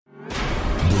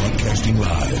Broadcasting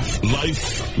live.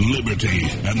 Life, liberty,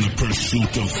 and the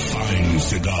pursuit of fine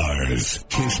cigars.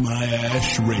 Kiss My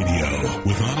Ash Radio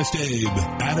with Honest Abe,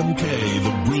 Adam K, the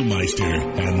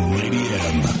Brewmeister, and Lady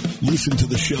M. Listen to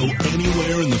the show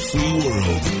anywhere in the free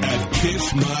world at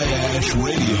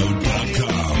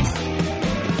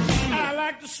KissMyAshRadio.com. I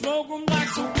like to smoke them like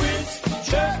some Winston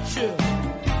Churchill,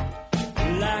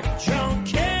 like John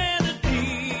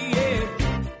Kennedy, yeah.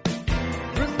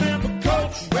 Remember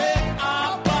Coach Red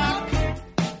Auerbach,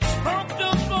 smoked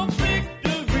up for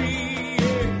victory,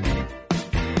 yeah.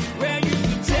 Well, you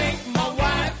can take my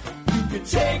wife, you can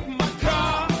take my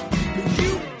car, but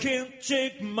you can't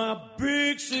take my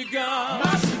big cigar.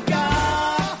 My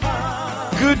cigar.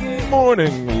 Good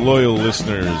morning, loyal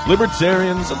listeners,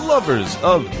 libertarians, and lovers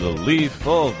of the leaf,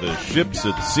 all the ships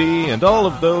at sea, and all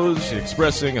of those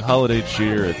expressing holiday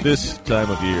cheer at this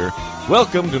time of year.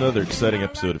 Welcome to another exciting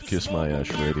episode of Kiss My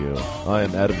Ash Radio. I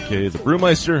am Adam K, the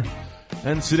Brewmeister,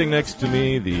 and sitting next to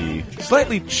me, the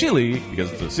slightly chilly,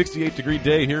 because it's a 68-degree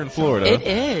day here in Florida. It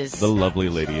is. The lovely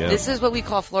Lady M. This is what we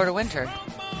call Florida winter.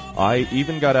 I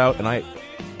even got out and I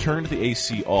turned the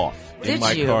AC off. In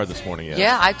my car this morning, yes.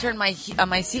 Yeah, I turned my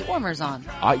seat warmers on.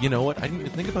 You know what? I didn't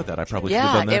even think about that. I probably should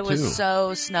have done that, too. Yeah, it was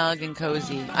so snug and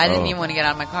cozy. I didn't even want to get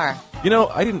out of my car. You know,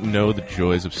 I didn't know the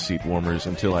joys of seat warmers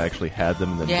until I actually had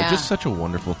them. And they're just such a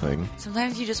wonderful thing.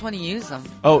 Sometimes you just want to use them.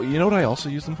 Oh, you know what I also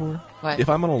use them for? What? If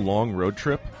I'm on a long road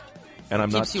trip and I'm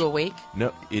Keeps you awake?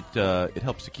 No, it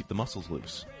helps to keep the muscles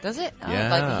loose. Does it? Oh, Yeah,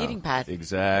 like a heating pad.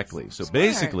 Exactly. So Smart.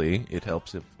 basically, it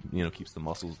helps if, keeps the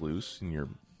muscles loose in your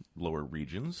lower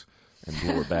regions and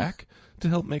lower back to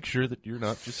help make sure that you're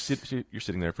not just you're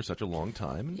sitting there for such a long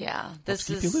time. Yeah, this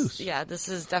is keep you loose. Yeah, this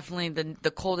is definitely the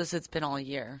coldest it's been all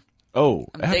year. Oh,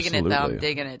 I'm absolutely. digging it though. I'm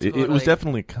digging it. It Totally. was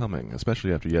definitely coming,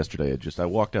 especially after yesterday. I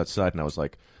walked outside and I was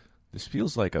like, this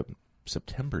feels like a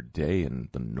September day in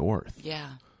the north. Yeah.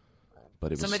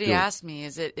 But Somebody asked me,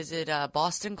 is it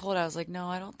Boston cold? I was like, no,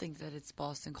 I don't think that it's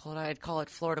Boston cold. I'd call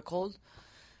it Florida cold.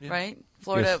 Yeah. Right?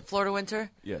 Florida winter?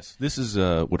 Yes. This is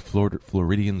what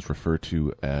Floridians refer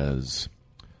to as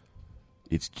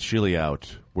it's chilly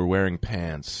out. We're wearing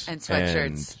pants. And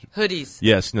sweatshirts. Hoodies.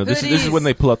 Yes. No, this is when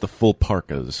they pull out the full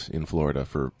parkas in Florida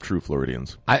for true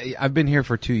Floridians. I've been here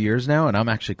for 2 years now, and I'm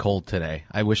actually cold today.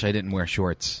 I wish I didn't wear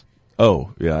shorts.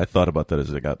 Oh, yeah. I thought about that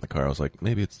as I got in the car. I was like,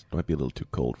 maybe it might be a little too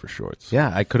cold for shorts.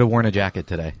 Yeah, I could have worn a jacket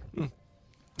today.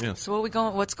 Yeah. So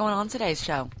what's going on today's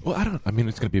show? Well, it's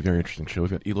going to be a very interesting show. We've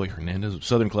got Eloy Hernandez of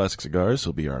Southern Classic Cigars.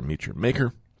 He'll be our Meet Your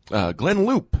Maker. Glenn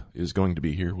Loop is going to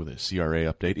be here with a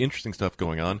CRA update. Interesting stuff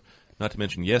going on. Not to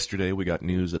mention, yesterday we got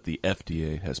news that the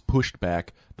FDA has pushed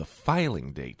back the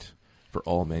filing date for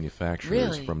all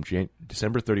manufacturers from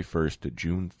December 31st to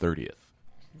June 30th.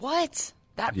 What?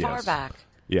 That far back?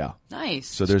 Yeah. Nice.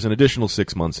 So there's an additional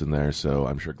 6 months in there, so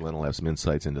I'm sure Glenn will have some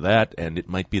insights into that, and it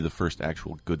might be the first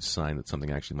actual good sign that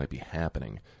something actually might be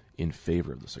happening in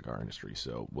favor of the cigar industry.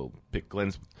 So we'll pick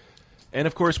Glenn's. And,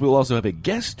 of course, we'll also have a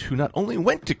guest who not only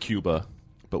went to Cuba,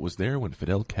 but was there when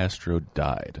Fidel Castro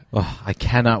died. Oh, I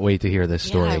cannot wait to hear this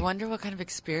story. Yeah, I wonder what kind of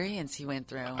experience he went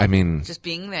through. I mean, just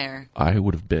being there. I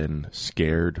would have been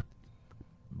scared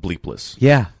bleepless.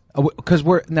 Yeah. Because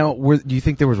do you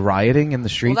think there was rioting in the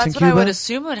streets in Cuba? Well, that's what I would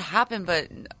assume would happen, but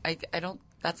I don't.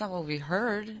 That's not what we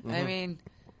heard. Mm-hmm. I mean,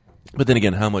 but then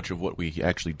again, how much of what we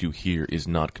actually do here is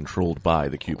not controlled by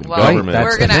the Cuban government?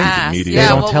 We're going to ask. Media. They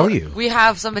don't tell you. We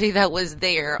have somebody that was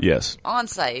there, yes, on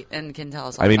site, and can tell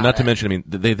us. All not to it. mention.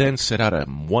 They then set out a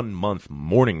 1 month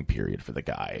mourning period for the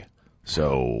guy.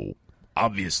 So.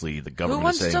 Obviously, the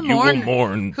government is saying you will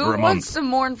mourn for a month. Who wants to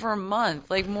mourn for a month?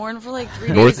 Like, mourn for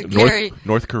 3 days and carry...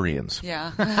 North Koreans.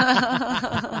 Yeah.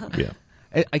 Yeah.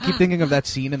 I keep thinking of that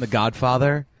scene in The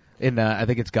Godfather, I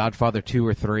think it's Godfather 2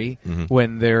 or 3,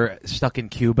 when they're stuck in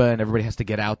Cuba and everybody has to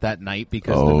get out that night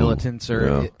because the militants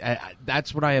are... Yeah.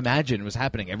 That's what I imagine was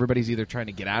happening. Everybody's either trying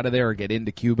to get out of there or get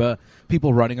into Cuba.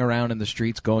 People running around in the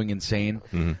streets going insane.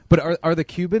 Mm-hmm. But are the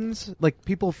Cubans, like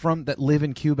people that live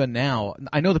in Cuba now...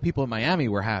 I know the people in Miami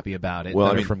were happy about it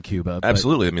that are from Cuba.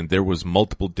 Absolutely. There was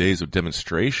multiple days of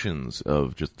demonstrations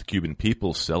of just the Cuban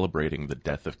people celebrating the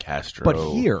death of Castro. But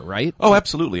here, right? Oh,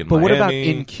 absolutely. But what about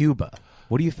in Cuba?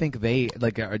 What do you think they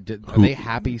like? Are they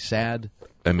happy, sad?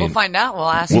 We'll find out. We'll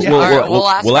ask.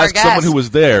 We'll ask someone who was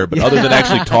there. But other than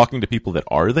actually talking to people that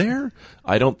are there,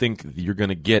 I don't think you're going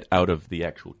to get out of the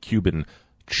actual Cuban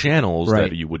channels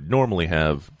that you would normally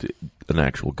have an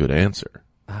actual good answer.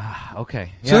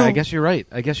 Okay. Yeah, I guess you're right.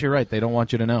 They don't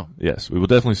want you to know. Yes, we will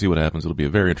definitely see what happens. It'll be a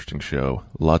very interesting show.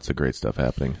 Lots of great stuff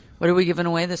happening. What are we giving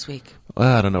away this week?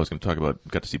 I don't know. I was going to talk about,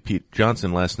 got to see Pete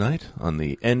Johnson last night on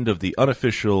the end of the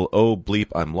unofficial Oh Bleep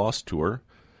I'm Lost tour.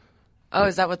 Oh,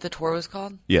 is that what the tour was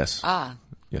called? Yes. Ah.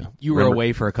 Yeah. You were Remember-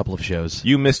 away for a couple of shows.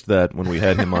 You missed that when we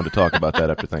had him on to talk about that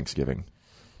after Thanksgiving.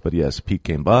 But yes, Pete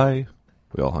came by.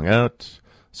 We all hung out.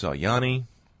 Saw Yanni.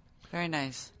 Very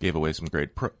nice. Gave away some great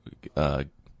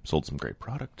sold some great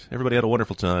product. Everybody had a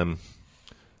wonderful time.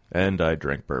 And I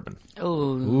drank bourbon.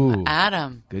 Ooh.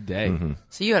 Adam. Good day. Mm-hmm.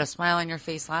 So you had a smile on your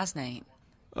face last night.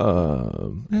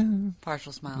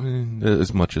 Partial smile.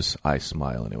 As much as I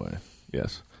smile, anyway.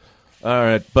 Yes. All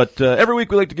right, but every week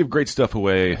we like to give great stuff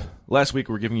away. Last week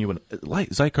we were giving you a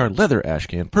Zycar leather ash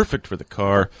can, perfect for the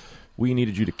car. We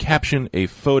needed you to caption a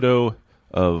photo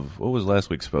of, what was last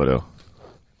week's photo?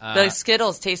 The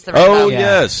Skittles taste the rainbow. Oh, Yeah.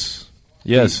 yes.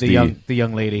 Yes, the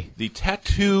young lady. The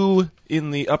tattoo in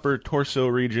the upper torso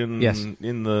region. Yes.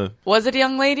 In the... Was it a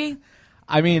young lady?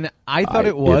 I mean, I thought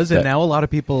it was, that- and now a lot of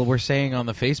people were saying on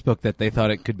the Facebook that they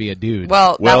thought it could be a dude.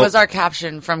 Well, that Well- was our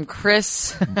caption from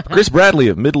Chris. Chris Bradley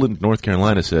of Midland, North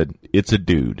Carolina said, "It's a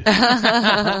dude."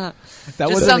 that just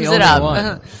wasn't sums the it only up.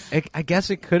 one. I guess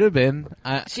it could have been.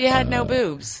 She had no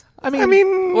boobs. I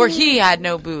mean, Or he had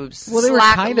no boobs. Well, they were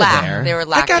kinda there. They were I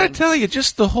lacking. gotta tell you,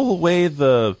 just the whole way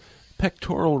the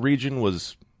pectoral region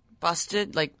was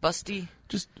Busted, like busty.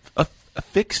 just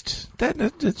affixed.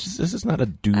 This is not a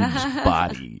dude's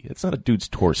body. It's not a dude's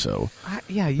torso.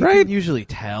 yeah, you Right? can usually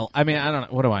tell. I mean, I don't know.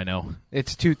 What do I know?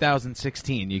 It's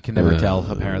 2016. You can never tell,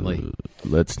 apparently.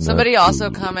 Let's not Somebody also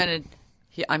do- commented,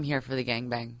 I'm here for the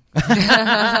gangbang.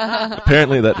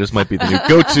 Apparently, that just might be the new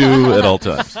go-to at all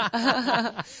times.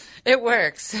 It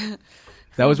works.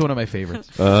 That was one of my favorites.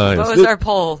 Yes. What was our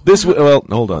poll? Well,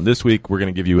 hold on. This week we're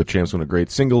going to give you a chance to win a great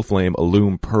single flame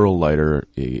Illume Pearl lighter,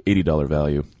 a $80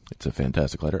 value. It's a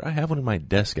fantastic lighter. I have one in my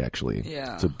desk actually.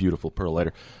 Yeah. It's a beautiful pearl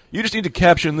lighter. You just need to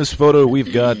caption this photo.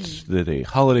 We've got a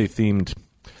holiday themed.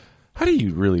 How do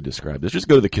you really describe this? Just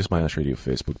go to the Kiss My Ash Radio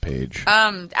Facebook page.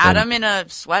 Adam in a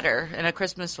sweater, in a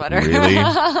Christmas sweater. Really?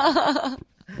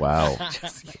 Wow.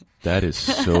 That is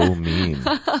so mean.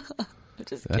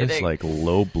 Just That kidding. is like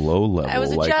low blow level. It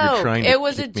was a like joke. You're trying to It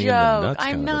was a kick me in the joke. nuts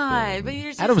I'm kind of a not. thing. But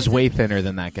you're Adam's way thinner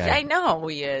than that guy. I know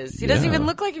he is. He doesn't Yeah. even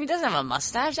look like him. He doesn't have a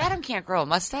mustache. Adam can't grow a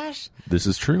mustache. This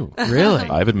is true. Really?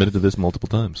 I've admitted to this multiple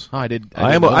times. Oh, I did.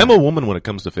 I'm a woman when it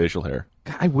comes to facial hair.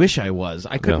 I wish I was.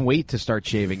 I couldn't Yeah. wait to start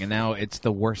shaving, and now it's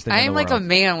the worst thing. I in am the like a world.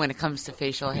 man when it comes to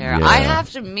facial hair. Yeah. I have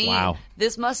to meet Wow.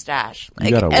 this mustache You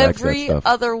like gotta wax that every stuff.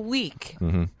 other week.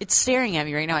 Mm-hmm. It's staring at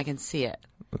me right now. I can see it.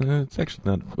 It's actually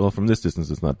not. Well, from this distance,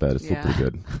 it's not bad. It's still Yeah. pretty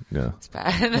good. Yeah. It's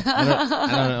bad.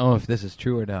 I don't know if this is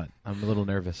true or not. I'm a little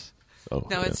nervous. Oh,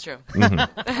 No, yeah. it's true.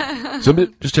 So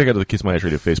just check out the Kiss My Ash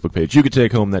Radio Facebook page. You could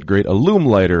take home that great Illume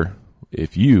lighter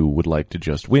if you would like to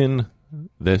just win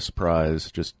this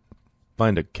prize. Just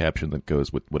find a caption that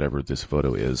goes with whatever this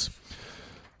photo is.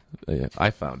 I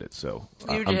found it, so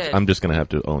You did. I'm just going to have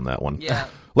to own that one. Yeah.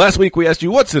 Last week we asked you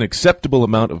what's an acceptable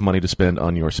amount of money to spend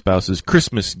on your spouse's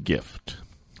Christmas gift.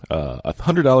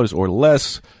 $100 or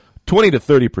less, 20 to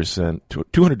 30%,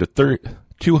 $200 to $300,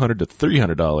 $300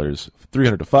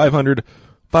 to $500,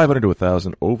 $500 to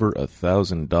 $1,000, over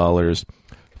 $1,000.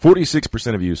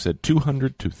 46% of you said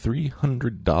 $200 to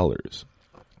 $300.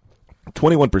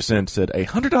 21% said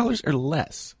 $100 or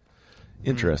less.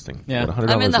 Interesting. Yeah. But $100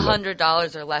 I'm in the or less.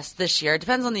 $100 or less this year. It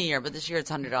depends on the year, but this year it's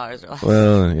 $100 or less.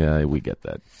 Well, yeah, we get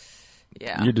that.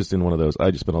 Yeah. You're just in one of those. I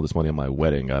just spent all this money on my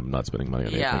wedding. I'm not spending money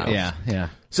on anything else. Yeah.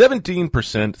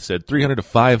 17% said $300 to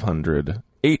 $500.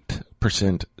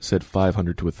 8% said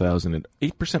 $500 to $1,000, and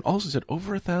 8% also said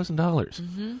over $1,000.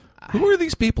 Mm-hmm. Who are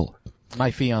these people? My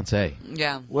fiance.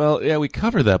 Yeah. Well, yeah, we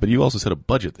covered that, but you also set a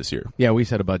budget this year. Yeah, we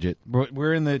set a budget.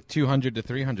 We're in the $200 to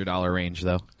 $300 range,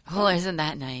 though. Oh, isn't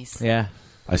that nice? Yeah.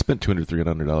 I spent $200 to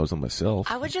 $300 on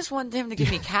myself. I would just want him to give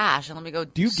me cash and let me go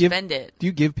Do you spend it. Do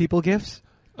you give people gifts?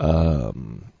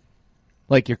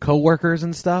 Like your coworkers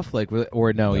and stuff, like,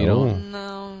 or no, you don't.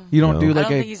 No. You don't No. do I like don't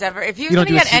a. think he's ever. If he was you don't going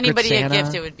to do a get Secret anybody Santa? a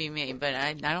gift, it would be me. But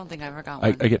I don't think I ever got I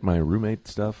one. get my roommate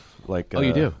stuff. Like, Oh,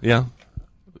 you do? Yeah,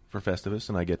 for Festivus,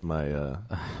 and I get my.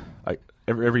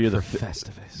 Every year the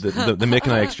Festivus. the Mick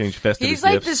and I exchange Festivus He's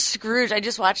like gifts. the Scrooge. I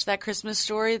just watched that Christmas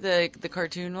Story, the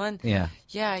cartoon one. Yeah.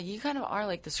 Yeah, you kind of are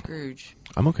like the Scrooge.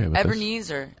 I'm okay with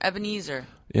this. Ebenezer.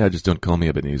 Yeah, just don't call me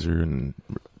Ebenezer, and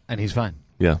And he's fine.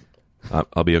 yeah,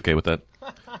 I'll be okay with that.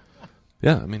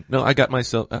 Yeah, I mean, no, I got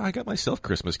myself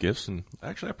Christmas gifts, and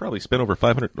actually, I probably spent over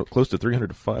 $500, close to $300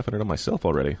 to $500 on myself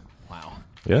already. Wow.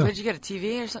 Yeah. Did you get a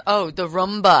TV or something? Oh, the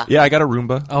Roomba. Yeah, I got a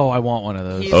Roomba. Oh, I want one of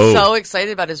those. He's so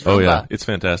excited about his Roomba. Oh yeah, it's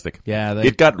fantastic. Yeah,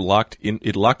 it got locked in.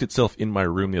 It locked itself in my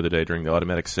room the other day during the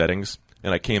automatic settings,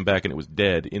 and I came back and it was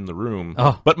dead in the room.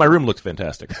 Oh. But my room looked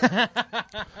fantastic.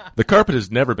 The carpet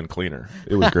has never been cleaner.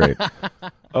 It was great.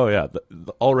 Oh yeah,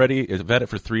 already I've had it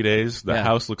for 3 days. The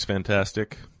house looks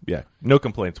fantastic. Yeah, no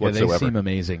complaints whatsoever. They seem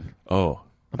amazing. Oh,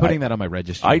 I'm putting that on my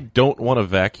registry. I don't want to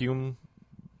vacuum.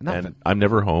 Nothing. And I'm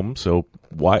never home, so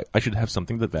why I should have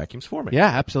something that vacuums for me. Yeah,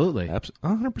 absolutely.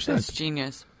 100%. That's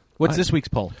genius. What's this week's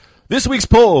poll? This week's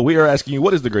poll, we are asking you,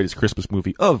 what is the greatest Christmas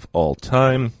movie of all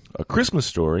time? A Christmas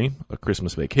Story, A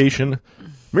Christmas Vacation,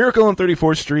 Miracle on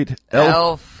 34th Street,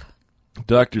 Elf,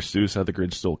 Dr. Seuss, How the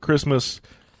Grinch Stole Christmas,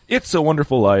 It's a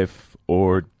Wonderful Life,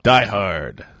 or Die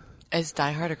Hard. Is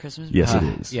Die Hard a Christmas movie? Yes, it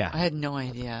is. Yeah. I had no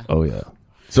idea. Oh, yeah.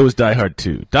 So is Die Hard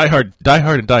 2. Die Hard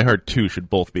and Die Hard 2 should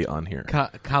both be on here.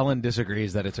 Colin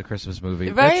disagrees that it's a Christmas movie.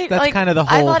 Right? That's Like, kind of the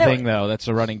I whole thought thing, though. That's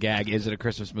a running gag. Is it a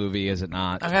Christmas movie? Is it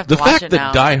not? I'm gonna have to The watch fact it that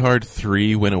now. Die Hard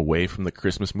 3 went away from the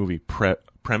Christmas movie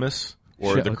premise,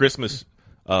 or Sure. the Christmas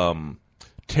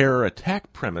terror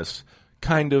attack premise,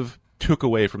 kind of took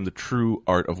away from the true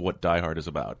art of what Die Hard is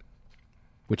about.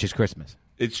 Which is Christmas.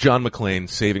 It's John McClane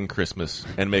saving Christmas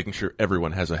and making sure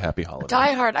everyone has a happy holiday.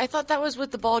 Die Hard. I thought that was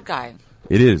with the bald guy.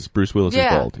 It is. Bruce Willis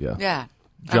Yeah. is bald, yeah. Yeah.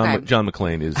 John Okay. John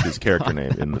McClane is his character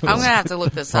name in the film. I'm going to have to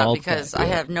look this up Bald because guy, I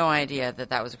have no idea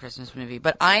that was a Christmas movie.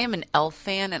 But I am an Elf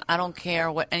fan, and I don't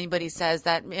care what anybody says.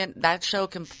 That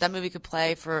movie could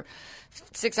play for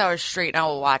 6 hours straight, and I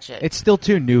will watch it. It's still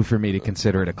too new for me to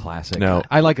consider it a classic. No.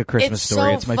 I like A Christmas It's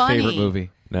Story. so It's my funny. favorite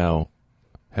movie. Now,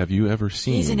 have you ever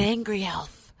seen He's an angry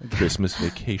elf. Christmas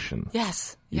Vacation?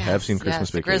 Yes. You have seen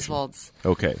Christmas the Vacation? Griswolds.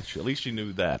 Okay, at least you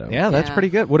knew that. Yeah, that's Yeah. pretty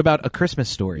good. What about A Christmas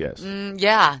Story? Yes.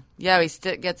 Yeah.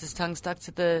 He gets his tongue stuck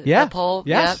to the pole.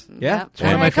 Yes. Yep. Yeah. Yep. It's one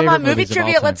of All my right, come favorite on, movie movies of all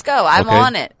trivia. time. Let's go. I'm Okay.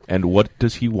 on it. And what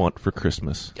does he want for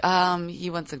Christmas? He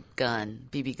wants a gun,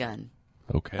 BB gun.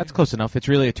 Okay. That's close enough. It's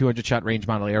really a 200-shot range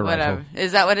model air Whatever. rifle.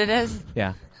 Is that what it is?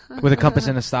 Yeah. With a compass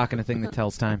and a stock and a thing that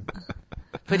tells time.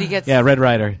 But he gets. Yeah, Red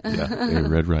Ryder. Yeah, a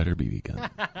Red Ryder BB gun.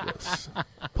 Yes.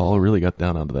 Paul really got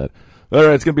down onto that. All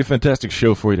right, it's going to be a fantastic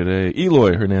show for you today.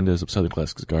 Eloy Hernandez of Southern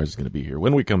Classic Cigars is going to be here.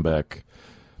 When we come back,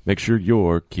 make sure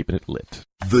you're keeping it lit.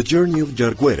 The journey of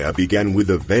Yarguera began with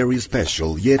a very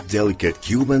special yet delicate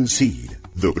Cuban seed.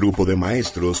 The Grupo de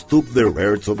Maestros took their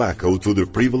rare tobacco to the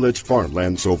privileged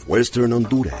farmlands of western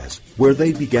Honduras, where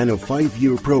they began a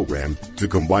 5-year program to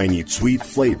combine its sweet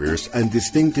flavors and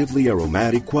distinctively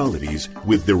aromatic qualities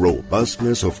with the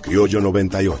robustness of Criollo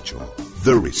 98.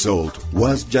 The result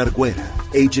was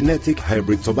Yarguera, a genetic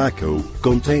hybrid tobacco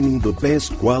containing the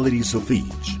best qualities of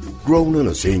each. Grown in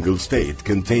a single state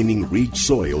containing rich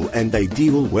soil and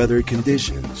ideal weather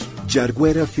conditions,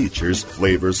 Yarguera features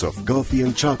flavors of coffee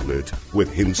and chocolate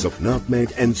with hints of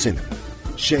nutmeg and cinnamon.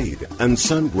 Shade and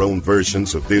sun-grown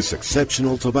versions of this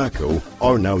exceptional tobacco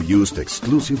are now used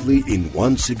exclusively in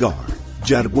one cigar,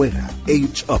 Yarguera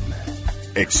H.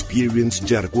 Upman. Experience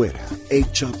Yarguera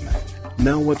H. Upman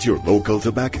now at your local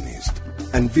tobacconist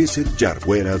and visit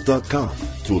yarguera.com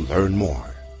to learn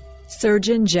more.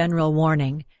 Surgeon General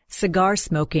warning. Cigar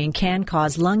smoking can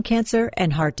cause lung cancer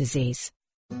and heart disease.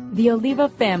 The Oliva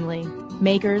family,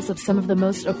 makers of some of the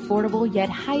most affordable yet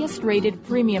highest rated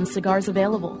premium cigars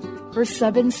available. For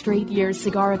 7 straight years,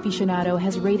 Cigar Aficionado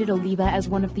has rated Oliva as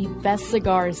one of the best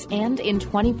cigars, and in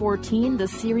 2014, the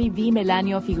Siri V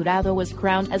Melanio Figurado was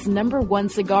crowned as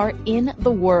 #1 cigar in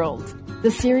the world. The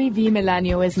Siri V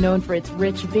Melanio is known for its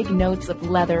rich, big notes of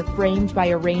leather framed by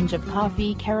a range of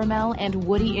coffee, caramel, and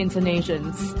woody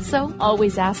intonations. So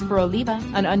always ask for Oliva,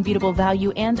 an unbeatable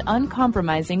value and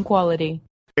uncompromising quality.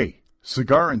 Hey,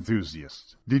 cigar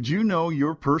enthusiasts, did you know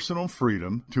your personal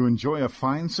freedom to enjoy a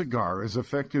fine cigar is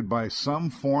affected by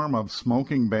some form of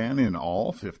smoking ban in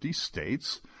all 50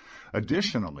 states?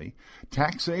 Additionally,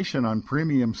 taxation on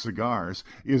premium cigars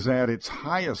is at its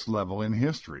highest level in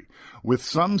history, with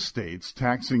some states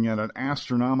taxing at an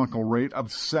astronomical rate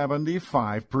of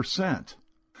 75%.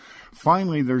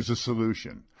 Finally, there's a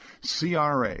solution.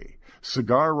 CRA,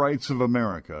 Cigar Rights of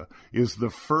America, is the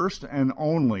first and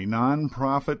only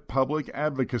nonprofit public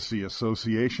advocacy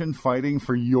association fighting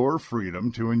for your freedom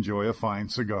to enjoy a fine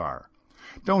cigar.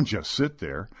 Don't just sit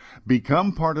there.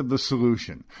 Become part of the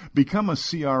solution. Become a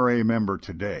CRA member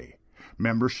today.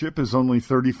 Membership is only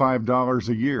 $35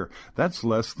 a year. That's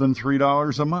less than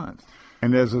 $3 a month.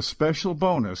 And as a special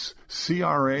bonus,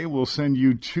 CRA will send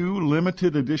you 2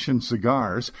 limited edition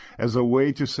cigars as a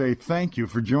way to say thank you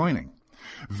for joining.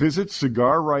 Visit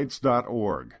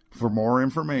cigarrights.org for more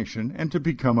information and to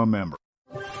become a member.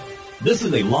 This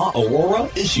is a La Aurora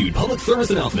issued public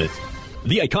service announcement.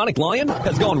 The iconic lion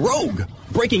has gone rogue.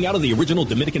 Breaking out of the original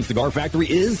Dominican cigar factory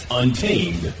is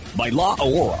Untamed by La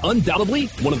Aurora. Undoubtedly,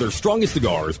 one of their strongest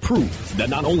cigars proves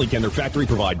that not only can their factory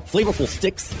provide flavorful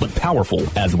sticks, but powerful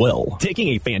as well. Taking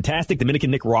a fantastic Dominican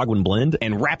Nicaraguan blend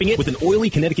and wrapping it with an oily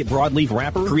Connecticut broadleaf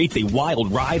wrapper creates a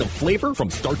wild ride of flavor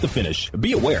from start to finish.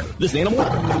 Be aware, this animal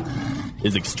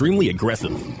is extremely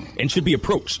aggressive and should be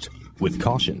approached with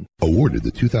caution. Awarded the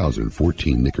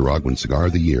 2014 Nicaraguan Cigar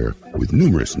of the Year with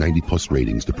numerous 90-plus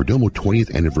ratings, the Perdomo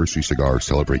 20th Anniversary Cigar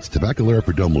celebrates Tabacalera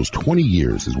Perdomo's 20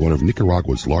 years as one of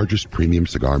Nicaragua's largest premium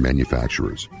cigar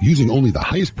manufacturers. Using only the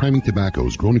highest priming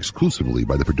tobaccos grown exclusively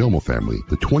by the Perdomo family,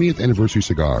 the 20th Anniversary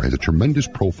Cigar has a tremendous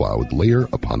profile with layer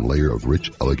upon layer of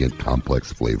rich, elegant,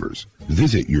 complex flavors.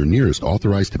 Visit your nearest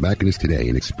authorized tobacconist today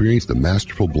and experience the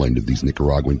masterful blend of these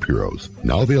Nicaraguan puros.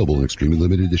 Now available in extremely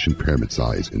limited edition pyramid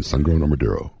size in sun-grown or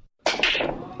Maduro.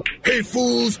 Hey,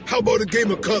 fools, how about a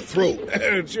game of Cutthroat?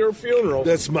 It's your funeral.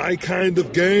 That's my kind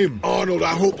of game. Arnold,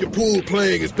 I hope your pool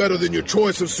playing is better than your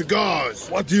choice of cigars.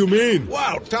 What do you mean?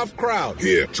 Wow, tough crowd.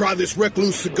 Here, try this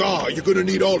Recluse cigar. You're gonna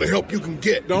need all the help you can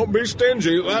get. Don't be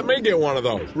stingy. Let me get one of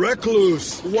those.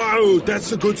 Recluse. Wow,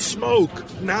 that's a good smoke.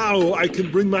 Now I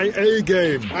can bring my A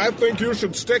game. I think you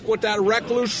should stick with that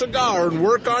Recluse cigar and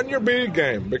work on your B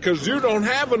game, because you don't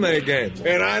have an A game.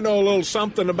 And I know a little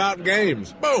something about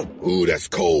games. Boom. Ooh, that's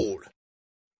cold.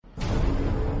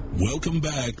 Welcome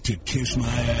back to Kiss My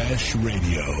Ash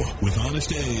Radio with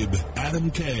Honest Abe, Adam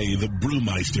K, the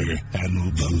Brewmeister,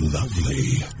 and the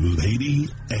lovely Lady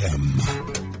M.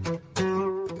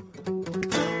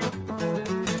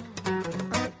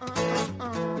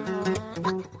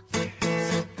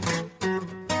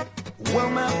 Well,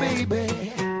 my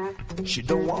baby, she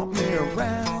don't want me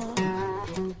around.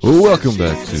 Well, welcome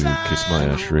back to Kiss My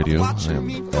Ash Radio. I am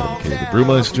Adam K, the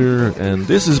Brewmeister, and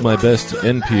this is my best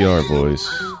NPR voice.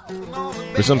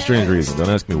 For some strange reason, don't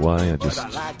ask me why, I just,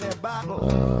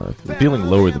 I'm feeling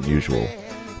lower than usual.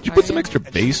 Did you put some extra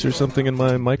bass or something in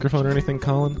my microphone or anything,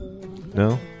 Colin?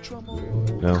 No?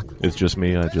 No? It's just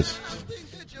me, You're just...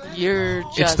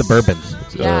 It's the bourbon.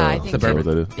 Yeah, I think the bourbon.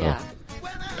 That is? Yeah.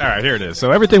 All right, here it is.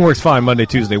 So everything works fine Monday,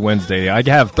 Tuesday, Wednesday. I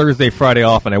have Thursday, Friday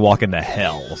off, and I walk into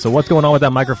hell. So what's going on with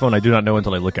that microphone, I do not know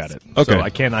until I look at it. Okay. So I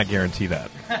cannot guarantee that.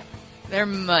 There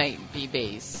might be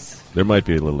bass. There might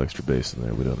be a little extra bass in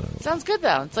there, we don't know. Sounds good,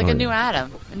 though. It's like a new Adam.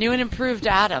 A new and improved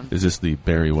Adam. Is this the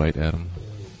Barry White Adam?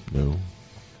 No.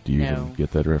 Do you even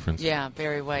get that reference? Yeah,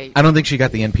 Barry White. I don't think she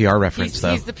got the NPR reference,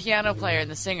 though. He's the piano player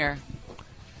and the singer.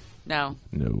 No.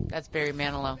 No. That's Barry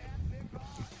Manilow.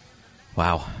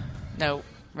 Wow. No.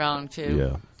 Wrong, too.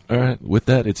 Yeah. All right. With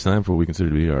that, it's time for what we consider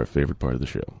to be our favorite part of the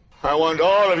show. I want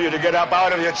all of you to get up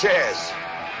out of your chairs.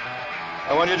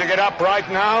 I want you to get up right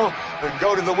now and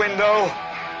go to the window,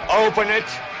 open it,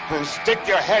 and stick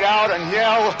your head out and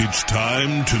yell. It's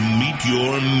time to meet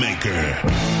your maker.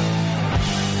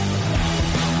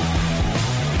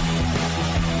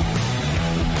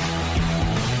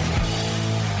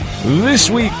 This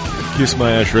week, Kiss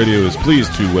My Ash Radio is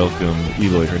pleased to welcome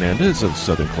Eloy Hernandez of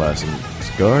Southern Classic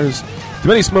Cigars. To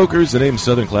many smokers, the name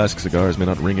Southern Classic Cigars may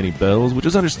not ring any bells, which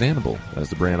is understandable, as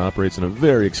the brand operates in a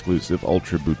very exclusive,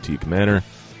 ultra-boutique manner.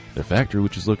 Their factory,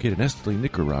 which is located in Esteli,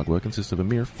 Nicaragua, consists of a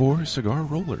mere 4 cigar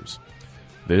rollers.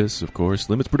 This, of course,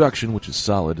 limits production, which is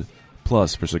solid,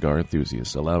 plus for cigar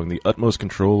enthusiasts, allowing the utmost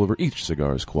control over each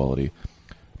cigar's quality.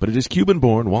 But it is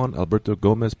Cuban-born Juan Alberto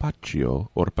Gomez Pacho,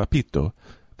 or Papito,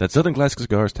 that Southern Classic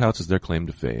Cigars touts as their claim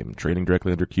to fame, training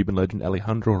directly under Cuban legend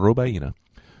Alejandro Robaina.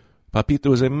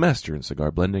 Papito is a master in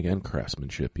cigar blending and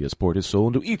craftsmanship. He has poured his soul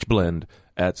into each blend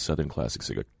at Southern Classic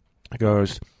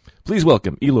Cigars. Please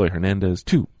welcome Eloy Hernandez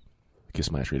to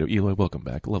Kiss My Ash Radio. Eloy, welcome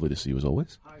back. Lovely to see you as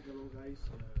always. Hi, hello guys.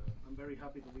 I'm very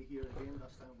happy to be here again.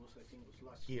 Last time was, I think, was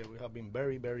last year. We have been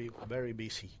very, very, very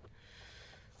busy.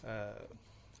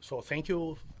 So thank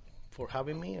you for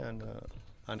having me,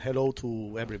 and hello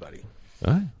to everybody.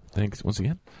 All right. Thanks once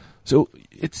again. So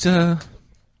it's been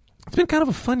kind of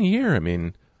a fun year. I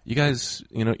mean, you guys,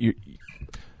 you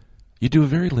do a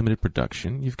very limited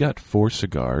production. You've got 4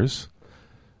 cigars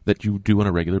that you do on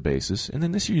a regular basis, and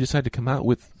then this year you decided to come out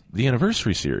with the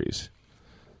anniversary series.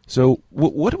 So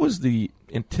what was the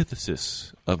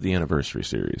antithesis of the anniversary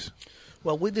series?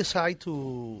 Well, we decided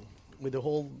with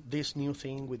this new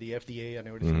thing with the FDA and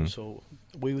everything, so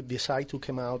we would decide to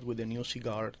come out with a new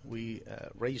cigar. We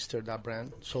registered that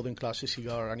brand, Southern Classic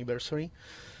Cigar Anniversary,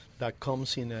 that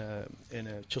comes in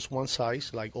just one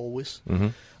size, like always.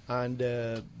 And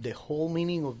the whole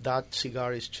meaning of that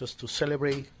cigar is just to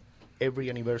celebrate every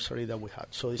anniversary that we had.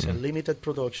 So it's a limited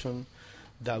production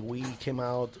that we came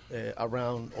out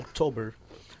around October,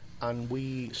 and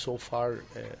we so far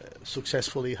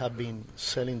successfully have been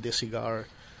selling the cigar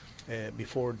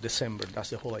before December. That's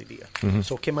the whole idea.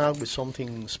 So came out with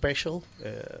something special,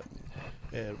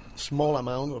 a small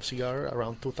amount of cigar,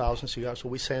 around 2,000 cigars. So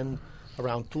we send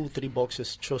around 2-3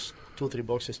 boxes, just 2-3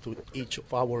 boxes to each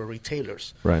of our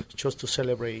retailers, right? Just to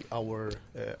celebrate our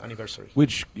anniversary.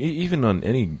 Which, even on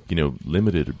any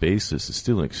limited basis, is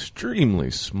still an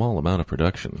extremely small amount of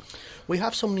production. We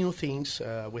have some new things.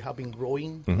 We have been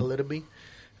growing a little bit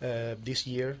this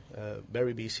year,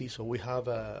 very busy. So we have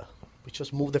we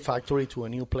just moved the factory to a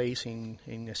new place in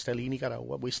Estelí,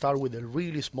 Nicaragua. We start with a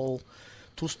really small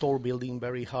 2-store building,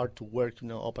 very hard to work,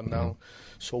 up and down.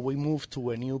 So we moved to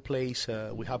a new place.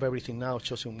 We have everything now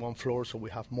just in one floor, so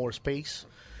we have more space.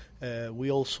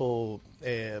 We also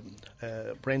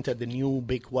rented the new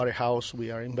big warehouse.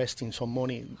 We are investing some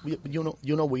money. We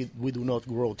do not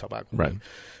grow tobacco, right?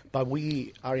 But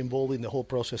we are involved in the whole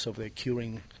process of the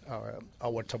curing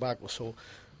our tobacco. So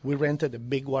we rented a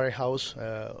big warehouse.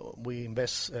 We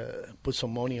put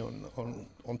some money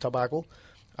on tobacco,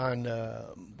 and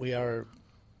we are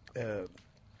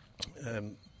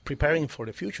preparing for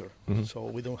the future. So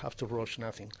we don't have to rush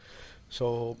nothing.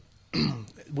 So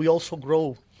we also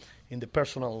grow in the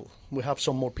personal. We have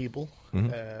some more people.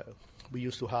 We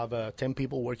used to have 10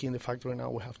 people working in the factory. Now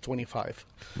we have 25.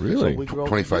 Really? So we grow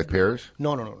 25 pairs?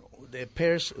 No. The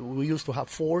pairs, we used to have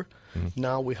 4.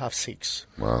 Now we have 6.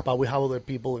 Wow. But we have other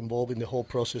people involved in the whole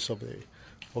process of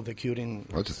the curing.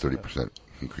 Well, that's a 30%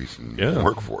 increase in Yeah.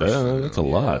 workforce. That's a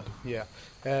lot. Yeah.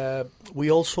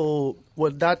 We also,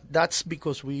 that's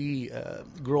because we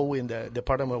grow in the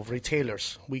department of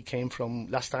retailers. We came from,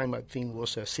 last time I think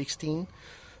was 16.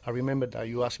 I remember that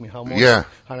you asked me how much. Yeah.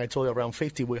 And I told you around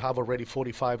 50. We have already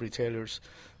 45 retailers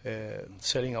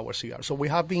selling our cigars. So we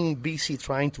have been busy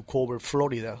trying to cover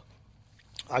Florida.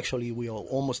 Actually, we are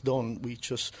almost done. We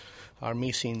just are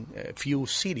missing a few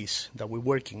cities that we're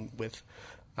working with.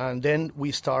 And then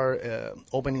we start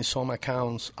opening some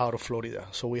accounts out of Florida.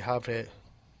 So we have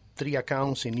 3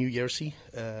 accounts in New Jersey.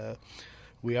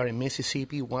 We are in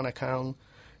Mississippi, 1 account.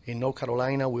 In North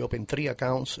Carolina, we opened 3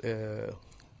 accounts.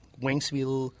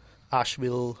 Waynesville,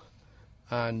 Asheville,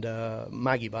 and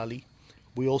Maggie Valley.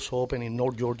 We also open in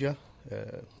North Georgia,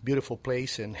 beautiful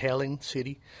place, in Helen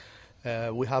City.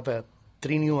 We have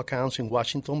 3 new accounts in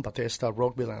Washington, Bethesda,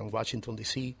 Rockville, and Washington,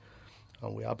 D.C.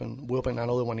 And we open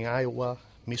another one in Iowa,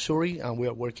 Missouri, and we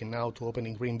are working now to open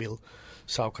in Greenville,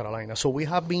 South Carolina. So we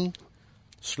have been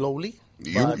slowly.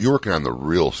 You're working on the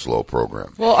real slow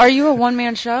program. Well, are you a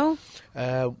one-man show?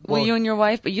 Well, you and your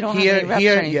wife, but you don't have any reps or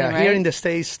anything, right? Here in the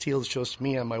States, still just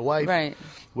me and my wife. Right.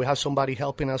 We have somebody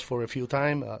helping us for a few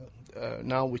time.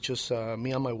 Now we just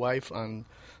me and my wife, and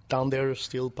down there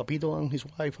still Papito and his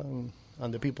wife and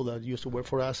the people that used to work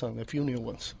for us, and a few new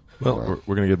ones. Well,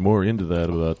 we're going to get more into that,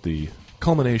 about the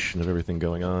culmination of everything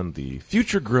going on, the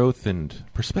future growth and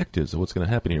perspectives of what's going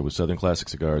to happen here with Southern Classic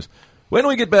Cigars. When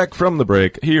we get back from the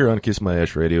break here on Kiss My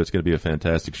Ash Radio, it's going to be a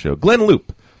fantastic show. Glenn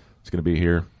Loop is going to be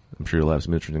here. I'm sure you'll have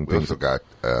some interesting We things. also got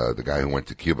the guy who went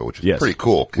to Cuba, which is Yes. pretty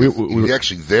cool. We He's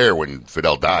actually there when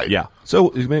Fidel died. Yeah.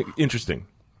 So, interesting.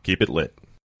 Keep it lit.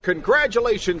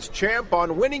 Congratulations, champ,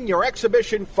 on winning your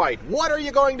exhibition fight. What are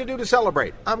you going to do to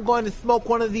celebrate? I'm going to smoke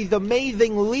one of these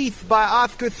amazing Leaf by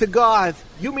Oscar cigars.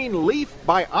 You mean Leaf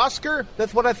by Oscar?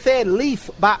 That's what I said, Leaf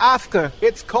by Oscar.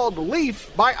 It's called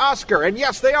Leaf by Oscar, and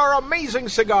yes, they are amazing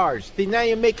cigars. See, now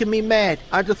you're making me mad.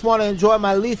 I just want to enjoy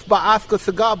my Leaf by Oscar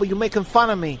cigar, but you're making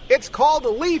fun of me. It's called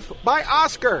Leaf by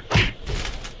Oscar.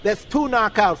 That's 2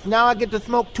 knockouts. Now I get to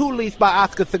smoke 2 Leaf by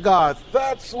Oscar cigars.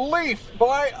 That's Leaf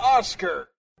by Oscar.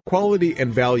 Quality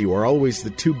and value are always the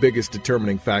 2 biggest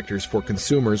determining factors for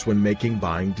consumers when making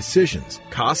buying decisions.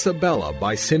 Casa Bella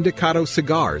by Sindicato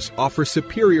Cigars offers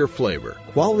superior flavor,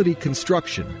 quality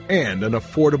construction, and an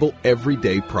affordable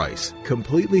everyday price.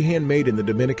 Completely handmade in the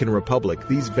Dominican Republic,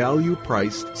 these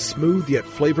value-priced, smooth yet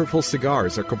flavorful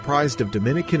cigars are comprised of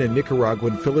Dominican and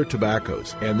Nicaraguan filler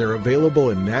tobaccos, and they're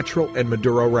available in natural and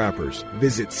Maduro wrappers.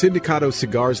 Visit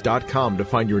SindicatoCigars.com to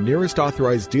find your nearest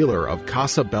authorized dealer of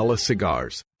Casa Bella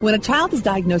cigars. When a child is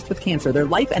diagnosed with cancer, their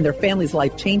life and their family's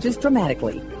life changes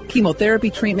dramatically.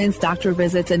 Chemotherapy treatments, doctor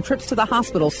visits, and trips to the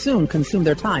hospital soon consume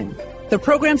their time. The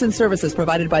programs and services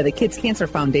provided by the Kids Cancer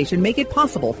Foundation make it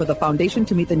possible for the foundation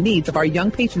to meet the needs of our young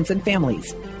patients and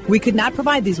families. We could not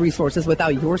provide these resources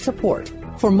without your support.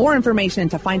 For more information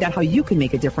and to find out how you can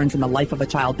make a difference in the life of a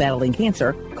child battling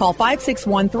cancer, call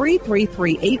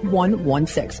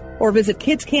 561-333-8116 or visit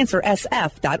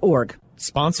kidscancersf.org.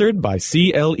 Sponsored by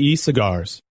CLE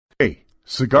Cigars. Hey,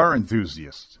 cigar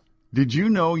enthusiasts. Did you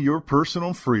know your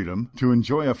personal freedom to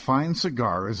enjoy a fine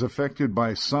cigar is affected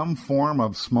by some form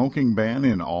of smoking ban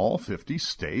in all 50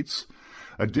 states?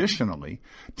 Additionally,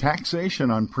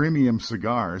 taxation on premium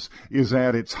cigars is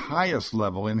at its highest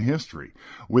level in history,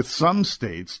 with some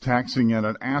states taxing at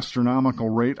an astronomical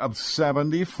rate of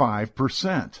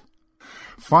 75%.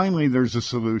 Finally, there's a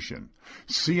solution.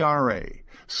 CRA,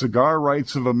 Cigar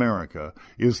Rights of America,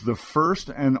 is the first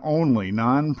and only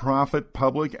nonprofit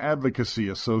public advocacy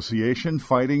association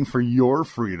fighting for your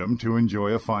freedom to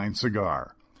enjoy a fine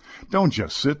cigar. Don't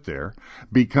just sit there.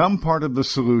 Become part of the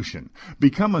solution.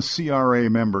 Become a CRA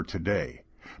member today.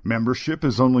 Membership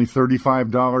is only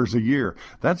 $35 a year.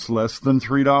 That's less than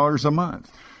 $3 a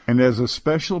month. And as a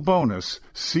special bonus,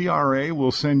 CRA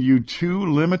will send you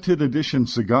 2 limited edition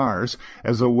cigars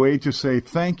as a way to say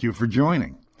thank you for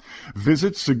joining.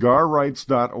 Visit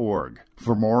cigarrights.org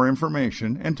for more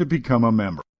information and to become a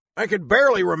member. I could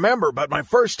barely remember, but my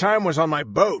first time was on my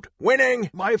boat. Winning!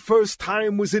 My first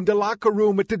time was in the locker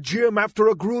room at the gym after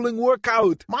a grueling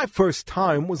workout. My first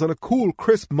time was on a cool,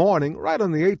 crisp morning right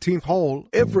on the 18th hole.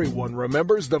 Everyone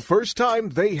remembers the first time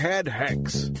they had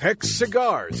Hex. Hex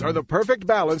cigars are the perfect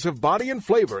balance of body and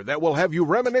flavor that will have you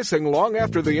reminiscing long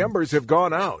after the embers have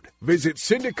gone out. Visit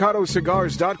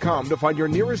syndicatocigars.com to find your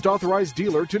nearest authorized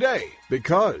dealer today,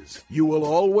 because you will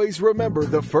always remember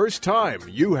the first time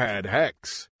you had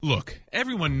Hex. Look,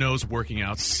 everyone knows working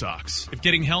out sucks. If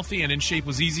getting healthy and in shape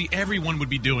was easy, everyone would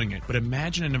be doing it. But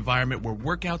imagine an environment where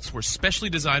workouts were specially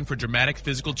designed for dramatic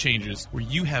physical changes, where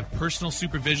you have personal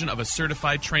supervision of a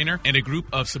certified trainer and a group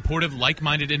of supportive,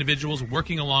 like-minded individuals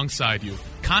working alongside you,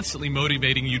 constantly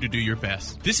motivating you to do your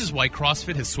best. This is why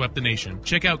CrossFit has swept the nation.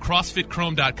 Check out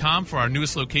CrossFitChrome.com for our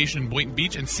newest location in Boynton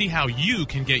Beach and see how you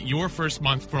can get your first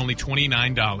month for only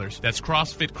 $29. That's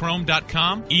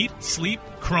CrossFitChrome.com. Eat, sleep,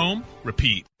 Chrome,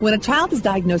 repeat. When a child is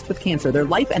diagnosed with cancer, their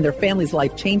life and their family's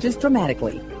life changes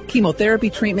dramatically.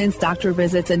 Chemotherapy treatments, doctor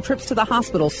visits, and trips to the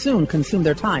hospital soon consume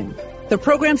their time. The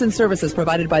programs and services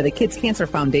provided by the Kids Cancer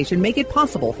Foundation make it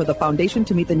possible for the foundation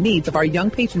to meet the needs of our young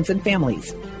patients and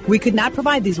families. We could not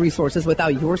provide these resources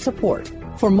without your support.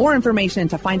 For more information and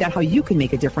to find out how you can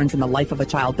make a difference in the life of a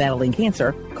child battling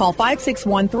cancer, call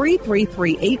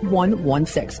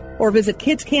 561-333-8116 or visit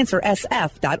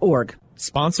kidscancersf.org.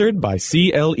 Sponsored by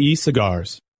CLE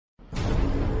Cigars.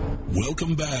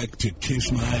 Welcome back to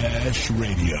Kiss My Ash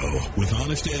Radio with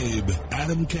Honest Abe,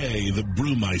 Adam K, the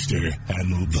Brewmeister,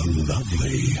 and the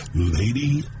lovely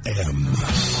Lady M.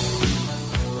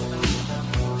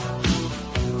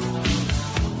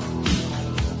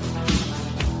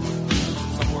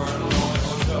 Somewhere along the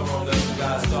hotel room, the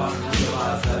guy started to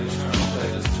realize that he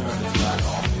turned his back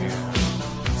on here.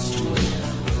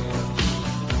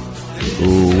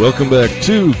 Ooh, welcome back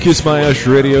to Kiss My Ash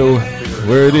Radio,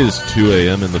 where it is 2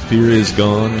 a.m. and the fear is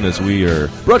gone as we are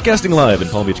broadcasting live in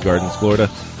Palm Beach Gardens, Florida,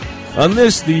 on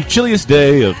this, the chilliest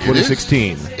day of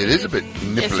 2016. It is a bit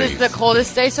nipply. This is the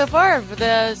coldest day so far of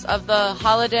the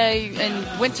holiday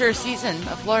and winter season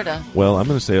of Florida. Well, I'm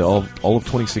going to say all of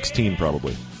 2016,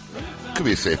 probably. Could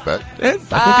be a safe bet. I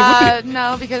think it would be.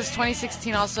 No, because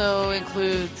 2016 also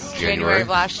includes January of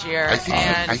last year. I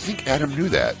think Adam knew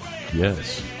that.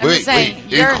 Yes. Wait.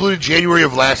 It included January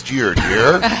of last year,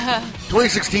 dear.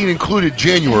 2016 included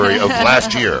January of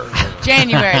last year.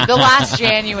 January, the last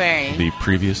January. The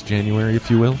previous January,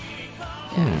 if you will.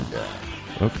 Yeah.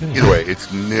 Okay. Either way, it's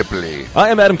nipply. I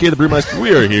am Adam K, the Brewmeister.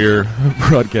 We are here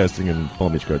broadcasting in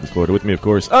Palm Beach Gardens, Florida. With me, of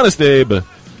course, Honest Abe,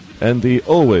 and the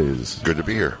always good to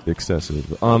be here,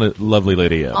 excessive, lovely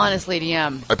Lady M. Honest Lady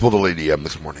M. I pulled a Lady M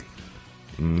this morning.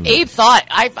 Abe thought,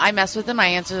 I messed with him. I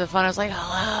answered the phone. I was like,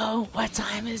 hello, what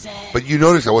time is it? But you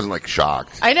noticed I wasn't,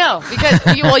 shocked. I know,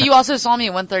 because, you also saw me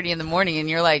at 1:30 in the morning, and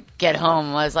you're like, get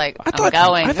home. I was like, I'm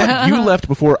going. I thought you left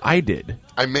before I did.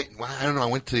 I don't know, I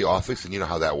went to the office, and you know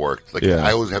how that worked. Yeah.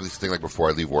 I always have this thing, before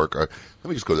I leave work, let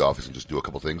me just go to the office and just do a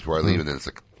couple things before I leave, and then it's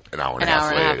an hour and a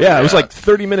half later. Yeah, it was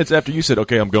 30 minutes after you said,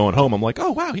 okay, I'm going home. I'm like,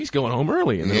 oh, wow, he's going home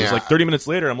early. And then it was 30 minutes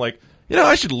later, I'm like,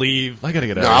 I should leave. I got to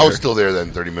get out of here. No, I was still there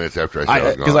then 30 minutes after I said I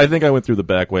was gone. Because I think I went through the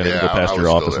back way and go past your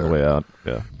office on the way out.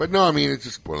 Yeah. But no, it's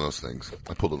just one of those things.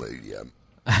 I pulled a Lady M.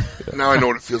 Now I know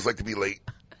what it feels like to be late.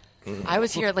 I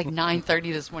was here at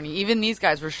 9:30 this morning. Even these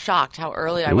guys were shocked how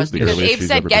early I was because earliest Abe she's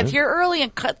said, ever get been. here early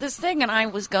and cut this thing. And I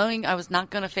was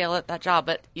not going to fail at that job,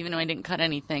 but even though I didn't cut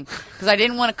anything, because I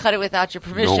didn't want to cut it without your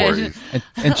permission. No worries.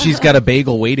 And she's got a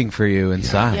bagel waiting for you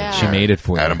inside. Yeah. She made it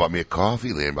for you. Adam bought me a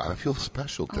coffee. I feel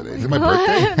special today. Is it my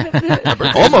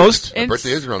birthday? Almost. My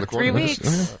birthday is around the corner. 3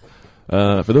 weeks.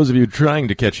 For those of you trying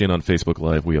to catch in on Facebook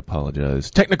Live, we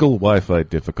apologize. Technical Wi-Fi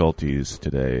difficulties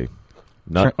today.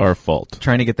 Not our fault.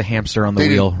 Trying to get the hamster on the They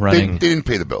wheel didn't- running. They didn't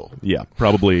pay the bill. Yeah,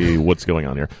 probably what's going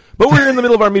on here. But we're in the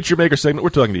middle of our Meet Your Maker segment. We're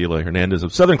talking to Eloy Hernandez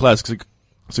of Southern Classic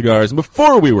Cigars. And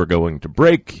before we were going to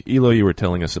break, Eloy, you were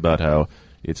telling us about how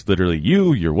it's literally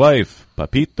you, your wife,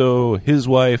 Papito, his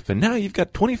wife, and now you've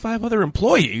got 25 other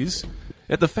employees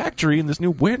at the factory in this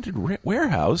new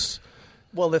warehouse.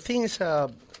 Well, the thing is,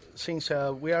 since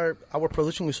our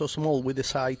production is so small, we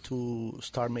decide to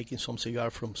start making some cigar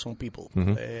from some people.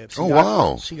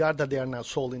 Mhm. Cigar that they are not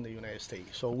sold in the United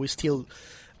States. So we still,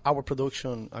 our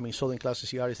production, Southern Classic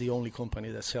Cigar is the only company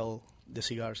that sell the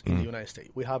cigars in the United States.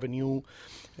 We have a new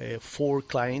 4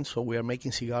 clients, so we are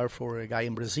making cigar for a guy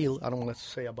in Brazil. I don't want to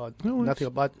say nothing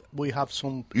about. We have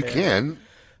some. You can.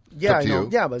 Yeah, Up I to know. you.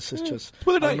 Yeah, but it's just.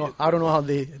 I don't know how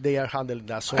they are handling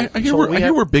that. So I hear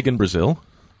we're big in Brazil.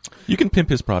 You can pimp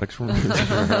his products from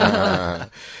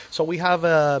So we have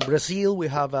Brazil. We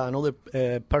have another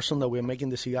person that we're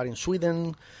making the cigar in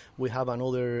Sweden. We have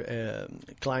another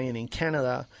client in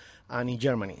Canada and in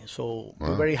Germany. So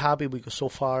we're very happy because so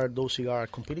far those cigars are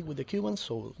competing with the Cubans.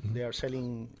 So they are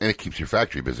selling. And it keeps your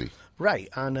factory busy. Right.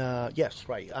 And yes,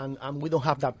 right. And we don't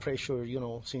have that pressure,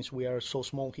 since we are so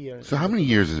small here. So how many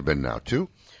years has it been now? 2?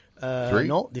 3?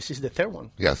 No, this is the third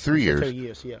one. Yeah, 3 years. 3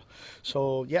 years, yeah.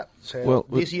 So, yeah. So Well,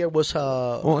 this year was...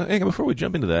 Well, hang on, before we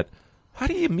jump into that, how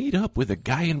do you meet up with a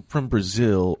guy from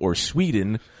Brazil or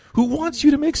Sweden who wants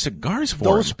you to make cigars for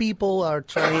Those him? people are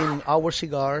trying our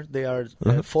cigar. They are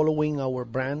following our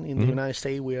brand in the United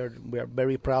States. We are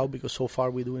very proud because so far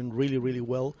we're doing really, really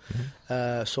well.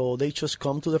 So they just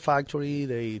come to the factory.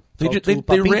 They talk to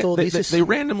Papito. They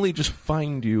randomly just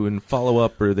find you and follow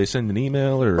up, or they send an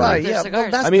email, or Right, yeah. Well,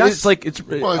 that's,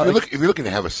 Well, if you're looking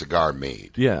to have a cigar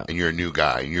made, Yeah. and you're a new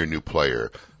guy and you're a new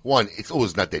player, one, it's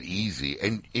always not that easy.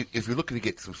 And if you're looking to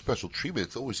get some special treatment,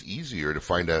 it's always easier to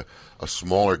find a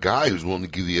smaller guy who's willing to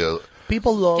give you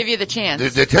people love Give you the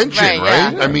chance. the attention,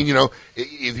 right? Yeah. I mean,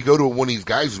 if you go to one of these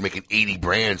guys who's making 80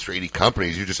 brands for 80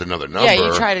 companies, you're just another number. Yeah,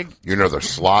 you try to- You're another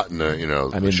slot in the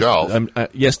the shelf.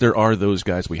 Yes, there are those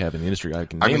guys we have in the industry. I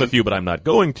can name a few, but I'm not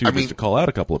going to. Just to call out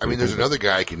a couple of people. there's another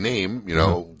guy I can name,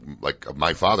 like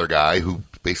my father guy, who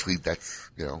basically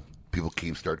people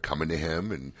start coming to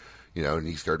him, and and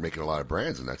he started making a lot of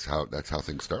brands, and that's how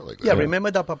things start like that. Yeah, remember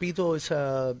that Papito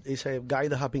is a guy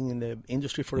that has been in the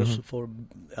industry for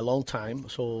a long time,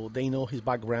 so they know his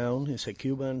background. He's a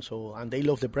Cuban, and they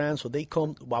love the brand. So they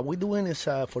come. What we're doing is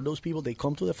for those people, they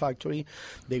come to the factory,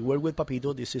 they work with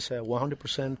Papito. This is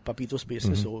 100% Papito's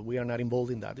business, so we are not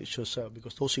involved in that. It's just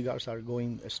because those cigars are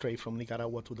going straight from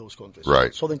Nicaragua to those countries.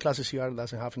 Right. Southern Classic Cigar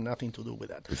doesn't have nothing to do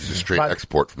with that. It's a straight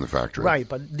export from the factory. Right,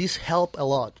 but this helped a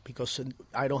lot because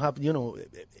I don't have.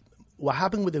 What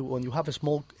happened when you have a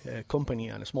small company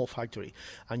and a small factory,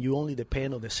 and you only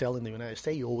depend on the sale in the United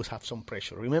States, you always have some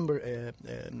pressure. Remember,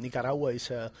 Nicaragua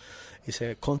is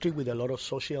a country with a lot of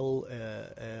social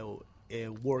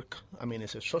work.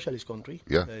 It's a socialist country.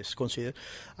 Yeah. It's considered,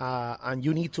 and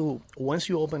you need to, once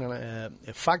you open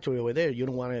a factory over there, you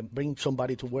don't want to bring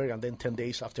somebody to work and then 10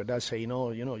 days after that say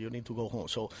no, you need to go home.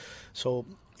 So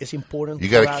it's important. You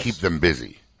got for to us- keep them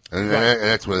busy. And Right.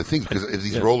 that's one of the things, because if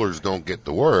these rollers don't get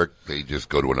the work, they just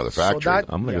go to another factory.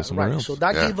 So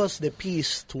that Yeah. gives us the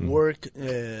peace to work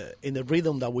in the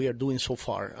rhythm that we are doing so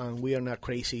far, and we are not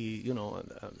crazy,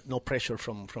 no pressure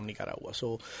from Nicaragua.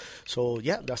 So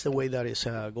yeah, that's the way that is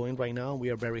going right now.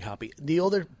 We are very happy. The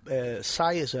other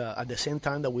side is at the same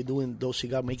time that we're doing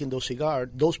making those cigars,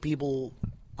 those people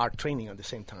are training at the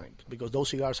same time, because those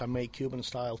cigars are made Cuban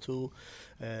style too,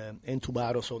 and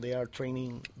Tubato, so they are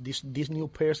training these new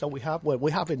pairs that we have. Well,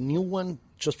 we have a new one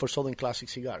just for Southern Classic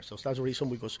cigars, so that's the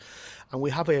reason, and we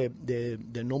have the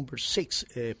number 6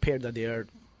 pair that they are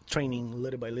training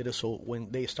little by little, so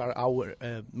when they start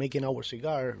making our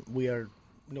cigar, we are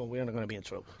not going to be in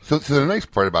trouble. So the nice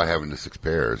part about having the 6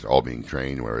 pairs all being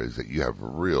trained, where is that you have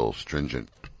real stringent.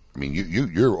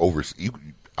 You're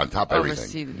on top of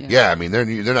everything. Yeah.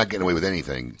 They're not getting away with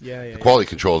anything. Yeah, the quality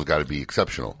control has got to be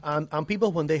exceptional. And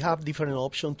people, when they have different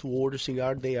options to order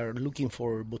cigar, they are looking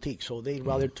for boutiques. So they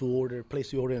rather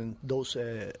place the order in those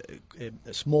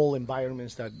small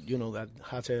environments that that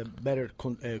has a better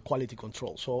quality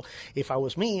control. So if I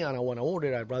was me and I want to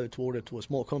order, I'd rather to order to a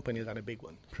small company than a big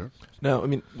one. Sure. Now,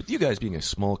 with you guys being a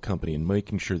small company and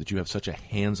making sure that you have such a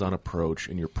hands-on approach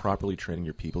and you're properly training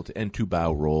your people to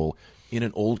en-tu-bao roll in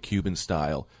an old Cuban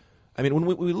style, when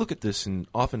we look at this, and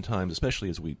oftentimes, especially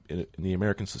as in the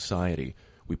American society,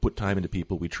 we put time into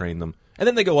people, we train them, and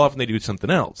then they go off and they do something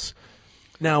else.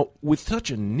 Now, with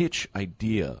such a niche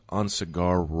idea on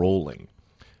cigar rolling,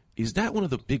 is that one of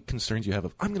the big concerns you have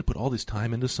of, I'm going to put all this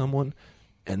time into someone,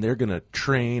 and they're going to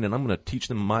train, and I'm going to teach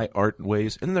them my art and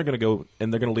ways, and then they're going to go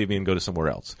and they're going to leave me and go to somewhere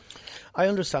else. I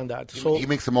understand that. So he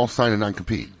makes them all sign a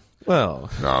non-compete. Well,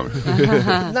 no.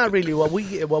 Not really. What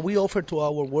we offer to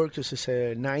our workers is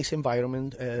a nice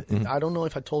environment. I don't know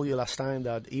if I told you last time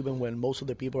that even when most of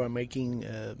the people are making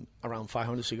around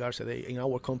 500 cigars a day in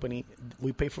our company,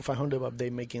 we pay for 500, but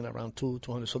they're making around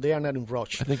 200. So they are not in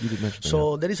rush. I think you did mention that.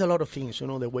 So there is a lot of things,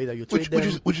 the way that you treat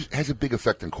them. Which has a big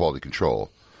effect on quality control.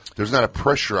 There's not a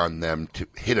pressure on them to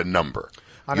hit a number.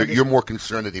 You're more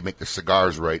concerned that they make the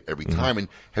cigars right every time. And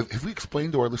have we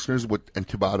explained to our listeners what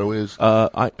Entubado is?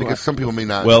 Because some people may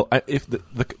not. Well, if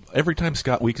every time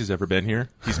Scott Weeks has ever been here,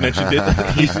 he's mentioned it.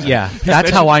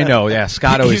 That's how I know. Yeah,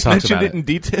 Scott always talks about it in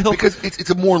detail because it's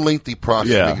a more lengthy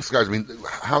process. Yeah. Making cigars. I mean,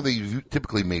 how they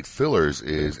typically made fillers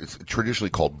is it's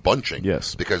traditionally called bunching.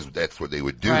 Yes, because that's what they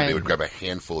would do. Right. They would grab a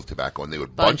handful of tobacco and they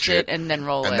would bunch it and then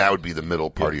roll it, and that would be the middle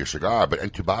part of your cigar. But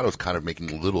Entubado is kind of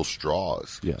making little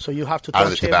straws. Yeah. So you have to out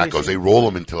of the tobaccos. They roll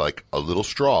them into like a little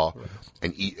straw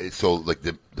and eat. So like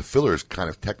the filler is kind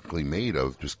of technically made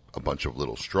of just a bunch of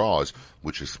little straws,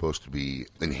 which is supposed to be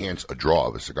enhance a draw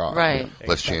of a cigar. Right.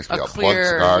 Less chance to be a blunt clear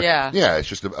cigar. Yeah. It's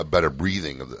just a better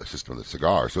breathing of the system of the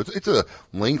cigar. So it's a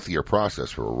lengthier process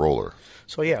for a roller.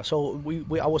 So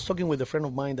I was talking with a friend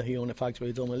of mine that he owned a factory.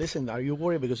 He told me, "Listen, are you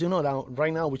worried because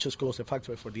right now we just closed the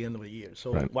factory for the end of the year."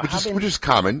 So what happened? Which is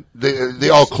common. They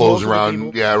all close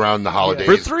around the holidays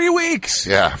for 3 weeks.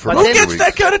 Yeah, for who gets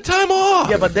that kind of time off?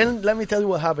 Yeah, but then let me tell you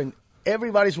what happened.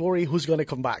 Everybody's worried who's going to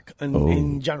come back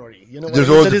in January. There's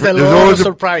always a lot of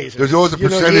surprises. There's always a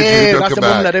percentage who's that's the come moment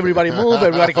back. that everybody move,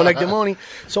 everybody collect the money.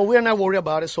 So we are not worried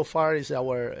about it. So far, it's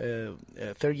our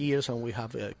third years, and we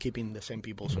have keeping the same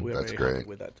people. So we are very happy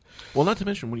with that. Well, not to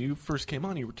mention, when you first came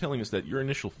on, you were telling us that your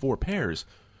initial 4 pairs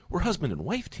were husband and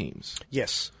wife teams.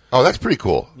 Yes. Oh, that's pretty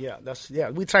cool. Yeah,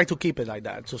 we try to keep it like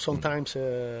that. So sometimes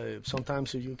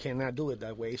you cannot do it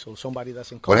that way. So somebody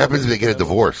doesn't. What happens if they get a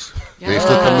divorce? Do they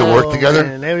still come to work together?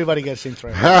 And everybody gets in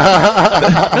trouble.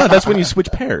 No, that's when you switch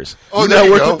pairs. Oh, you there now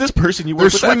you work go. with this person. You work They're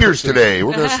with that swingers person. today.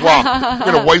 We're going to swap.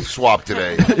 We're going to wife swap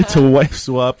today. It's a wife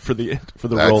swap for the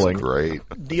rolling. That's great.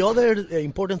 The other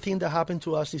important thing that happened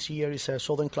to us this year is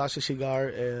Southern Classic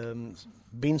Cigar.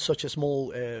 Being such a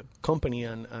small company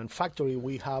and factory,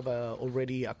 we have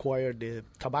already acquired the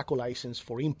tobacco license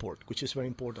for import, which is very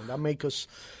important. That makes us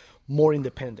more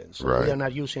independent. So we are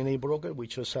not using any broker. We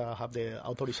just have the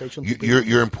authorization.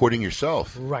 You're importing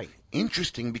yourself. Right.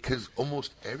 Interesting, because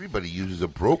almost everybody uses a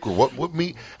broker.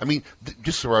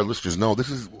 Just so our listeners know, this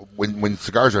is when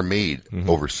cigars are made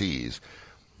overseas.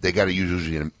 They got to use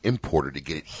usually an importer to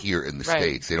get it here in the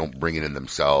States. They don't bring it in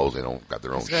themselves. They don't got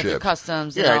their own ship.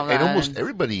 Customs. Yeah, and all that. almost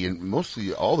everybody, and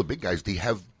mostly all the big guys, they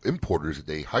have importers that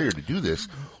they hire to do this.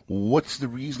 What's the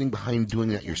reasoning behind doing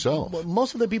that yourself? Well,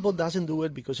 most of the people doesn't do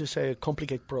it because it's a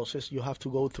complicated process. You have to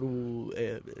go through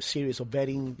a series of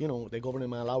vetting. The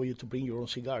government allow you to bring your own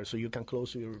cigars, so you can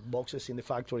close your boxes in the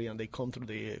factory and they come through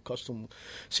the custom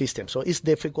system. So it's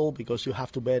difficult because you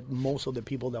have to vet most of the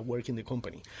people that work in the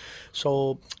company.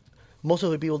 So most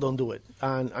of the people don't do it,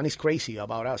 and it's crazy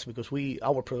about us because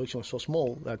our production is so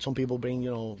small that some people bring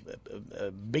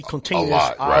big containers. A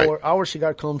lot, right. Our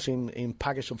cigar comes in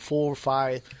package of 4 or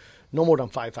 5, no more than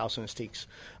 5,000 sticks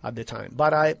at the time.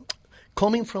 But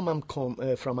coming from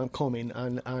Uncommon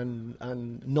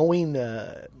and knowing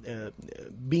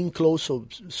being close to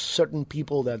certain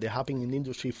people that they have been in the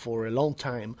industry for a long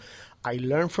time, I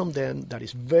learned from them that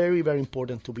it's very, very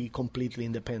important to be completely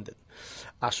independent.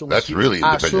 As soon as you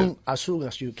can. So, as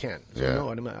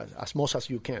much as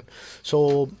you can.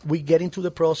 So we get into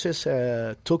the process.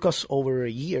 Took us over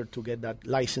a year to get that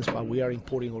license, but we are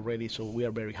importing already, so we are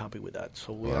very happy with that.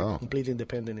 So we are completely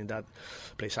independent in that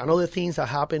place. Another things that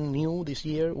happened new this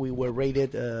year, we were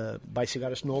rated by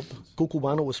Cigar Snob.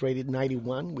 Cucubano was rated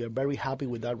 91. We are very happy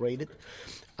with that rated.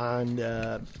 And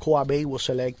Coabey was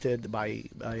selected by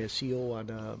a CEO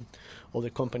and other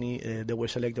company. They were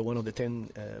selected one of the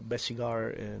 10 best cigar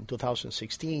in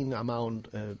 2016 among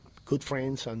good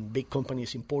friends and big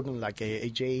companies important like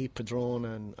AJ,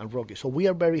 Padron, and Rocky. So we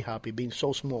are very happy being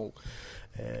so small,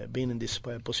 being in this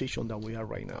position that we are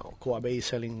right now. Coabey is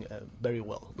selling very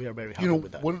well. We are very happy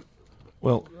with that.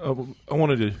 Well, I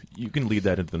wanted to. You can lead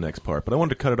that into the next part, but I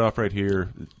wanted to cut it off right here.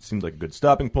 It seems like a good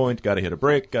stopping point. Got to hit a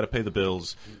break. Got to pay the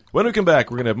bills. When we come back,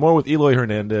 we're going to have more with Eloy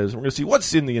Hernandez. We're going to see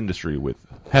what's in the industry with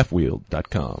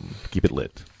Halfwheeled.com. Keep it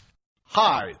lit.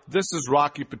 Hi, this is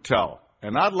Rocky Patel,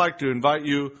 and I'd like to invite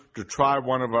you to try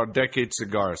one of our Decade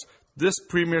cigars. This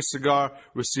premier cigar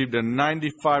received a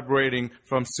 95 rating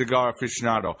from Cigar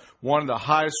Aficionado, one of the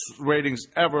highest ratings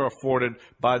ever afforded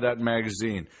by that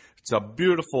magazine. It's a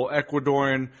beautiful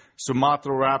Ecuadorian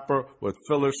Sumatra wrapper with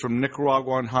fillers from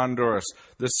Nicaragua and Honduras.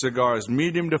 This cigar is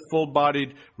medium to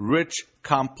full-bodied, rich,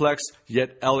 complex,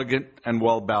 yet elegant and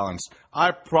well-balanced.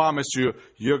 I promise you,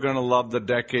 you're going to love the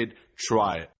decade.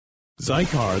 Try it.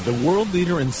 Zycar, the world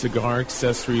leader in cigar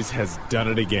accessories, has done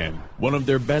it again. One of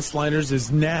their best lighters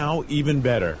is now even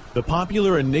better. The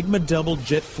popular Enigma Double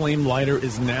Jet Flame lighter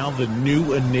is now the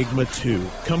new Enigma 2.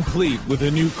 Complete with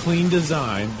a new clean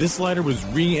design, this lighter was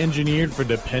re-engineered for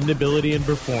dependability and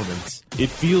performance. It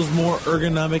feels more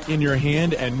ergonomic in your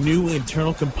hand, and new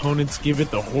internal components give it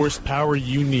the horsepower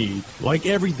you need. Like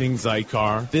everything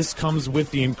Zycar, this comes with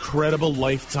the incredible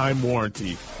lifetime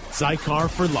warranty.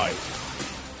 Zycar for life.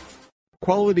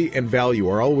 Quality and value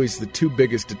are always the two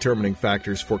biggest determining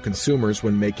factors for consumers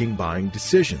when making buying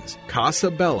decisions. Casa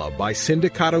Bella by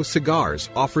Sindicato Cigars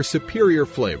offers superior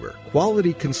flavor,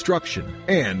 quality construction,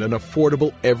 and an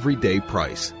affordable everyday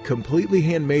price. Completely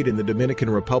handmade in the Dominican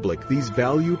Republic, these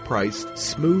value-priced,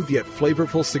 smooth yet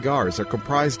flavorful cigars are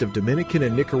comprised of Dominican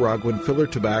and Nicaraguan filler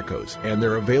tobaccos, and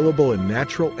they're available in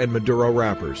natural and Maduro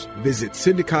wrappers. Visit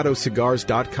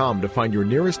SindicatoCigars.com to find your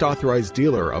nearest authorized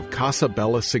dealer of Casa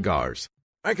Bella cigars.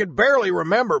 I could barely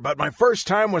remember, but my first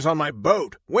time was on my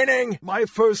boat. Winning! My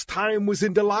first time was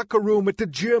in the locker room at the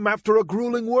gym after a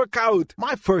grueling workout.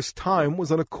 My first time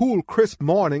was on a cool, crisp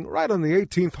morning right on the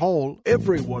 18th hole.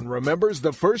 Everyone remembers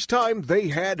the first time they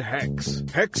had Hex.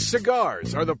 Hex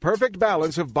cigars are the perfect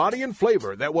balance of body and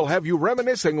flavor that will have you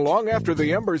reminiscing long after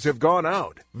the embers have gone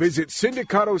out. Visit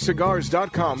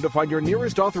SindicatoCigars.com to find your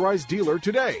nearest authorized dealer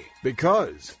today,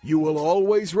 because you will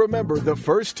always remember the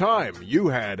first time you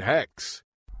had Hex.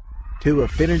 To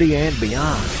affinity and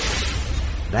beyond.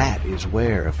 That is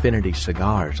where Affinity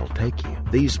Cigars will take you.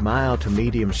 These mild to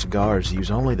medium cigars use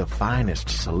only the finest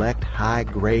select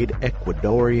high-grade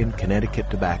Ecuadorian Connecticut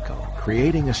tobacco,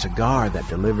 creating a cigar that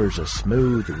delivers a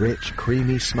smooth, rich,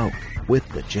 creamy smoke with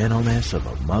the gentleness of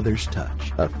a mother's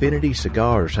touch. Affinity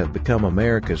Cigars have become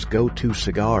America's go-to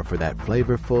cigar for that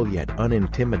flavorful yet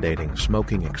unintimidating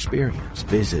smoking experience.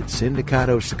 Visit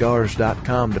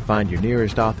SindicatoCigars.com to find your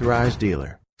nearest authorized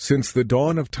dealer. Since the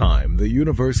dawn of time, the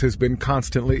universe has been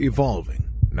constantly evolving.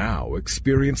 Now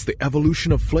experience the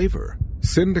evolution of flavor.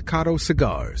 Sindicato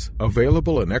Cigars,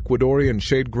 available in Ecuadorian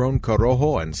shade-grown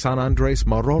Corojo and San Andres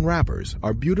Marron wrappers,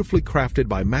 are beautifully crafted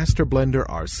by master blender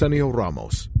Arsenio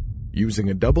Ramos. Using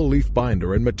a double-leaf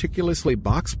binder and meticulously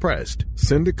box-pressed,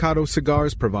 Sindicato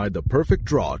Cigars provide the perfect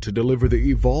draw to deliver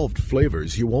the evolved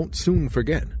flavors you won't soon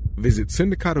forget. Visit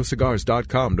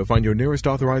SindicatoCigars.com to find your nearest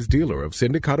authorized dealer of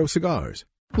Sindicato Cigars.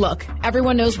 Look,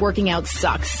 everyone knows working out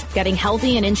sucks. Getting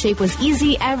healthy and in shape was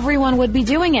easy, everyone would be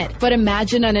doing it. But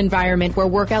imagine an environment where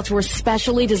workouts were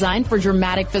specially designed for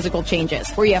dramatic physical changes,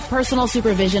 where you have personal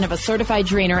supervision of a certified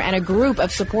trainer and a group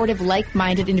of supportive,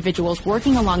 like-minded individuals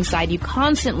working alongside you,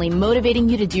 constantly motivating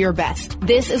you to do your best.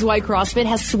 This is why CrossFit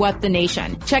has swept the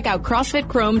nation. Check out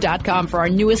CrossFitChrome.com for our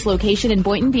newest location in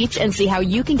Boynton Beach and see how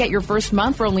you can get your first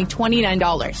month for only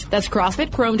 $29. That's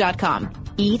CrossFitChrome.com.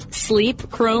 Eat, sleep,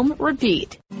 chrome,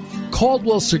 repeat.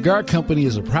 Caldwell Cigar Company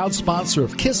is a proud sponsor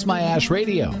of Kiss My Ash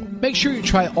Radio. Make sure you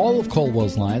try all of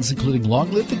Caldwell's lines, including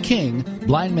Long Live the King,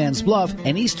 Blind Man's Bluff,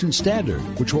 and Eastern Standard,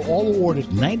 which were all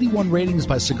awarded 91 ratings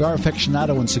by Cigar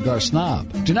Aficionado and Cigar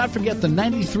Snob. Do not forget the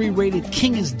 93-rated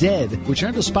King is Dead, which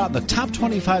earned a spot in the top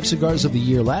 25 cigars of the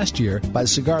year last year by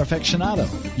Cigar Aficionado.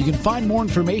 You can find more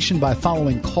information by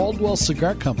following Caldwell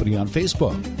Cigar Company on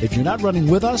Facebook. If you're not running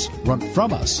with us, run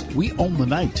from us. We own the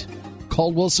night.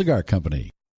 Caldwell Cigar Company.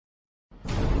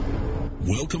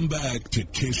 Welcome back to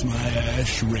Kiss My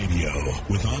Ash Radio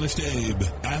with Honest Abe,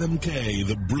 Adam K,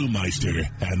 the Brewmeister,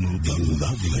 and the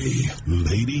lovely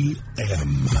Lady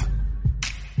M.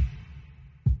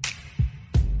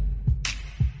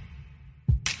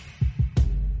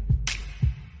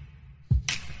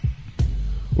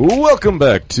 Welcome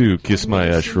back to Kiss My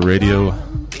Ash Radio.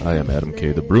 I am Adam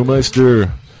K, the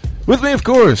Brewmeister. With me, of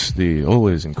course, the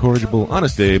always incorrigible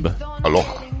Honest Abe.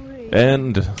 Aloha.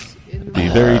 And the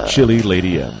very chilly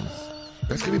Lady M.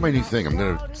 That's going to be my new thing. I'm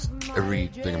going to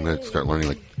start learning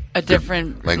like a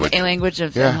different language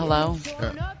of hello.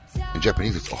 Yeah. In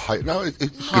Japanese, it's Ohio. No, it's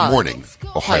good morning.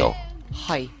 Ohio.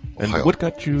 Hi. And Ohio. what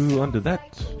got you onto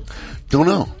that? Don't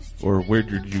know. Or where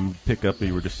did you pick up?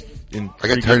 You were just in. I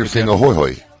got tired of saying ahoy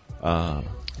hoy.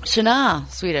 Shana,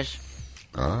 Swedish.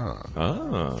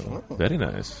 Very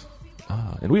nice.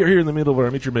 And we are here in the middle of our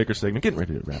Meet Your Maker segment, getting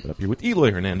ready to wrap it up here with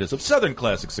Eloy Hernandez of Southern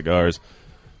Classic Cigars.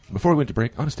 Before we went to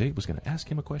break, Honest Abe was going to ask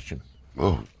him a question.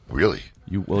 Oh, really?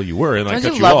 You were, and I Don't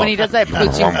cut you you love off. when he does that?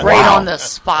 Puts you Wow. right on the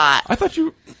spot. I thought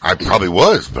you. I probably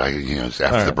was, but it's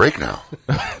after the break now.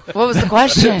 What was the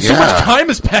question? So much time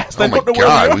has passed. Oh I my don't know God, where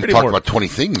we are we've anymore. talked about 20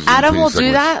 things. in Adam 20 will do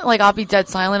segments. that. Like, I'll be dead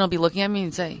silent. He'll be looking at me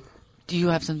and say, "Do you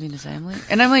have something to say, Emily?"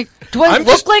 And I'm like, "Do I I'm look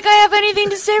just- like I have anything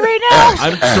to say right now?"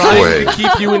 I'm trying to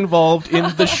keep you involved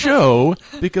in the show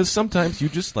because sometimes you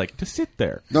just like to sit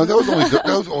there. No, that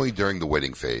was only during the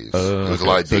wedding phase. There was a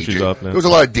lot of so she's daydreaming. off now. There was a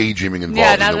lot of daydreaming involved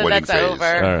Yeah, in now the that wedding that's phase.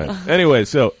 over. All right. Anyway,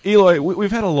 so Eloy,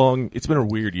 we've had it's been a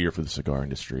weird year for the cigar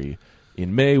industry.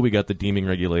 In May, we got the deeming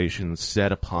regulations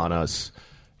set upon us.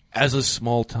 As a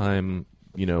small time,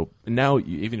 now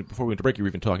even before we went to break, you were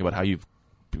even talking about how you've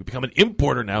become an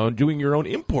importer now and doing your own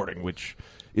importing, which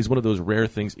is one of those rare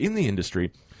things in the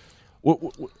industry.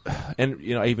 And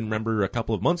I even remember a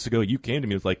couple of months ago, you came to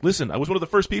me and was like, "Listen, I was one of the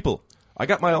first people. I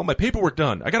got all my paperwork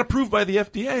done. I got approved by the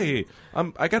FDA.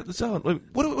 I got this out."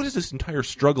 What has this entire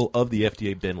struggle of the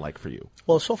FDA been like for you?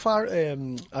 Well, so far,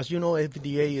 as you know,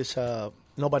 FDA is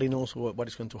nobody knows what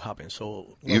is going to happen.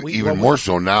 So Even more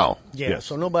so now. Yeah. Yes.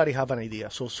 So nobody have an idea.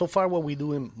 So far, what we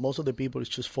do, most of the people is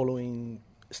just following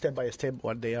step by step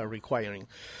what they are requiring.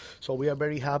 So we are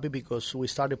very happy because we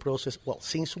started the process. Well,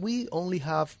 since we only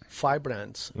have 5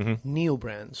 brands, new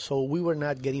brands, so we were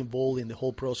not getting involved in the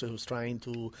whole process of trying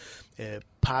to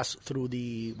pass through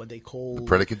what they call The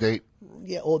predicate date?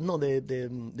 Yeah, or no,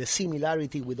 the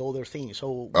similarity with other things.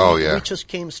 So we just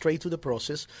came straight to the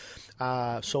process.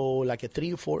 So like a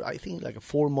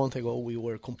 4 months ago, we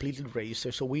were completely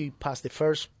registered. So we passed the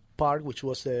first part, which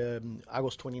was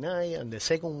August 29, and the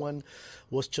second one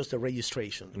was just a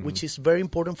registration, which is very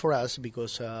important for us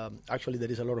because actually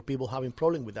there is a lot of people having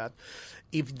problem with that.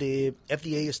 If the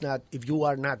FDA if you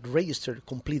are not registered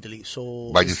completely,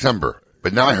 so By December.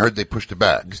 But now I heard they pushed it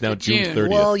back. It's now June 30th.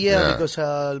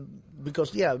 Well,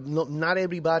 because not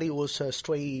everybody was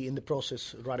straight in the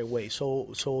process right away.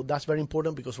 So that's very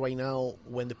important because right now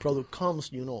when the product comes,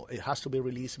 it has to be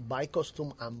released by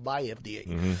custom and by FDA.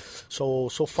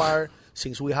 So far,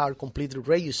 since we are completely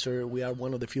registered, we are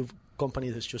one of the few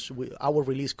companies that's just our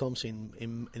release comes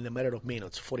in a matter of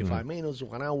minutes, 45 minutes,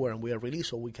 1 hour, and we are released,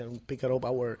 so we can pick up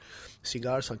our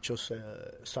cigars and just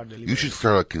start delivering. You should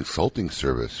start a consulting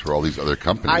service for all these other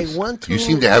companies. I want to. You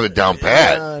seem to have it down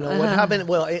pat. No, what happened?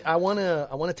 Well, I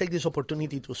wanna take this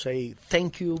opportunity to say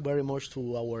thank you very much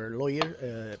to our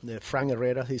lawyer, Frank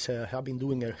Herrera. He's have been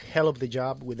doing a hell of the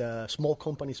job with small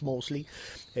companies mostly.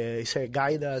 He's a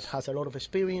guy that has a lot of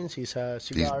experience. He's a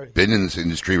cigar. He's been in this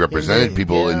industry, represented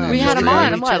people in the We industry.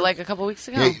 had him on, like a couple weeks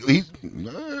ago? Yeah,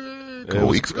 a couple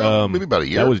weeks ago, maybe about a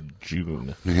year. That was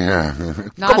June. Yeah.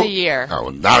 Not a year. No,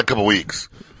 not a couple weeks.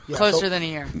 Closer than a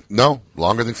year. No,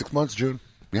 longer than 6 months, June.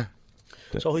 Yeah.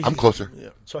 So I'm closer. Yeah.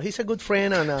 So he's a good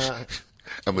friend, and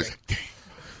I was.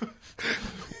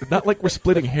 Not like we're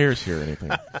splitting hairs here or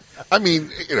anything. I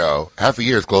mean, half a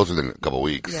year is closer than a couple of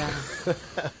weeks. Yeah.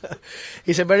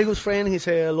 He's a very good friend. He's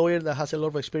a lawyer that has a lot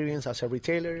of experience as a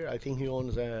retailer. I think he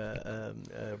owns a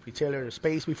retailer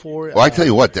space before. Well, I tell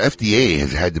you what, the FDA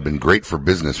has had to been great for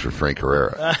business for Frank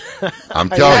Herrera. I'm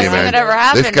telling you, man.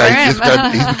 This guy,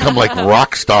 he's become like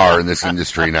rock star in this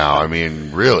industry now. I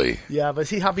mean, really. Yeah, but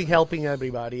he's been helping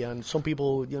everybody, and some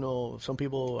people,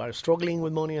 are struggling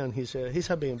with money, and he's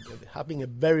been a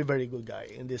very, very good guy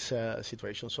in this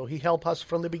situation. So he helped us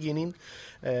from the beginning,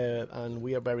 and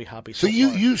we are very happy. So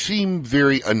you seem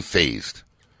very unfazed.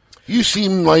 You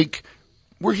seem like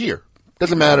we're here.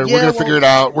 Doesn't matter. Yeah, we're going to figure it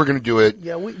out. We're going to do it.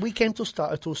 Yeah, we came to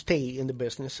stay in the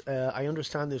business. I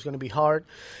understand it's going to be hard.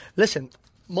 Listen,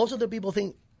 most of the people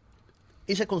think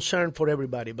it's a concern for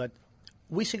everybody, but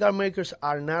we cigar makers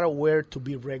are not aware to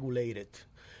be regulated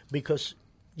because,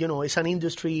 it's an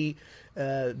industry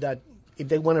that if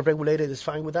they want to regulate it, it's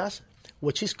fine with us.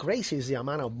 Which is crazy is the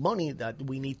amount of money that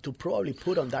we need to probably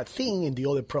put on that thing in the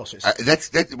other process.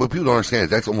 That's what people don't understand is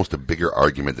that's almost a bigger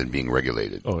argument than being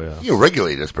regulated. Oh, yeah.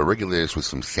 Regulate us, but regulate us with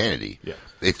some sanity. Yeah.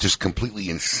 It's just completely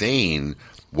insane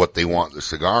what they want the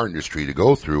cigar industry to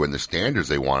go through and the standards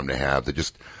they want them to have that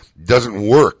just doesn't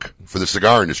work for the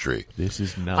cigar industry. This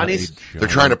is not a job. They're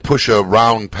trying to push a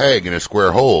round peg in a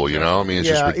square hole, I mean, it's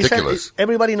just ridiculous.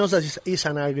 Everybody knows that it's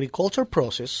an agriculture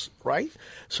process, right?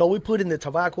 So we put in the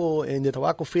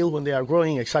tobacco field when they are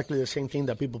growing exactly the same thing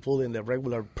that people put in the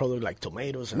regular product like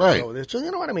tomatoes. And right. So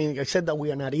you know what I mean? Except that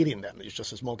we are not eating them. It's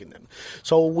just smoking them.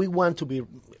 So we want to be,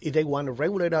 if they want to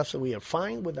regulate us, we are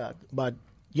fine with that. But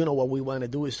what we want to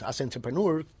do is, as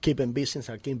entrepreneur, keeping business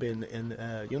and keeping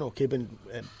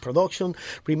production.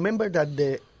 Remember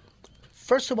that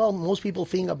first of all, most people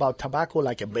think about tobacco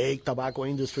like a big tobacco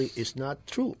industry. It's not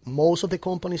true. Most of the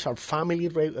companies are family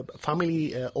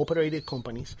operated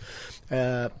companies,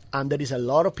 and there is a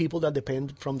lot of people that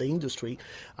depend from the industry.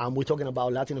 And we're talking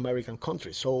about Latin American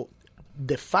countries. So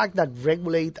the fact that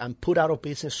regulate and put out of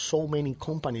business so many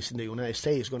companies in the United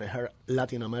States is going to hurt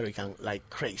Latin American like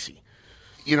crazy.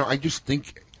 I just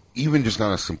think, even just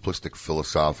on a simplistic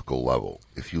philosophical level,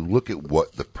 if you look at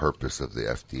what the purpose of the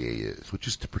FDA is, which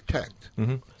is to protect,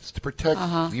 it's to protect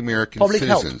the American public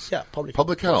citizens, health. Yeah,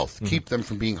 public health, keep them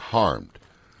from being harmed.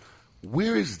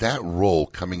 Where is that role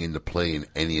coming into play in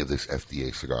any of this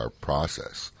FDA cigar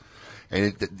process?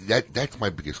 And that's my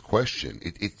biggest question.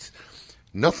 It's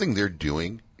nothing they're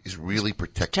doing is really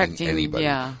protecting anybody.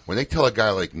 Yeah. When they tell a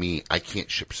guy like me, I can't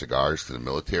ship cigars to the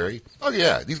military, oh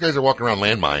yeah, these guys are walking around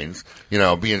landmines,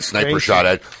 being sniper shot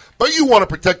at. But you want to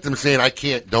protect them saying, I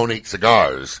can't donate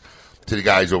cigars to the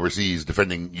guys overseas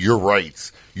defending your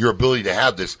rights, your ability to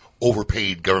have this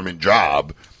overpaid government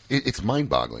job. It's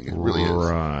mind-boggling. It really is.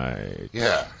 Right.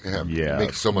 Yeah. It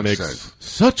makes so much sense.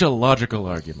 Such a logical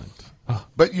argument.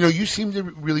 But, you seem to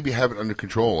really be having it under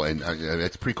control, and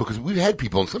that's pretty cool, because we've had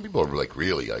people, and some people are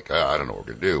really like, I don't know what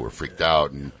we're going to do. We're freaked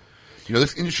out. And,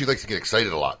 this industry likes to get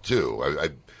excited a lot, too.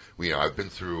 I've been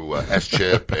through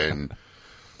S-Chip and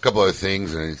a couple other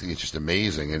things, and it's just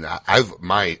amazing. And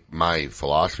my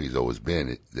philosophy has always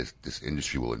been this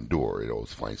industry will endure. It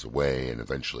always finds a way, and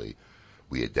eventually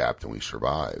we adapt and we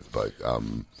survive. But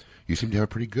you seem to have a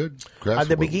pretty good grasp. At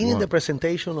the beginning, the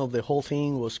presentation of the whole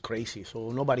thing was crazy. So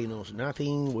nobody knows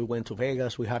nothing. We went to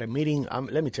Vegas. We had a meeting.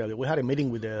 Let me tell you, we had a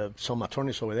meeting with some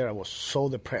attorneys over there. I was so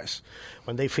depressed.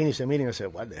 When they finished the meeting, I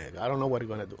said, what the heck? I don't know what we're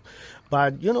going to do.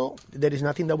 But, there is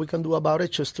nothing that we can do about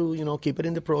it, just to, keep it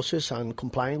in the process and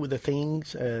complying with the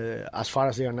things as far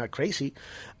as they are not crazy,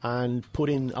 and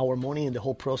putting our money in the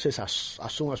whole process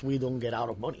as soon as we don't get out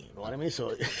of money. You know what I mean?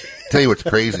 So tell you what's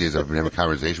crazy is I've been having a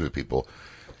conversation with people.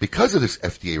 Because of this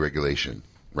FDA regulation,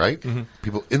 right? Mm-hmm.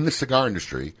 People in the cigar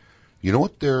industry, you know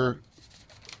what their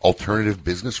alternative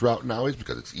business route now is?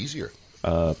 Because it's easier.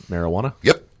 Marijuana?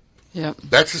 Yep. Yep.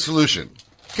 That's the solution.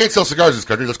 Can't sell cigars in this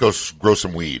country. Let's go grow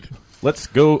some weed. Let's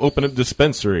go open a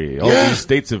dispensary. All these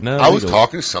states have now. I was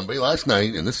talking to somebody last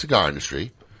night in the cigar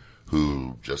industry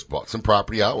who just bought some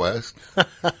property out west.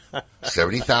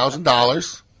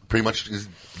 $70,000. Pretty much is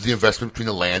the investment between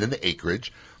the land and the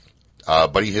acreage.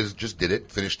 But he just did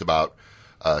it, finished about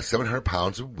 700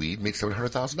 pounds of weed, made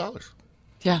 $700,000.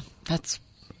 Yeah, that's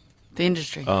the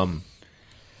industry.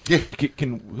 Yeah.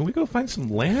 Can we go find some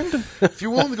land? If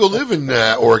you're willing to go live in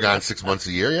Oregon 6 months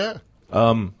a year, yeah.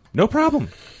 No problem.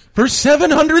 For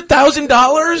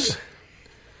 $700,000?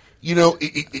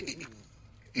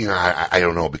 I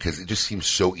don't know, because it just seems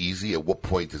so easy. At what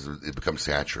point does it become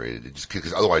saturated?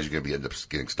 Because otherwise you're going to end up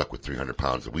getting stuck with 300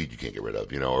 pounds of weed you can't get rid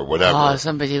of, or whatever. Oh,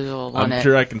 somebody will want it. I'm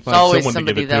sure I can find always someone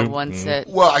to give somebody it that to. wants it.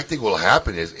 Well, I think what will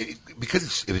happen is, if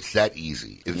it's that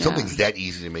easy, if something's that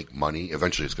easy to make money,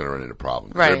 eventually it's going to run into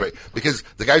problems. Right. Because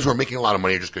the guys who are making a lot of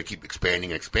money are just going to keep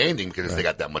expanding and expanding because they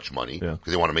got that much money,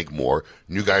 because they want to make more.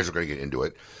 New guys are going to get into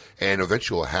it. And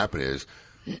eventually what will happen is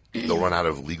they'll run out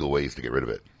of legal ways to get rid of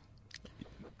it.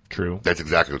 True. That's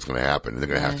exactly what's going to happen. They're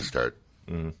going to have to start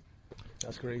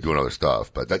That's crazy. doing other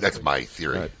stuff. But that's my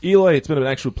theory. Right. Eloy, it's been an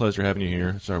actual pleasure having you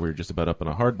here. Sorry we were just about up on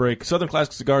a hard break.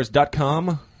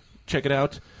 SouthernClassicCigars.com. Check it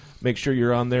out. Make sure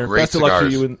you're on there. Great Best of luck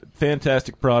cigars. to you.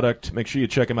 Fantastic product. Make sure you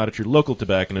check them out at your local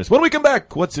tobacconist. When we come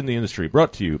back, What's in the Industry?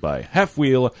 Brought to you by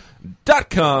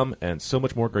Halfwheel.com and so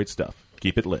much more great stuff.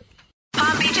 Keep it lit.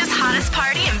 Palm Beach's hottest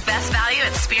party and best value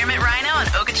at Spearmint Rhino on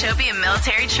Okeechobee and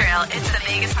Military Trail. It's the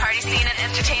Vegas party scene and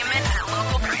entertainment at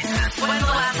local prices. When's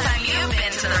the last time you've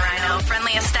been to the Rhino?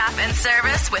 Friendliest staff and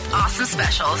service with awesome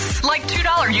specials. Like $2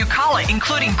 Eucala,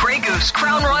 including Grey Goose,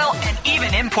 Crown Royal, and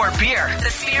even import beer.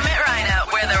 The Spearmint Rhino,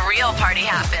 where the real party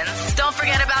happens. Don't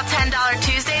forget about $10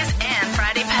 Tuesdays and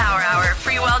Friday Power Hour.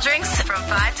 Free well drinks from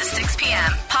 5 to 6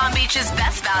 p.m. Palm Beach's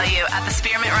best value at the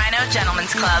Spearmint Rhino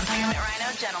Gentlemen's Club. Spearmint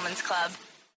Rhino Gentlemen's Club.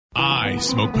 I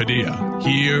smoke Padilla.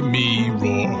 Hear me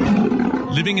roar.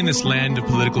 Living in this land of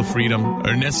political freedom,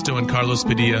 Ernesto and Carlos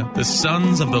Padilla, the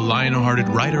sons of the lion-hearted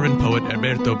writer and poet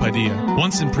Alberto Padilla,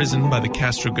 once imprisoned by the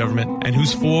Castro government and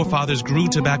whose forefathers grew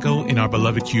tobacco in our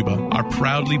beloved Cuba, are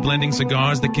proudly blending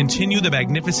cigars that continue the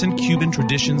magnificent Cuban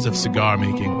traditions of cigar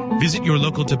making. Visit your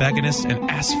local tobacconist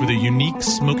and ask for the unique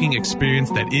smoking experience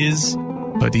that is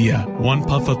Padilla. One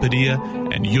puff of Padilla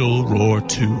and you'll roar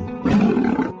too.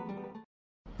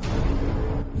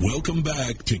 Welcome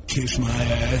back to Kiss My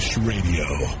Ash Radio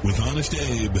with Honest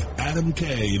Abe, Adam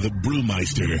K, the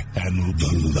Brewmeister, and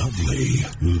the lovely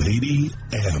Lady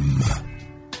M.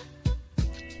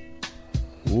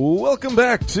 Welcome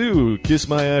back to Kiss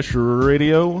My Ash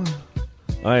Radio.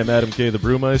 I am Adam K. the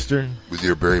Brewmeister. With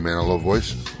your Barry Manilow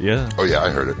voice? Yeah. Oh, yeah, I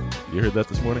heard it. You heard that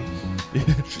this morning?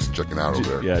 She's checking out over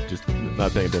there. Yeah, just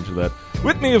not paying attention to that.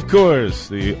 With me, of course,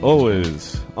 the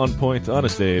always on point,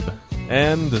 honest Abe,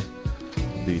 and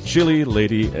the chilly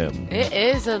Lady M. It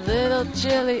is a little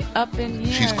chilly up in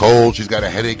here. She's cold. She's got a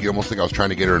headache. You almost think I was trying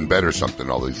to get her in bed or something.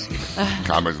 All these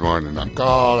comments morning. I'm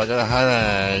cold. I got a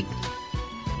headache.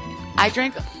 I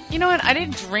drank. You know what? I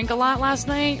didn't drink a lot last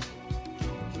night.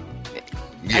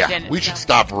 Yeah, we should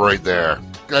stop right there.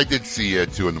 I did see you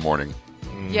at 2 in the morning.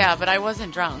 Yeah, but I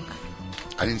wasn't drunk.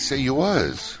 I didn't say you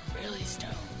was. Really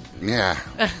stoned. Yeah.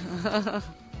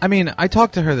 I mean, I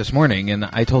talked to her this morning, and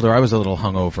I told her I was a little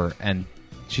hungover, and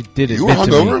she did You were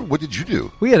hungover? What did you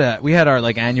do? We had our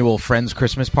like annual friends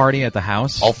Christmas party at the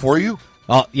house. All 4 of you?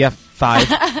 Oh, yeah, 5.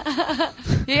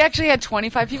 He actually had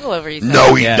 25 people over. He said.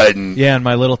 No, he didn't. Yeah, in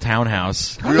my little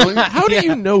townhouse. Really? How do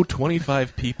you know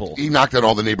 25 people? He knocked on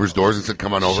all the neighbors' doors and said,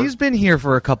 come on over. She's been here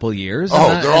for a couple years.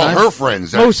 Oh, they're all her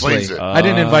friends. That Mostly. explains it. I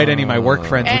didn't invite any of my work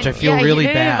friends, which I feel really you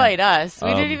didn't bad. invite us. We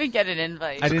didn't even get an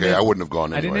invite. Okay, I wouldn't have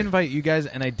gone anyway. I didn't invite you guys,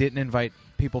 and I didn't invite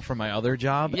people from my other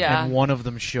job, Yeah. and one of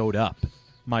them showed up.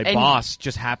 My And- boss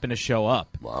just happened to show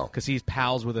up. Wow. Because he's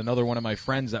pals with another one of my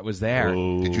friends that was there.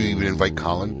 Did you even invite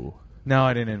Colin? No,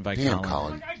 I didn't invite Damn,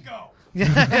 Colin.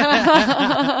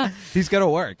 Colin. He's got to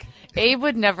work. Abe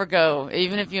would never go,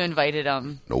 even if you invited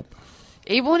him. Nope.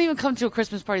 Abe won't even come to a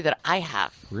Christmas party that I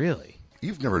have. Really?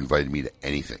 You've never invited me to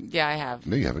anything. Yeah, I have.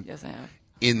 No, you haven't. Yes, I have.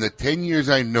 In the 10 years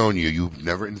I've known you, you've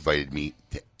never invited me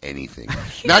to anything.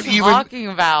 What Not are you even. talking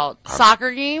about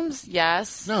soccer games?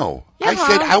 Yes. No. Yeah. I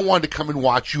said I wanted to come and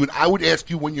watch you, and I would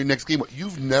ask you when your next game was.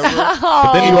 You've never.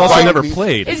 But then you also invited never me.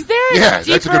 played. Is there Yeah, a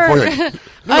that's a deeper good point.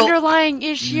 No, underlying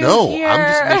issue No, here? I'm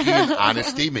just making an honest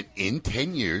statement. In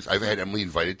 10 years, I've had Emily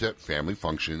invited to family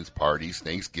functions, parties,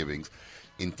 Thanksgivings.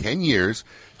 In 10 years,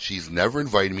 she's never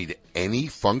invited me to any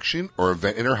function or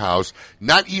event in her house.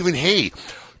 Not even, hey,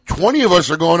 20 of us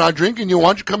are going out drinking. You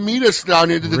want you come meet us down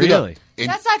here? Really? In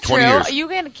That's not 20 true. years.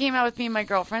 You came out with me and my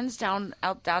girlfriends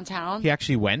out downtown. He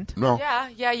actually went? No.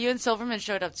 Yeah. You and Silverman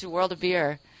showed up to World of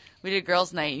Beer. We did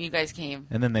girls' night, and you guys came.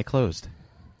 And then they closed.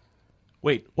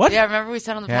 Wait, what? Yeah, remember we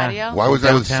sat on the patio? Why was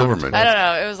I with Silverman? I don't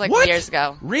know. It was like What? years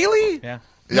ago. Really? Yeah.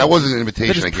 That wasn't an invitation, I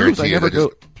That just proves guarantee you. never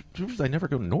That just- proves I never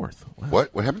go north. Wow.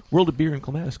 What happened? World of Beer in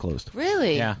Clematis closed.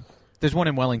 Really? Yeah. There's one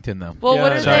in Wellington, though. Well, Yeah,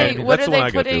 what are sorry. they? What That's are the one they I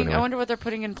go to putting? anyway. I wonder what they're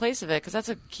putting in place of it because that's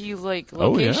a key Oh,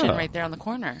 location yeah. right there on the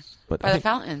corner But by I the think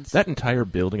fountains. That entire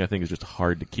building, I think, is just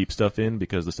hard to keep stuff in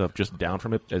because the stuff just down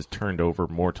from it has turned over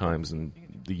more times in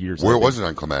the years. Where I've was been. it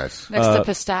on Clematis? Next to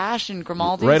Pistache and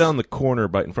Grimaldi's. Right on the corner,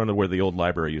 right in front of where the old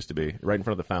library used to be, right in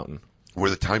front of the fountain. Where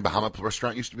the Tiny Bahama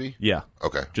restaurant used to be? Yeah.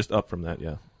 Okay. Just up from that,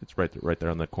 yeah. It's right there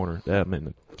on that corner. Yeah, man,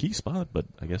 the key spot, but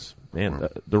I guess, man,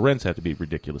 the rents have to be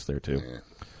ridiculous there, too. Yeah.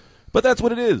 But that's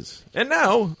what it is. And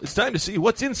now, it's time to see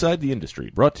what's inside the industry,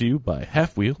 brought to you by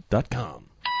Halfwheel.com.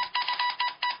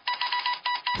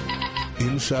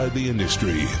 Inside the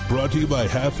Industry, brought to you by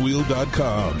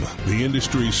Halfwheel.com, the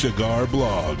industry cigar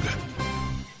blog.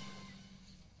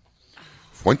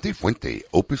 Fuente,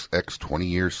 Opus X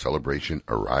 20-year celebration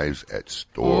arrives at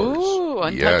stores. Ooh,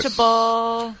 Yes.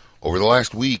 untouchable. Over the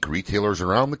last week, retailers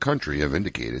around the country have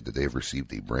indicated that they have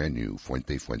received a brand new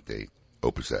Fuente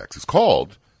Opus X. It's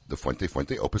called the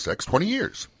Fuente Opus X 20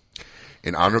 years,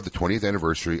 in honor of the 20th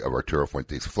anniversary of Arturo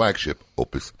Fuente's flagship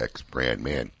Opus X brand.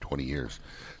 Man, 20 years.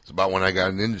 It's about when I got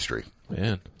in the industry.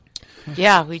 Man.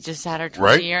 Yeah, we just had our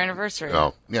 20-year anniversary.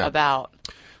 Oh, yeah. About.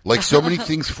 Like so many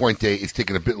things, Fuente is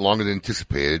taking a bit longer than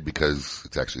anticipated because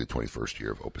it's actually the 21st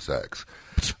year of Opus X.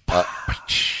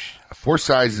 4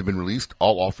 sizes have been released,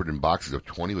 all offered in boxes of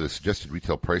 20 with a suggested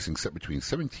retail pricing set between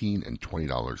 $17 and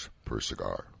 $20 per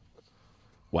cigar.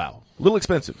 Wow. A little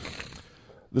expensive.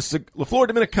 La Flor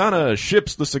Dominicana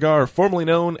ships the cigar formerly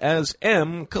known as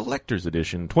M Collector's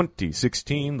Edition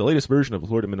 2016, the latest version of La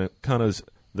Flor Dominicana's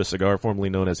the cigar formerly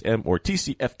known as M, or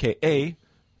TCFKA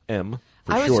M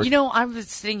for short. I was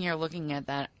sitting here looking at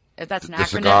that. That's an The acronym,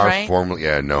 cigar right? formerly,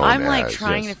 known I'm like as,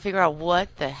 trying yes. to figure out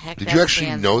what the heck. Did that you actually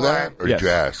stands know for. that, or did you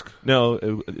ask?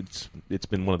 No, it's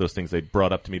been one of those things they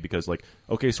brought up to me because, like,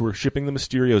 okay, so we're shipping the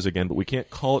Mysterios again, but we can't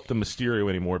call it the Mysterio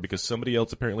anymore because somebody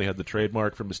else apparently had the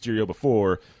trademark for Mysterio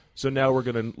before, so now we're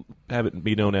going to have it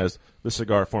be known as the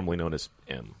cigar formerly known as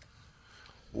M.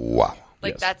 Wow.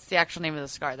 Like, Yes. that's the actual name of the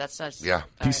cigar. That's not. Yeah.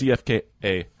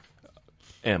 TCFKA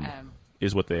M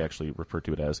is what they actually refer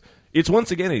to it as. It's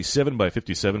once again a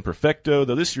 7x57 Perfecto,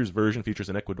 though this year's version features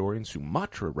an Ecuadorian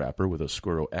Sumatra wrapper with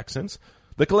Oscuro accents.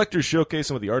 The collectors showcase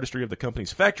some of the artistry of the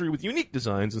company's factory with unique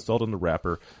designs installed on the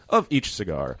wrapper of each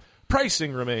cigar.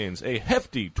 pricing remains a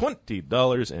hefty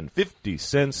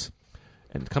 $20.50.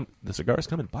 And the cigars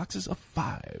come in boxes of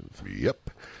 5.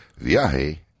 Yep.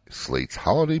 Viaje slates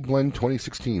Holiday Blend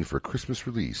 2016 for Christmas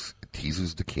release. It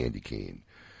teases the candy cane.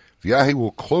 Viaje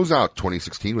will close out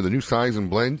 2016 with a new size and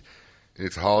blend in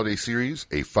its holiday series,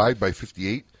 a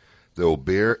 5x58 that will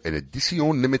bear an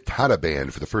Edición Limitada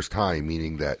band for the first time,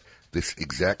 meaning that this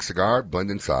exact cigar, blend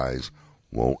and size,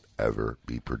 won't ever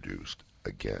be produced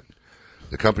again.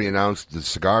 The company announced the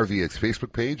cigar via its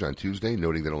Facebook page on Tuesday,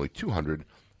 noting that only 200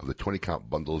 of the 20-count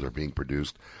bundles are being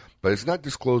produced, but it's not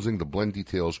disclosing the blend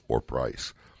details or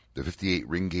price. The 58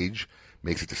 ring gauge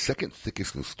makes it the second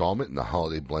thickest installment in the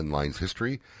holiday blend line's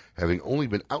history, having only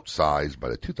been outsized by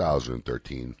the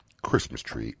 2013 Christmas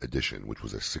Tree edition, which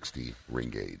was a 60 ring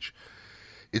gauge.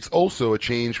 It's also a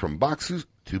change from boxes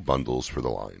to bundles for the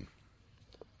line.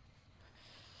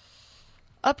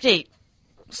 Update.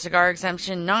 Cigar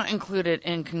exemption not included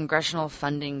in congressional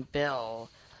funding bill.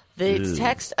 The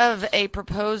text of a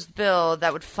proposed bill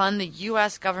that would fund the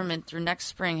U.S. government through next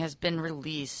spring has been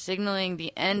released, signaling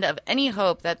the end of any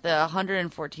hope that the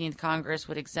 114th Congress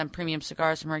would exempt premium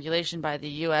cigars from regulation by the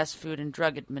U.S. Food and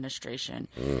Drug Administration.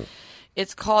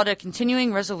 It's called a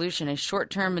continuing resolution, a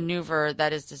short-term maneuver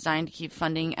that is designed to keep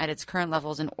funding at its current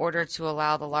levels in order to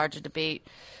allow the larger debate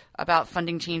about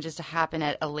funding changes to happen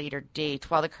at a later date.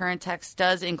 While the current text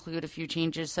does include a few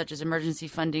changes, such as emergency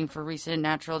funding for recent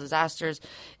natural disasters,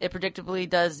 it predictably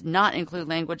does not include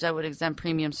language that would exempt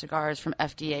premium cigars from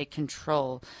FDA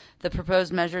control. The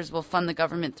proposed measures will fund the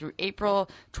government through April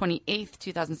 28,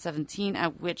 2017,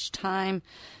 at which time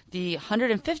the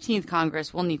 115th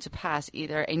Congress will need to pass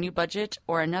either a new budget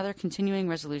or another continuing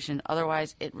resolution.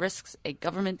 Otherwise, it risks a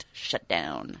government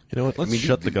shutdown. You know what? Let's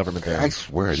shut the government down. I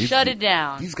swear. Shut it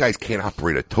down. These guys can't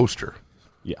operate a toaster.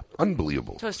 Yeah.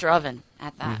 Unbelievable. Toaster oven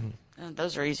at that.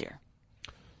 Those are easier.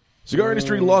 Cigar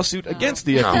industry lawsuit against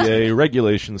the FDA,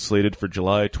 regulations slated for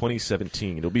July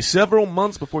 2017. It'll be several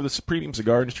months before the premium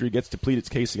cigar industry gets to plead its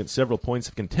case against several points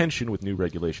of contention with new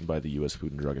regulation by the U.S.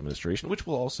 Food and Drug Administration, which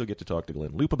we'll also get to talk to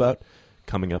Glenn Loop about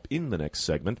coming up in the next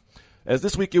segment. As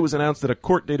this week it was announced that a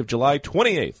court date of July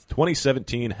 28th,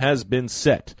 2017 has been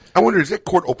set. I wonder, is that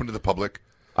court open to the public?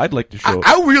 I'd like to show...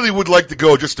 I really would like to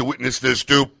go just to witness the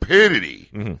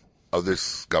stupidity of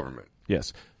this government.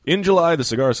 Yes. In July, the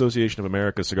Cigar Association of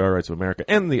America, Cigar Rights of America,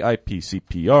 and the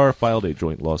IPCPR filed a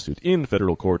joint lawsuit in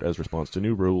federal court as response to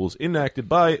new rules enacted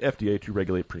by FDA to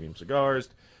regulate premium cigars.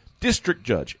 District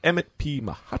Judge Emmett P.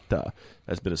 Mahata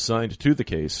has been assigned to the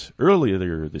case.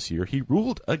 Earlier this year, he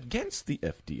ruled against the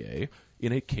FDA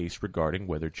in a case regarding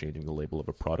whether changing the label of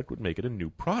a product would make it a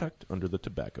new product under the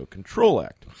Tobacco Control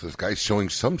Act. So this guy's showing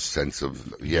some sense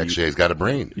of he actually has got a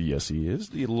brain. Yes, he is.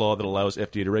 The law that allows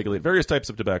FDA to regulate various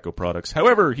types of tobacco products.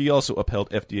 However, he also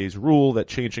upheld FDA's rule that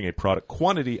changing a product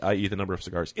quantity, i.e. the number of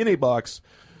cigars in a box,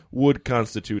 would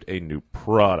constitute a new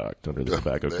product under the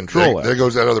Tobacco Control Act. There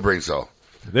goes that other brain cell.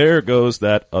 There goes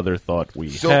that other thought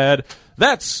we had.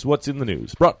 That's what's in the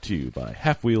news. Brought to you by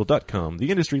Halfwheel.com,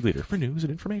 the industry leader for news and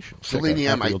information. So, Lady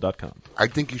M, I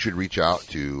think you should reach out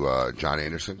to John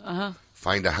Anderson.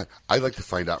 Find out. I'd like to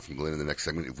find out from Glenn in the next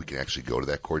segment if we can actually go to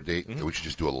that court date. And we should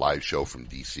just do a live show from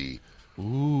D.C.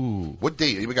 Ooh. What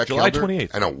date? Anybody got July calendar?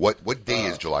 28th. I know. What day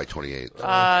is July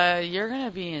 28th? You're going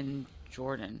to be in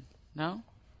Jordan, no?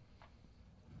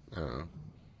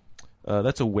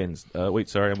 That's a Wednesday. Wait,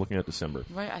 sorry, I'm looking at December.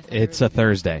 It's a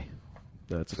Thursday.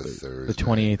 That's a Thursday. The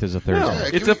 28th is a Thursday.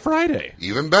 No, it's a Friday.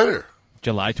 Even better.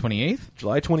 July 28th?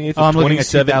 July 28th Oh, I'm of looking at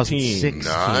 2017. 2016.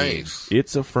 Nice.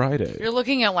 It's a Friday. You're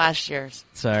looking at last year's.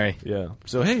 Sorry. Yeah.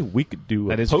 So, hey, we could do a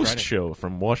That is post Friday. show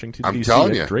from Washington, I'm D.C.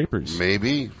 telling at you. Draper's.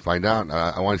 Maybe. Find out.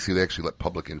 I want to see if they actually let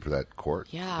public in for that court.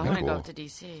 Yeah, I want to go up to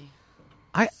D.C.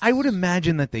 I would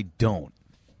imagine that they don't.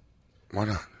 Why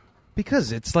not?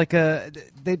 Because it's like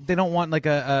they don't want like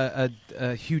a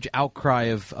huge outcry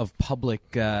of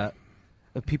public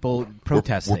of people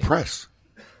protesting. We're press.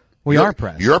 We are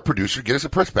press. You're a producer. Get us a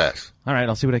press pass. All right,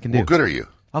 I'll see what I can do. What good are you?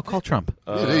 I'll call Trump.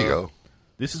 Yeah, there you go.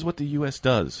 This is what the U.S.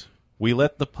 does. We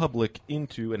let the public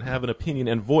into and have an opinion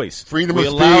and voice. Freedom we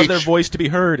of allow speech. their voice to be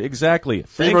heard. Exactly.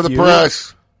 Freedom Thank of the you.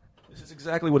 press. This is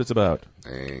exactly what it's about.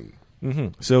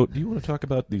 Dang. So, do you want to talk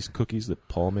about these cookies that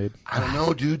Paul made? I don't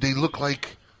know, dude. They look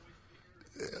like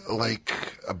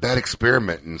a bad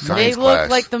experiment in science They look class.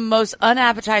 like the most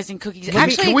unappetizing cookies.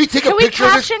 Can we take a picture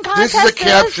of this? This is a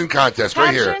caption contest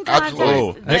right here. Absolutely.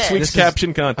 Oh, next week's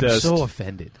caption contest. I'm so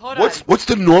offended. What's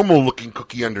the normal looking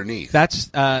cookie underneath?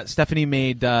 That's Stephanie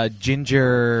made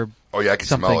ginger. Oh yeah, I can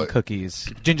something smell it.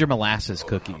 Cookies, ginger molasses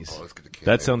cookies.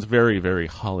 That sounds very, very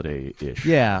holiday-ish.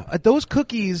 Yeah, those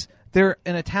cookies They're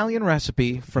an Italian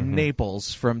recipe from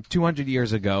Naples from 200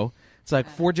 years ago. It's like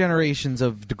 4 generations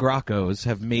of DeGraccos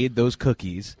have made those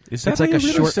cookies. Is that it's how like you a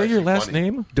really short say your last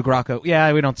name? DeGracco.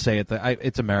 Yeah, we don't say it.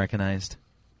 It's Americanized.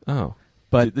 Oh.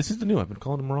 But this is the new. I've been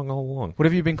calling him wrong all along. What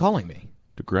have you been calling me?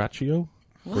 DeGraccio?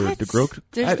 What?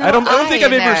 I don't think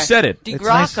I've ever said it.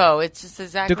 DeGracco. It's just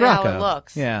exactly how it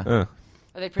looks. Yeah. Are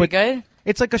they pretty good?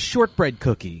 It's like a shortbread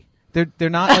cookie. They're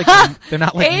not like they're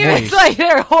not like It's like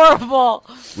they're horrible.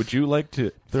 Would you like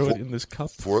to throw it in this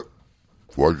cup? 4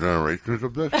 generations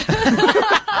of this?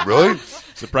 Really?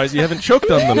 Surprised you haven't choked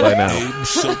on them by now. Abe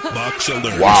Soapbox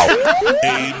Alert. Wow.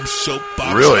 Abe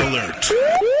Soapbox Really? Alert.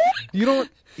 You don't.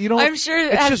 I'm sure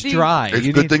it it's has just the- dry. It's You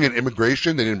a good need- thing in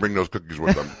immigration they didn't bring those cookies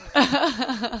with them.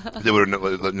 They would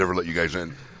have never let you guys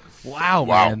in. Wow,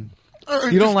 man.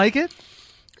 You don't like it?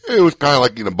 It was kind of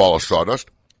like eating a ball of sawdust.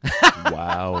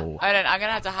 Wow. I'm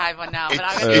gonna have to hide one now.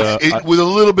 But With a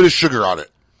little bit of sugar on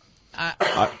it.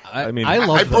 I mean, I love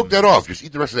I them. broke that off. Just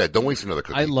eat the rest of that. Don't waste another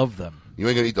cookie. I love them. You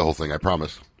ain't gonna eat the whole thing, I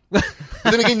promise. But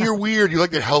then again, you're weird. You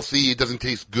like it healthy. It doesn't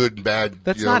taste good and bad.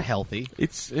 That's not healthy.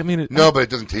 It's. I mean, No, but it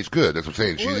doesn't taste good. That's what I'm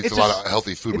saying. She Well, eats a lot of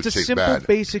healthy food, which It's a tastes simple, bad.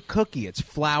 basic cookie. It's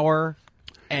flour,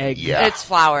 egg. Yeah. It's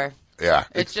flour. Yeah.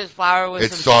 It's just flour with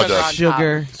It's some sawdust.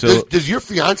 sugar on top. Sugar. Does your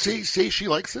fiance say she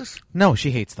likes this? No, she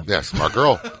hates them. Yeah, smart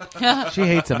girl. She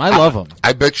hates them. I love them.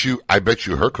 I bet you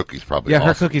her cookies probably. Yeah,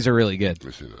 her awesome. cookies are really good. Let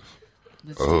me see this.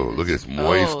 Oh, look at this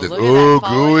moist. look at Oh, that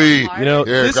falling gooey. apart. You know,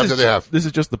 Here, this grab is that they have. this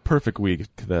is just the perfect week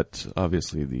that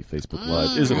obviously the Facebook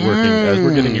Live isn't working as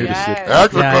we're getting here to sit.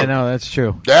 That's Yeah, a I know. That's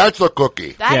true. That's a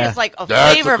cookie. That is like a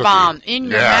That's a flavor cookie. bomb in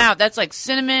your Yeah. mouth. That's like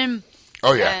cinnamon.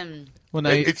 Oh yeah. And When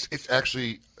It's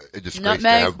actually a disgrace Nutmeg.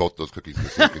 to have both those cookies in the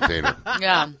same container.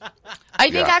 yeah.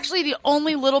 I think Yeah. actually the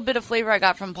only little bit of flavor I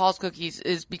got from Paul's cookies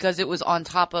is because it was on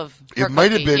top of her It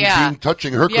might have cookie. been Yeah. Jean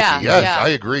touching her cookie. Yeah, Yes, yeah. I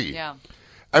agree. Yeah.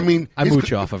 I mean, I his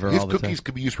mooch off of her his all the cookies time.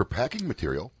 could be used for packing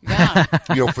material. Yeah.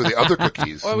 For the other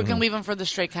cookies. Or we can leave them for the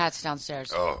stray cats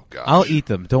downstairs. Oh God. I'll eat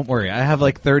them. Don't worry. I have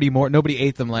like 30 more. Nobody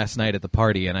ate them last night at the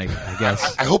party, and I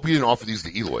guess I hope you didn't offer these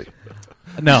to Eloy.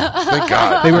 no. Thank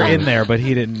God. They were in there, but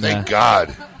he didn't. Thank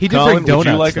God. He did Colin, bring donuts.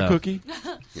 would you like though. a cookie?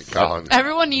 Colin.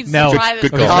 Everyone needs No. to try this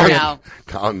Good cookie call. now.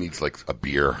 Colin needs like a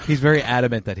beer. He's very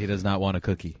adamant that he does not want a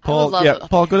cookie. Paul, love yeah, it.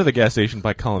 Paul, go to the gas station,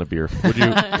 buy Colin a beer. Would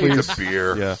you please? Take a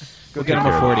beer. Yeah. Go get him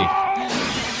a 40.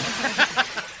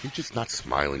 He's just not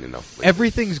smiling enough. lately.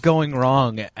 Everything's going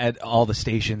wrong at all the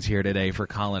stations here today for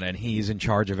Colin, and he's in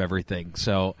charge of everything.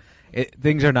 So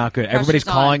things are not good. Everybody's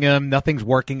on. calling him. Nothing's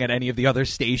working at any of the other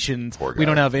stations. Poor We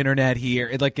don't guy. have internet here.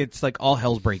 It's like all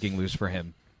hell's breaking loose for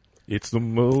him. It's the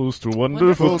most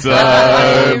wonderful Wonderful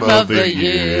time time of the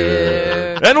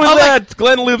year. And with that,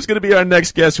 Glenn Loop's going to be our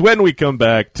next guest when we come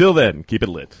back. Till then, keep it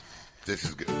lit. This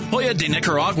is good. Hoya de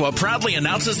Nicaragua proudly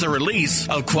announces the release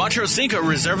of Cuatro Cinco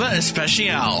Reserva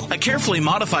Especial, a carefully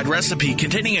modified recipe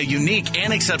containing a unique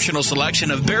and exceptional selection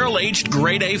of barrel-aged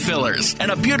grade A fillers and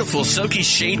a beautiful silky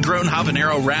shade-grown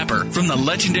habanero wrapper from the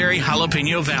legendary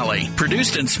Jalapeno Valley.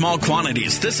 Produced in small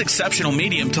quantities, this exceptional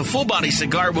medium to full-body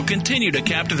cigar will continue to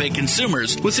captivate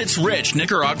consumers with its rich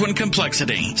Nicaraguan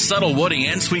complexity, subtle woody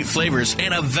and sweet flavors,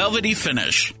 and a velvety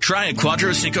finish. Try a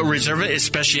Cuatro Cinco Reserva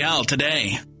Especial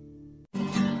today.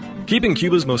 Keeping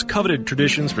Cuba's most coveted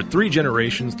traditions for 3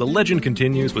 generations, the legend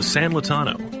continues with San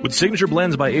Latano. With signature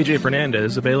blends by AJ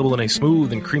Fernandez available in a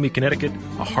smooth and creamy Connecticut,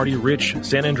 a hearty, rich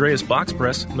San Andreas box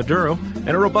press, Maduro,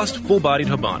 and a robust, full-bodied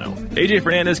Habano. AJ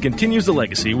Fernandez continues the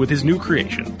legacy with his new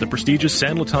creation, the prestigious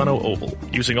San Latano Oval.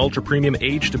 Using ultra-premium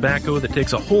aged tobacco that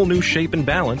takes a whole new shape and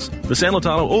balance, the San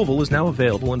Latano Oval is now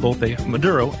available in both a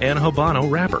Maduro and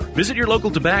Habano wrapper. Visit your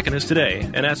local tobacconist today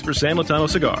and ask for San Latano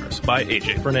Cigars by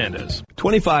AJ Fernandez.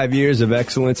 25 years of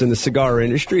excellence in the cigar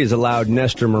industry has allowed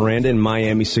Nestor Miranda and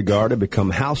Miami Cigar to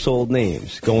become household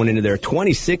names. Going into their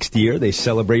 26th year, they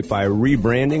celebrate by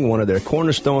rebranding one of their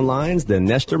cornerstone lines, the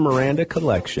Nestor Miranda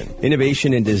Collection.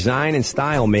 Innovation in design and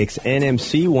style makes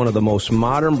NMC one of the most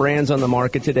modern brands on the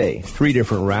market today. 3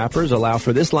 different wrappers allow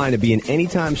for this line to be an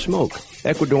anytime smoke.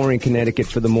 Ecuadorian Connecticut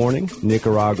for the morning,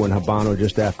 Nicaraguan Habano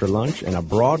just after lunch, and a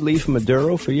broadleaf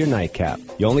Maduro for your nightcap.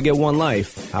 You only get one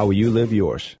life. How will you live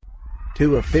yours?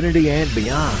 To affinity and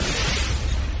beyond.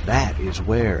 That is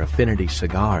where Affinity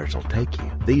Cigars will take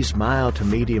you. These mild to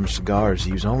medium cigars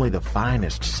use only the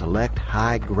finest select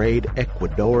high-grade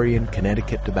Ecuadorian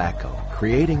Connecticut tobacco,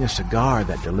 creating a cigar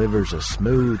that delivers a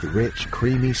smooth, rich,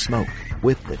 creamy smoke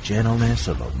with the gentleness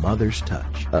of a mother's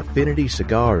touch. Affinity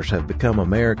Cigars have become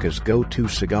America's go-to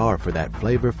cigar for that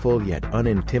flavorful yet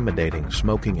unintimidating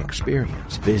smoking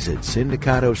experience. Visit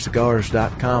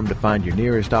syndicatocigars.com to find your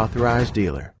nearest authorized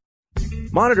dealer.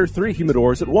 Monitor 3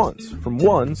 humidors at once from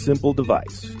one simple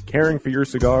device. Caring for your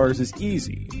cigars is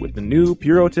easy with the new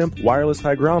PuroTemp wireless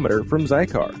hygrometer from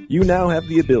Zycar. You now have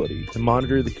the ability to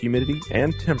monitor the humidity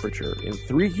and temperature in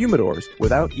 3 humidors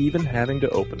without even having to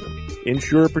open them.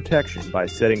 Ensure protection by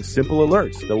setting simple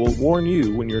alerts that will warn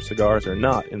you when your cigars are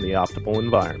not in the optimal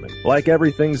environment. Like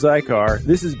everything Zycar,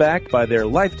 this is backed by their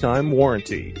lifetime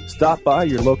warranty. Stop by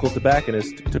your local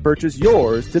tobacconist to purchase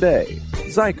yours today.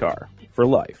 Zycar, for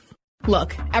life.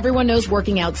 Look, everyone knows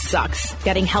working out sucks.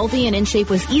 Getting healthy and in shape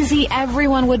was easy,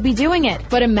 everyone would be doing it.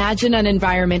 But imagine an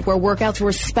environment where workouts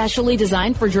were specially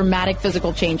designed for dramatic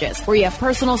physical changes, where you have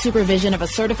personal supervision of a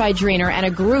certified trainer and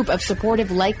a group of supportive,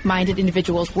 like-minded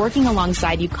individuals working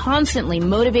alongside you, constantly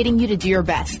motivating you to do your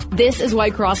best. This is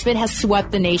why CrossFit has swept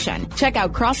the nation. Check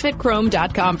out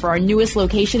CrossFitChrome.com for our newest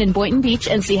location in Boynton Beach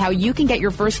and see how you can get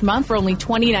your first month for only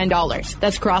 $29.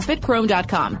 That's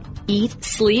CrossFitChrome.com. Eat,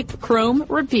 sleep, chrome,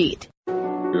 repeat.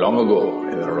 Long ago,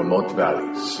 in a remote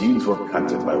valley, seeds were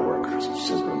planted by workers of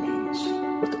simple means,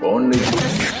 with only...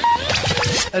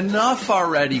 Enough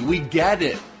already, we get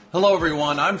it. Hello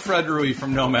everyone, I'm Fred Rui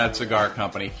from Nomad Cigar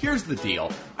Company. Here's the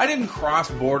deal. I didn't cross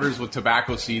borders with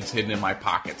tobacco seeds hidden in my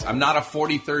pockets. I'm not a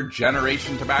 43rd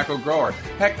generation tobacco grower.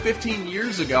 Heck, 15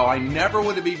 years ago, I never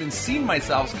would have even seen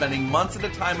myself spending months at a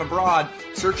time abroad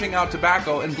searching out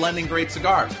tobacco and blending great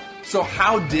cigars. So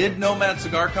how did Nomad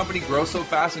Cigar Company grow so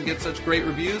fast and get such great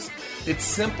reviews? It's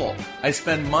simple. I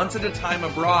spend months at a time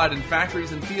abroad in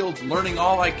factories and fields learning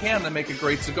all I can to make a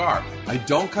great cigar. I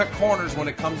don't cut corners when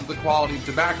it comes to the quality of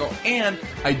tobacco, and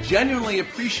I genuinely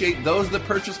appreciate those that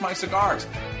purchase my cigars.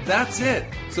 That's it.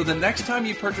 So the next time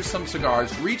you purchase some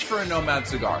cigars, reach for a Nomad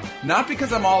cigar. Not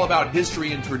because I'm all about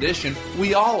history and tradition,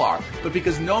 we all are, but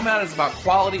because Nomad is about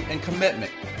quality and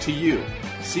commitment to you.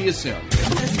 See you soon.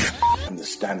 And the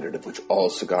standard of which all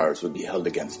cigars would be held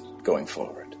against going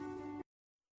forward.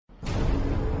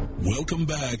 Welcome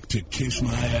back to Kiss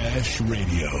My Ash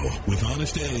Radio with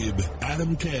Honest Abe,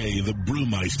 Adam K, the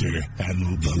Brewmeister,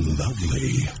 and the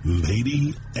lovely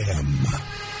Lady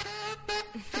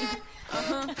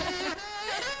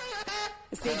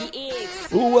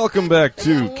M. Welcome back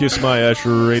to Kiss My Ash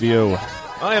Radio.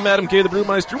 I am Adam K, the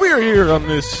Brewmeister. We are here on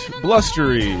this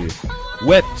blustery,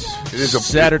 wet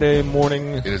Saturday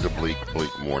morning. It is a bleak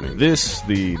morning. This,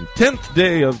 the 10th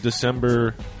day of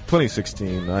December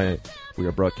 2016. We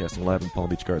are broadcasting live in Palm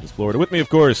Beach Gardens, Florida. With me, of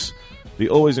course, the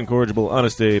always incorrigible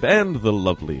Honest Abe and the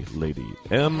lovely Lady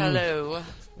M. Hello.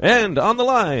 And on the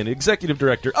line, Executive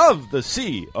Director of the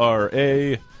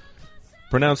CRA,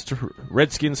 pronounced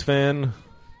Redskins fan,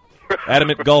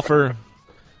 adamant golfer,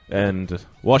 and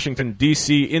Washington,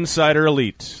 D.C. insider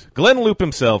elite, Glenn Loop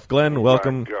himself. Glenn,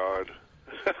 welcome. Oh, my God.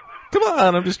 Come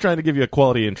on, I'm just trying to give you a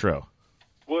quality intro.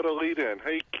 What a lead-in.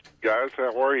 Hey, guys,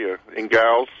 how are you? And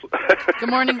gals. Good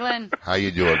morning, Glenn. How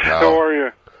you doing, pal? How are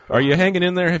you? Are you hanging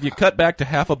in there? Have you cut back to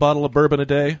half a bottle of bourbon a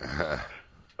day?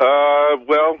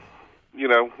 Well, you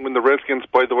know, when the Redskins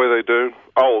play the way they do.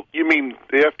 Oh, you mean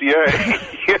the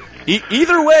FDA?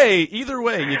 Either way,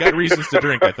 you got reasons to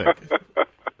drink, I think.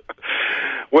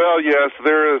 Well, yes,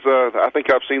 there is. I think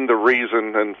I've seen the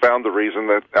reason and found the reason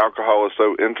that alcohol is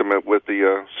so intimate with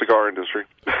the cigar industry.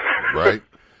 Right.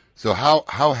 So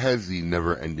how has the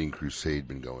never-ending crusade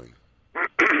been going?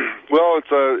 Well,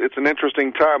 it's an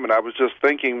interesting time, and I was just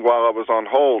thinking while I was on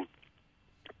hold,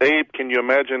 Abe, can you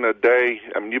imagine a day?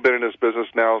 I mean, you've been in this business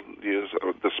now.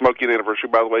 The smoking anniversary,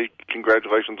 by the way,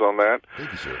 congratulations on that.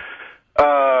 Thank you, sir.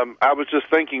 I was just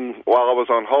thinking while I was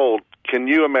on hold, can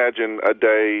you imagine a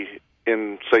day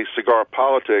in, say, cigar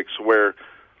politics where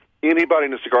anybody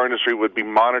in the cigar industry would be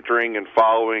monitoring and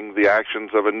following the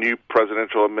actions of a new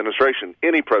presidential administration,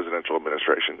 any presidential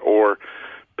administration, or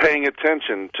paying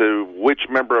attention to which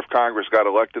member of Congress got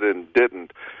elected and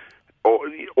didn't,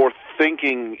 or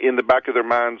thinking in the back of their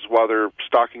minds while they're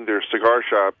stocking their cigar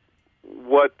shop,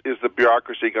 what is the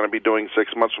bureaucracy going to be doing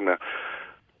 6 months from now?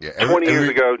 Yeah, 20 years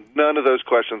ago, none of those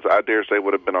questions, I dare say,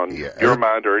 would have been on your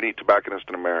mind or any tobacconist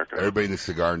in America. Everybody in the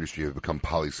cigar industry have become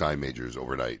poli-sci majors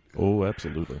overnight. Oh,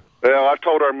 absolutely. Well, I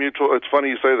told our mutual, it's funny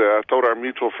you say that, I told our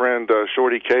mutual friend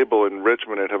Shorty Cable in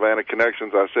Richmond at Havana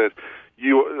Connections, I said,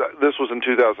 this was in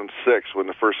 2006 when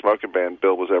the first smoking ban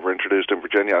bill was ever introduced in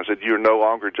Virginia. I said, you're no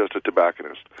longer just a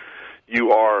tobacconist.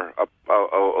 You are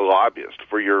a lobbyist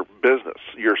for your business,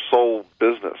 your sole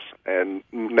business. And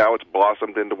now it's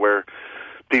blossomed into where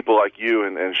people like you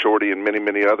and Shorty and many,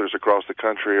 many others across the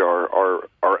country are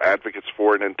advocates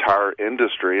for an entire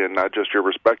industry and not just your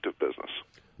respective business.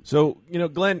 So,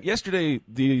 Glenn, yesterday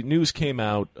the news came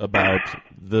out about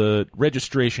the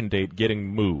registration date getting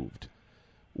moved.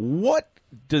 What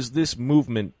does this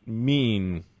movement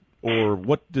mean or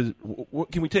what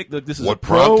can we take? This is what a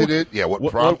pro? prompted it? Yeah, what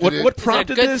prompted it? What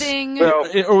prompted is it a good this? thing? Well,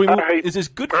 is this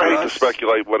good for I hate us? to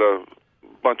speculate what a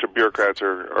bunch of bureaucrats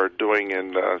are doing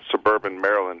in suburban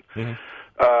Maryland.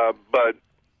 But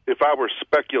if I were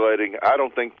speculating, I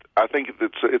think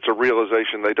it's a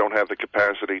realization they don't have the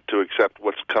capacity to accept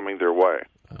what's coming their way.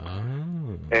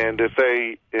 And if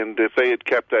they had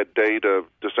kept that date of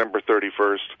December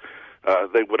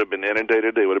 31st, they would have been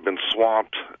inundated. They would have been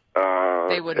swamped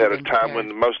at a time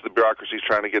when most of the bureaucracy is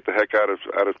trying to get the heck out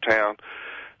of town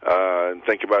and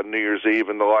think about New Year's Eve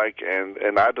and the like.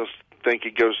 And I just think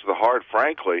it goes to the heart,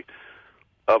 frankly,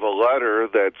 of a letter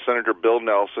that Senator Bill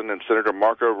Nelson and Senator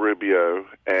Marco Rubio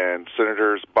and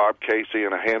Senators Bob Casey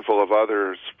and a handful of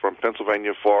others from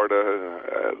Pennsylvania,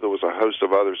 Florida, there was a host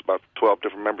of others, about 12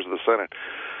 different members of the Senate,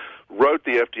 wrote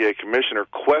the FDA commissioner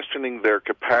questioning their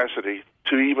capacity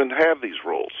to even have these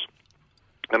rules.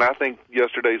 And I think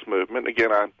yesterday's movement,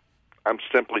 again, I'm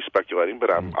simply speculating,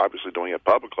 but I'm obviously doing it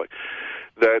publicly,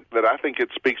 that I think it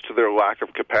speaks to their lack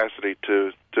of capacity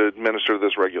to administer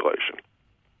this regulation.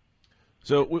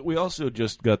 So we also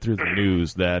just got through the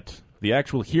news that the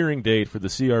actual hearing date for the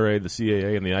CRA, the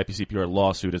CAA, and the IPCPR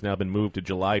lawsuit has now been moved to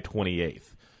July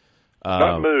 28th.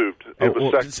 Not moved. It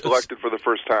was selected for the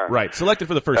first time. Right, selected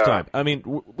for the first time. I mean,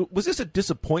 was this a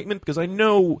disappointment? Because I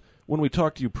know when we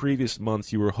talked to you previous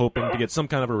months, you were hoping to get some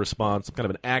kind of a response, some kind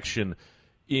of an action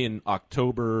in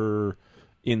October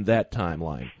in that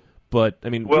timeline. But, I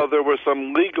mean... Well, there were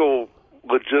some legal,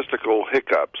 logistical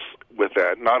hiccups with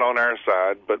that, not on our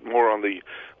side, but more on the...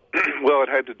 well, it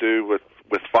had to do with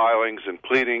filings and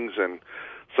pleadings and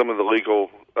some of the legal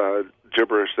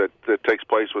gibberish that takes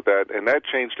place with that. And that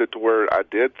changed it to where I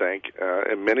did think,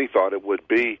 and many thought it would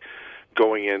be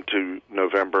going into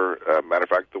November, matter of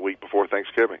fact, the week before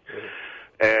Thanksgiving.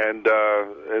 And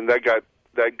that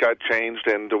got changed,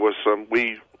 and there was some...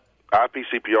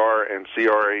 IPCPR and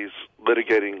CRA's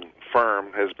litigating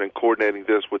firm has been coordinating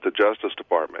this with the Justice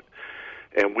Department.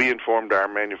 And we informed our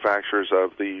manufacturers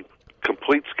of the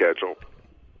complete schedule,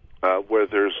 where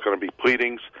there's going to be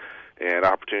pleadings and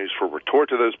opportunities for retort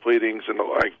to those pleadings and the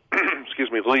like,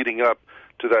 excuse me, leading up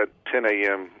to that 10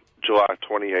 a.m. July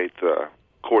 28th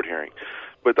court hearing.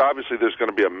 But obviously there's going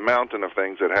to be a mountain of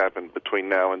things that happen between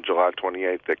now and July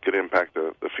 28th that could impact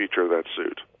the future of that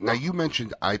suit. Now, you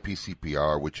mentioned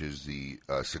IPCPR, which is the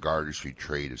Cigar Industry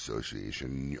Trade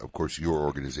Association. Of course, your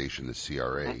organization, the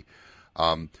CRA.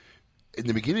 In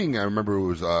the beginning, I remember it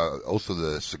was also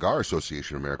the Cigar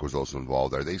Association of America was also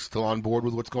involved. Are they still on board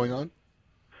with what's going on?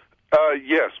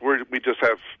 Yes, we just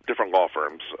have different law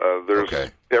firms.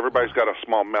 Everybody's got a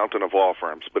small mountain of law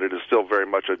firms, but it is still very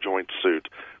much a joint suit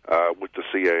with the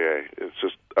CAA. It's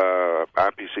just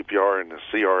IPCPR and the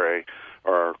CRA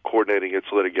are coordinating its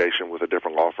litigation with a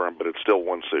different law firm, but it's still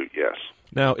one suit, yes.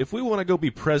 Now, if we want to go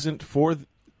be present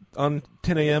on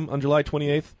 10 a.m. on July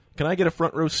 28th, can I get a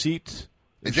front row seat?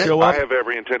 Show up? I have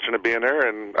every intention of being there,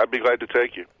 and I'd be glad to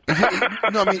take you.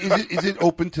 Is it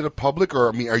open to the public, or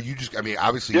are you just?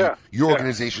 Obviously, your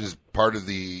organization is part of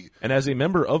the. And as a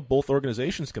member of both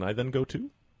organizations, can I then go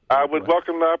too? I would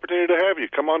welcome the opportunity to have you.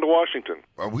 Come on to Washington.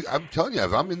 I'm telling you,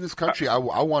 if I'm in this country, I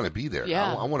want to be there.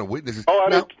 Yeah. I want to witness it. Oh, I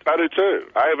do too.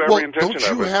 I have every intention of it.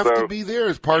 Don't you have to be there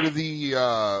as part of the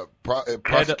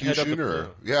prosecution?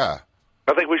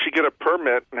 I think we should get a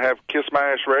permit and have Kiss My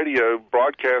Ash Radio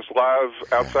broadcast live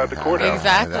outside the courthouse.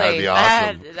 Exactly. That'd be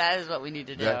awesome. That is what we need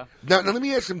to do. Yeah. Now, let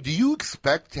me ask him, do you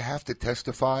expect to have to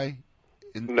testify?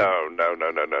 No.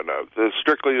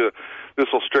 This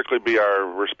will strictly be our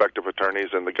respective attorneys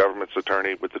and the government's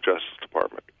attorney with the Justice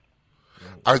Department.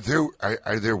 Are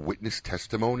there witness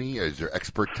testimony? Is there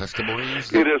expert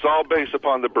testimonies? It is all based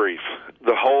upon the brief.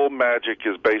 The whole magic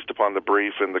is based upon the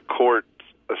brief, and the court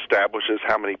establishes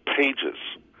how many pages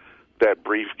that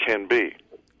brief can be.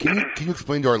 Can you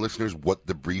explain to our listeners what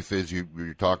the brief is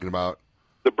you're talking about?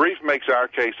 The brief makes our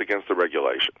case against the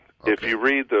regulation. Okay. If you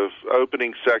read the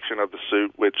opening section of the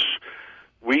suit, which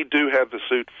we do have the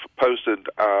suit posted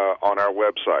on our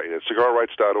website at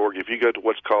cigarrights.org, if you go to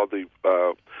what's called the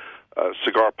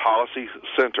Cigar Policy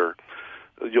Center,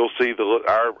 you'll see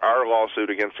our lawsuit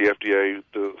against the FDA,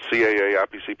 the CAA,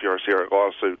 IPCPR, CRA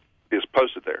lawsuit is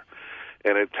posted there.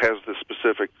 And it has the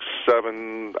specific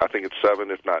 7,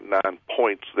 if not 9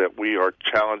 points that we are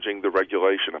challenging the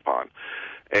regulation upon.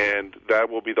 And that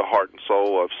will be the heart and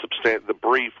soul of the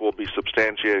brief will be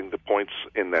substantiating the points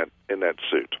in that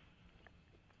suit.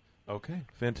 Okay,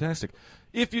 fantastic.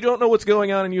 If you don't know what's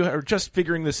going on and you are just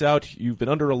figuring this out, you've been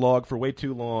under a log for way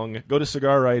too long, go to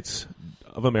Cigar Rights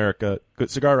of America, go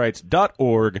to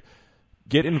cigarrights.org,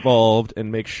 get involved,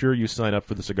 and make sure you sign up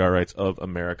for the Cigar Rights of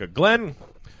America. Glenn,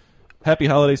 happy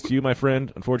holidays to you, my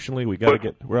friend. Unfortunately,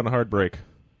 we're on a hard break.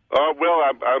 Well,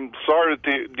 I'm sorry.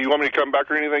 Do you want me to come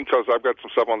back or anything? Because I've got some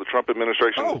stuff on the Trump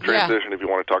administration transition if you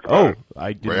want to talk about it.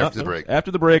 I did not. After the break. After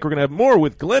the break, we're going to have more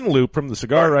with Glenn Loop from the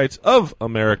Cigar Rights of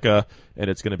America, and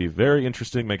it's going to be very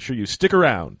interesting. Make sure you stick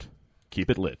around.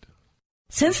 Keep it lit.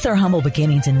 Since their humble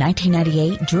beginnings in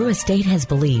 1998, Drew Estate has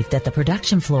believed that the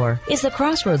production floor is the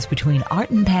crossroads between art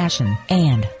and passion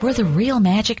and where the real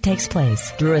magic takes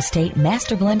place. Drew Estate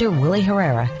Master Blender Willie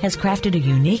Herrera has crafted a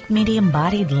unique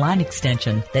medium-bodied line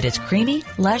extension that is creamy,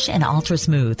 lush, and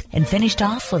ultra-smooth, and finished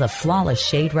off with a flawless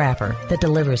shade wrapper that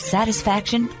delivers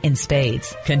satisfaction in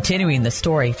spades. Continuing the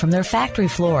story from their factory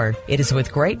floor, it is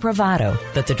with great bravado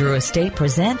that the Drew Estate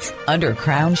presents Under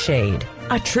Crown Shade,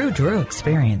 a true Drew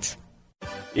experience.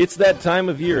 It's that time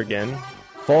of year again.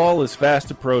 Fall is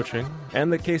fast approaching,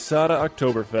 and the Quesada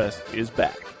Oktoberfest is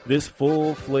back. This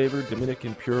full-flavored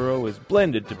Dominican Puro is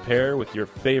blended to pair with your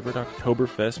favorite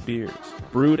Oktoberfest beers,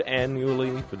 brewed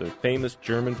annually for the famous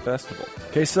German festival.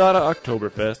 Quesada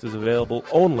Oktoberfest is available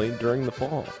only during the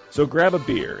fall, so grab a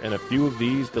beer and a few of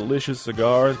these delicious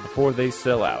cigars before they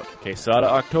sell out. Quesada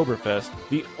Oktoberfest,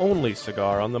 the only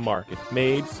cigar on the market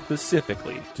made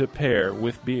specifically to pair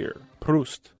with beer.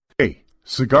 Prost. Hey,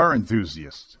 cigar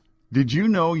enthusiasts. Did you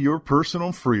know your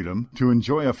personal freedom to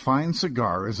enjoy a fine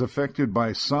cigar is affected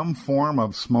by some form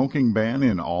of smoking ban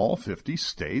in all 50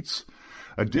 states?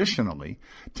 Additionally,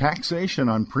 taxation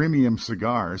on premium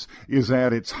cigars is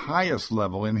at its highest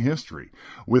level in history,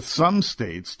 with some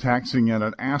states taxing at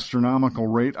an astronomical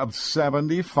rate of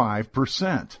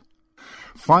 75%.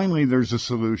 Finally, there's a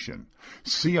solution.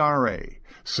 CRA,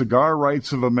 Cigar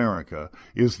Rights of America,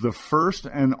 is the first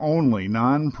and only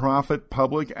non-profit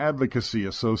public advocacy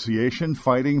association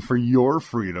fighting for your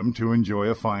freedom to enjoy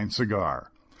a fine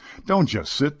cigar. Don't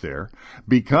just sit there.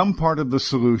 Become part of the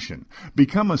solution.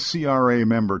 Become a CRA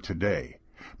member today.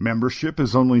 Membership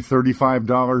is only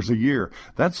 $35 a year.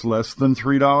 That's less than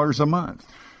 $3 a month.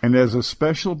 And as a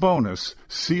special bonus,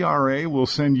 CRA will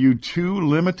send you 2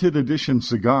 limited edition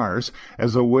cigars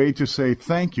as a way to say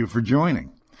thank you for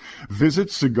joining. Visit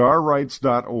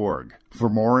cigarrights.org for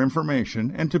more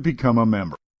information and to become a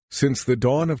member. Since the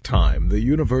dawn of time, the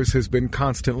universe has been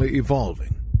constantly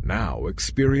evolving. Now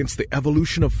experience the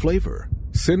evolution of flavor.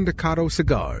 Sindicato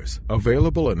cigars,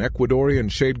 available in Ecuadorian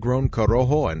shade-grown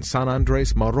Corojo and San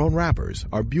Andres Marron wrappers,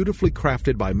 are beautifully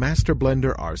crafted by master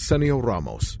blender Arsenio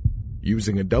Ramos.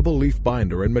 Using a double-leaf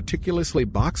binder and meticulously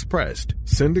box-pressed,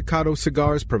 Sindicato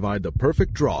cigars provide the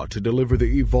perfect draw to deliver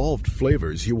the evolved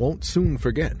flavors you won't soon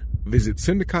forget. Visit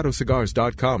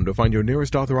syndicatocigars.com to find your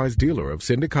nearest authorized dealer of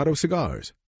Sindicato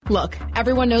cigars. Look,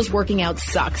 everyone knows working out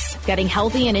sucks. Getting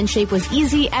healthy and in shape was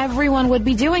easy, everyone would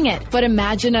be doing it. But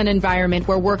imagine an environment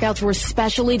where workouts were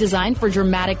specially designed for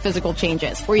dramatic physical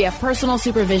changes, where you have personal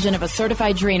supervision of a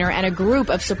certified trainer and a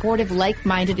group of supportive,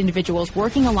 like-minded individuals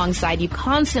working alongside you,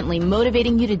 constantly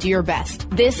motivating you to do your best.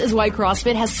 This is why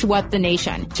CrossFit has swept the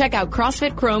nation. Check out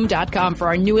CrossFitChrome.com for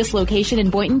our newest location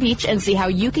in Boynton Beach and see how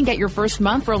you can get your first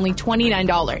month for only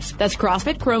 $29. That's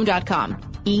CrossFitChrome.com.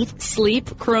 Eat,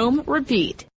 sleep, Chrome,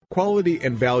 repeat. Quality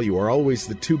and value are always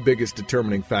the 2 biggest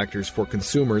determining factors for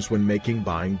consumers when making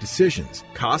buying decisions.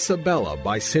 Casa Bella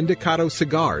by Sindicato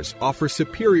Cigars offers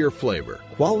superior flavor,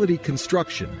 quality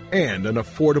construction, and an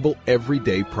affordable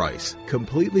everyday price.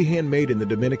 Completely handmade in the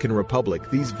Dominican Republic,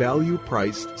 these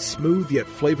value-priced, smooth yet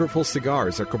flavorful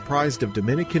cigars are comprised of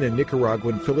Dominican and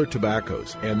Nicaraguan filler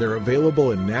tobaccos, and they're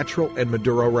available in natural and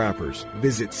Maduro wrappers.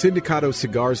 Visit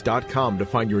syndicatocigars.com to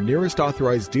find your nearest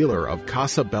authorized dealer of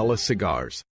Casa Bella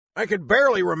cigars. I could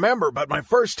barely remember, but my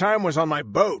first time was on my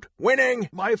boat. Winning!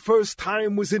 My first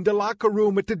time was in the locker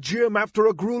room at the gym after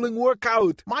a grueling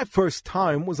workout. My first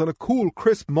time was on a cool,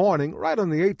 crisp morning right on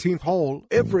the 18th hole.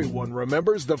 Everyone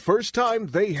remembers the first time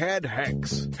they had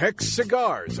Hex. Hex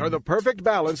cigars are the perfect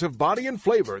balance of body and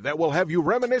flavor that will have you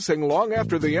reminiscing long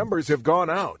after the embers have gone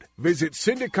out. Visit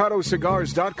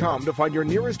syndicatocigars.com to find your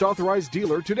nearest authorized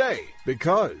dealer today,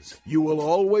 because you will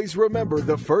always remember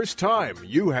the first time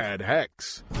you had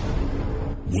Hex.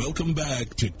 Welcome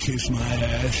back to Kiss My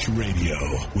Ash Radio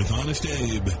with Honest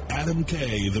Abe, Adam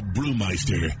K, the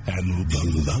Brewmeister, and the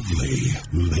lovely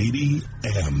Lady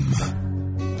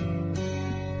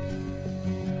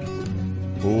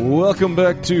M. Welcome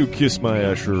back to Kiss My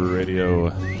Ash Radio.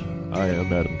 I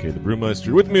am Adam K, the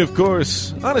Brewmeister. With me, of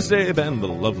course, Honest Abe and the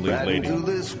lovely Lady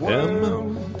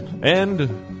M.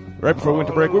 And right before we went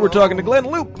to break, we were talking to Glenn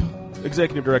Loop,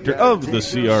 Executive Director of the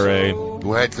CRA,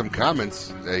 who had some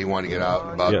comments that he wanted to get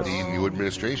out about the new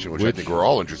administration, which I think we're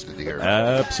all interested to hear.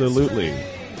 Absolutely.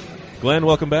 Glenn,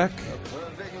 welcome back.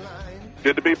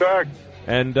 Good to be back.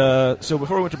 And so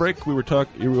before we went to break, we were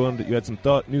you had some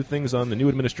new things on the new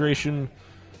administration.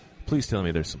 Please tell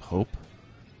me there's some hope.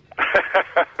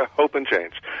 Hope and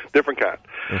change. Different kind.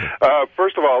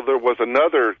 First of all, there was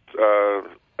another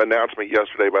announcement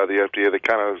yesterday by the FDA that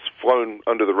kind of has flown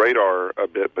under the radar a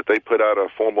bit, but they put out a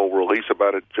formal release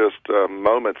about it just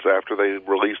moments after they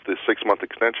released the 6-month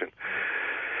extension.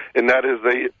 And that is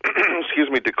they,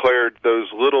 declared those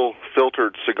little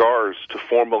filtered cigars to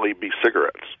formally be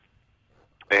cigarettes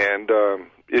and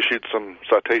issued some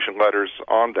citation letters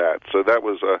on that. So that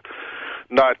was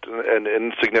not an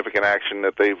insignificant action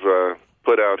that they've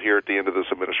put out here at the end of this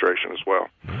administration as well.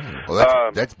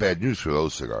 Well, that's bad news for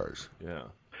those cigars. Yeah.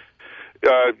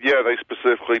 They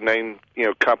specifically named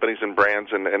companies and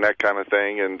brands and that kind of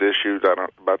thing, and issued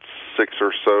about 6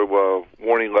 or so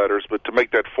warning letters. But to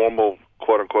make that formal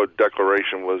quote unquote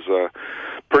declaration was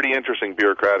pretty interesting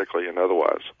bureaucratically and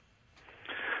otherwise.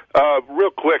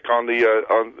 Real quick on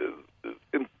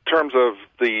in terms of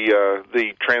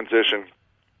the transition,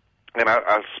 and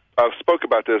I spoke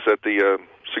about this at the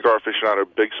Cigar Aficionado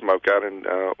Big Smoke out in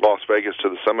Las Vegas to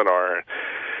the seminar.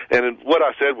 And what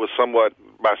I said was somewhat,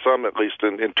 by some at least,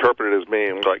 interpreted as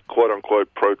being like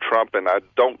quote-unquote pro-Trump, and I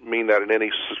don't mean that in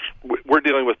any... We're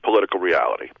dealing with political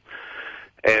reality.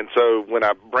 And so when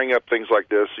I bring up things like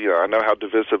this, I know how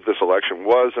divisive this election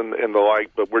was and the like,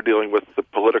 but we're dealing with the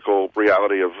political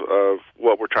reality of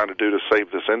what we're trying to do to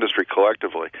save this industry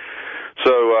collectively.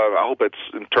 So I hope it's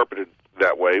interpreted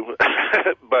that way.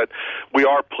 But we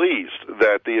are pleased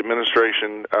that the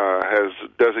administration has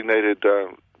designated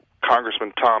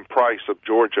Congressman Tom Price of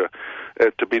Georgia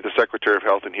to be the Secretary of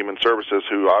Health and Human Services,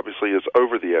 who obviously is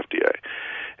over the FDA.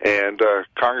 And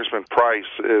Congressman Price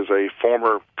is a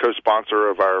former co-sponsor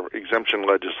of our exemption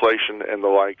legislation and the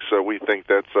like, so we think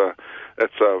that's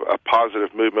a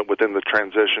positive movement within the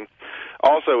transition.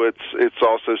 Also, it's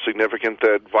also significant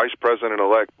that Vice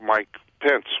President-elect Mike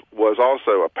Pence was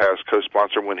also a past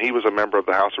co-sponsor when he was a member of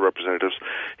the House of Representatives.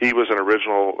 He was an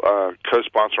original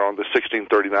co-sponsor on the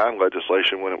 1639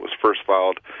 legislation when it was first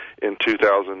filed in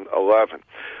 2011.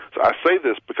 So I say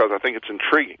this because I think it's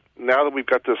intriguing. Now that we've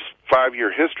got this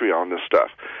 5-year history on this stuff,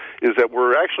 is that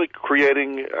we're actually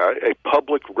creating a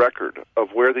public record of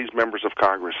where these members of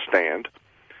Congress stand.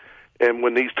 And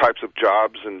when these types of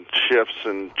jobs and shifts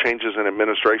and changes in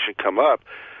administration come up,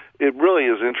 it really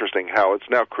is interesting how it's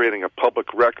now creating a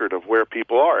public record of where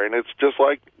people are. And it's just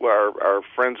like our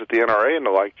friends at the NRA and the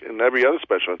like, and every other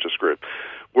special interest group.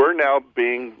 We're now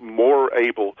being more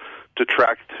able to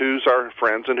track who's our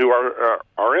friends and who are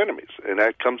our enemies. And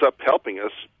that comes up helping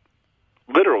us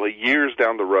literally years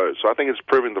down the road. So I think it's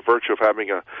proving the virtue of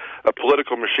having a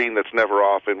political machine that's never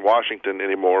off in Washington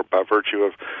anymore by virtue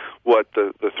of what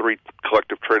the 3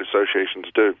 collective trade associations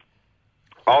do.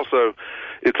 Also,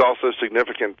 it's also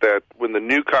significant that when the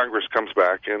new Congress comes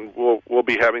back, and we'll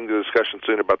be having the discussion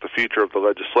soon about the future of the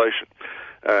legislation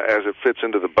as it fits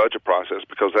into the budget process,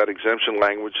 because that exemption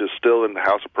language is still in the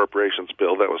House Appropriations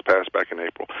bill that was passed back in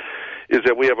April, is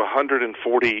that we have 149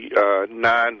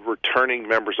 returning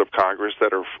members of Congress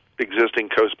that are existing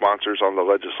co-sponsors on the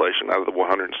legislation out of the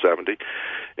 170.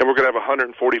 And we're going to have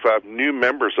 145 new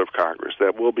members of Congress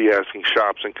that we'll be asking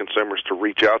shops and consumers to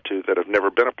reach out to that have never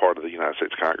been a part of the United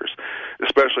States Congress,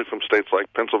 especially from states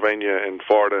like Pennsylvania and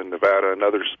Florida and Nevada and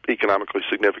other economically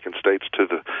significant states to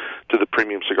the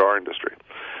premium cigar industry.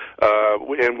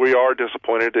 And we are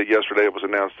disappointed that yesterday it was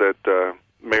announced that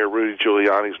Mayor Rudy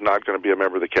Giuliani is not going to be a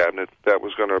member of the cabinet. That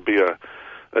was going to be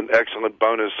an excellent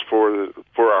bonus for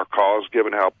our cause,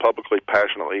 given how publicly,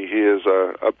 passionately he is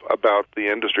about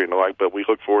the industry and the like. But we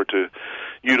look forward to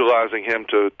utilizing him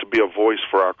to be a voice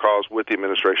for our cause with the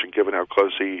administration, given how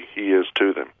close he is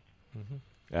to them. Mm-hmm.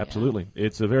 Absolutely.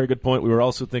 It's a very good point. We were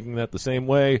also thinking that the same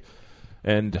way.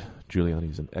 And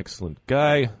Giuliani's an excellent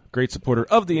guy, great supporter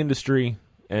of the industry,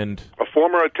 and a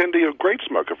former attendee of Great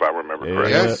Smoke, if I remember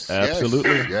correctly. Yes,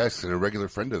 absolutely. Yes, and a regular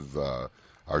friend of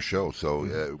our show.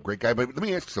 So, great guy. But let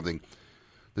me ask you something.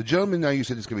 The gentleman now you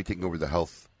said is going to be taking over the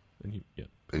health and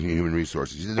human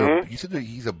resources. You said that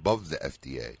he's above the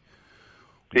FDA.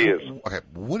 He is. Okay,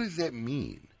 what does that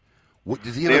mean? What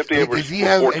does he have? The FDA does he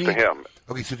have any? To him.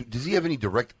 Okay, so does he have any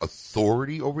direct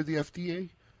authority over the FDA?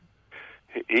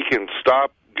 He can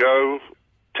stop, go,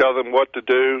 tell them what to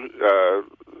do.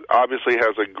 Obviously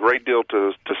has a great deal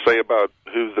to say about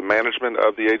who the management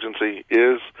of the agency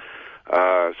is.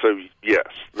 So, yes,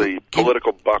 the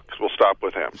political buck will stop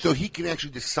with him. So he can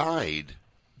actually decide.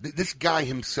 This guy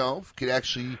himself could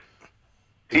actually...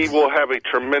 He will have a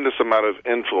tremendous amount of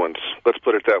influence. Let's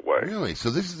put it that way. Really? So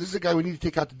this is a guy we need to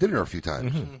take out to dinner a few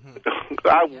times.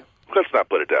 Let's not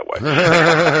put it that way.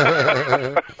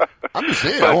 I'm just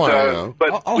saying.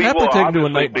 But I'll we happily will take him to a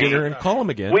obviously night dinner and call him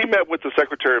again. We met with the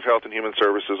Secretary of Health and Human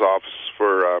Services office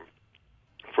for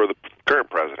the current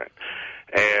president,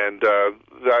 and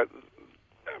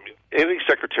any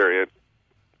secretariat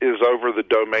is over the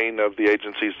domain of the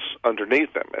agencies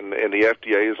underneath them, and the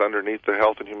FDA is underneath the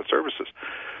Health and Human Services.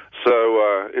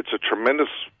 So it's a tremendous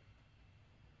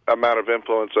amount of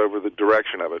influence over the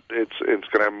direction of it. It's going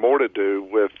to have more to do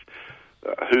with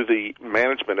who the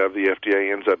management of the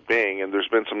FDA ends up being, and there's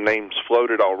been some names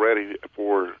floated already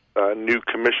for a new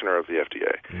commissioner of the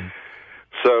FDA. Mm.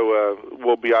 So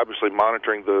we'll be obviously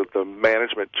monitoring the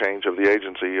management change of the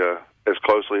agency as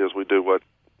closely as we do with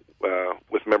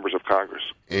members of Congress.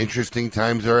 Interesting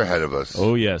times are ahead of us.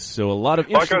 Oh, yes. So a lot of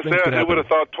like interesting I things said, could who happen. would have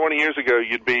thought 20 years ago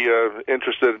you'd be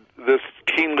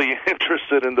keenly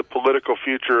interested in the political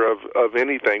future of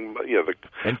anything,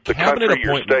 the country,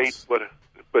 your state,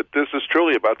 but this is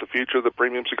truly about the future of the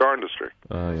premium cigar industry.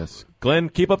 Yes. Glenn,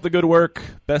 keep up the good work.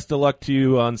 Best of luck to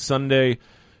you on Sunday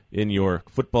in your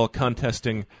football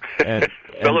contesting. And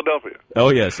Philadelphia. Oh,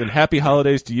 yes. And happy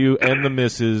holidays to you and the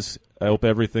missus. I hope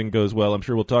everything goes well. I'm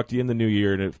sure we'll talk to you in the new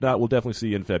year, and if not, we'll definitely see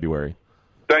you in February.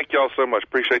 Thank y'all so much.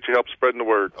 Appreciate your help spreading the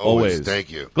word. Always.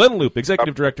 Thank you. Glenn Loop,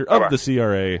 Executive Director of the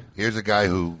CRA. Here's a guy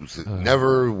whose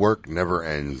work never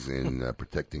ends in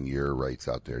protecting your rights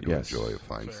out there to enjoy a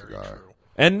fine cigar. True.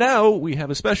 And now we have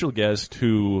a special guest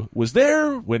who was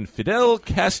there when Fidel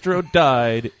Castro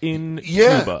died in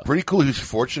Cuba. Pretty cool. He was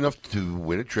fortunate enough to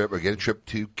win a trip or get a trip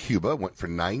to Cuba. Went for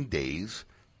 9 days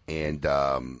and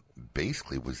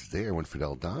basically was there when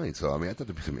Fidel died. So, I mean, I thought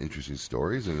there'd be some interesting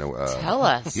stories. And tell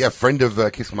us. Yeah, friend of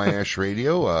Kiss My Ash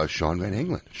Radio, Sean Van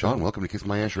Engelen. Sean, welcome to Kiss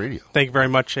My Ash Radio. Thank you very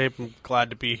much, Abe. I'm glad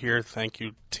to be here. Thank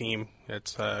you, team.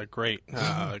 It's great.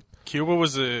 Cuba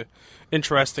was a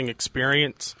interesting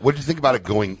experience. What did you think about it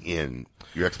going in?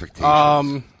 Your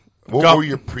expectations? What were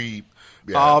your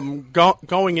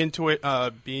going into it,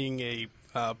 being a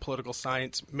political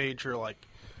science major, like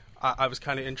I was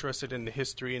kind of interested in the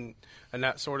history and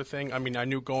that sort of thing. I mean, I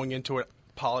knew going into it,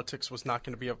 politics was not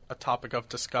going to be a topic of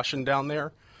discussion down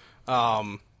there.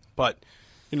 But,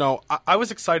 I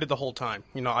was excited the whole time.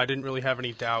 I didn't really have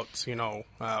any doubts.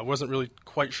 I wasn't really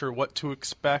quite sure what to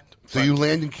expect. So you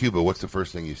land in Cuba. What's the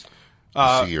first thing you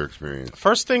see or experience?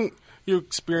 First thing you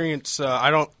experience,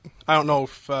 I don't know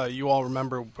if you all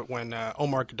remember, but when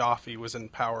Omar Gaddafi was in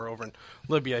power over in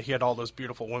Libya, he had all those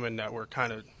beautiful women that were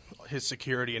kind of his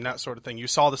security and that sort of thing. You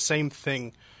saw the same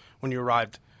thing when you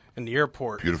arrived in the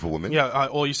airport. Beautiful women? Yeah,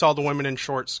 you saw the women in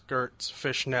short skirts,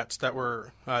 fishnets that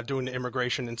were doing the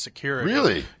immigration and security.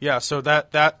 Really? Yeah, so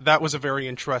that was a very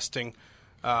interesting.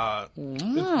 The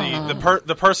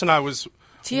person I was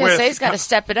TSA's got to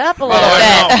step it up a little bit.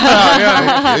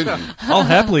 I'll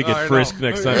happily get frisked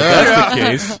next time if that's the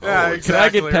case. Yeah, exactly, Can I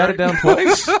get patted down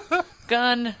twice?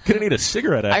 Gun. Gonna need a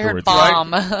cigarette afterwards. I heard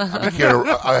bomb.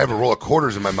 I have a roll of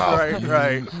quarters in my mouth.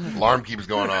 Right. Alarm keeps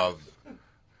going off.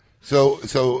 So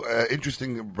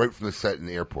interesting. Right from the set in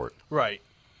the airport. Right.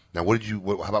 Now,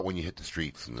 how about when you hit the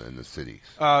streets in the cities?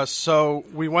 So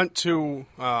we went to.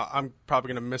 I'm probably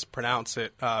going to mispronounce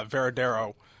it.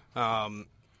 Veradero.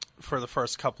 For the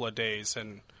first couple of days,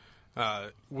 and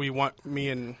me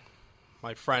and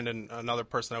my friend and another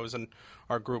person that was in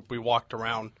our group, we walked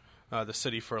around the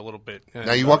city for a little bit. And,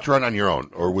 now, you walked around on your own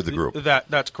or with the group?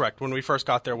 That's correct. When we first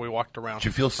got there, we walked around. Did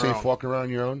you feel safe walking around on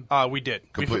your own? We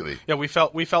did. Completely? We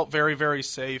felt very, very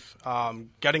safe.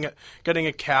 Getting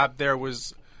a cab there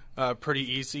was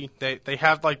pretty easy. They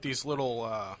have like these little,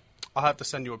 I'll have to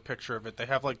send you a picture of it. They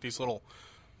have like these little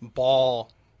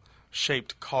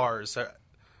ball-shaped cars that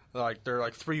they're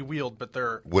like three-wheeled, but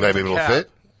they're... Would I be able to fit?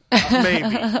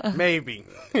 Maybe.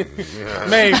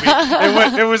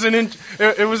 It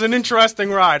was an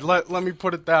interesting ride. Let me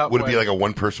put it that way. Would it be like a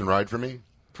one-person ride for me?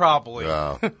 Probably.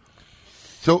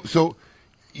 So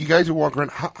you guys are walking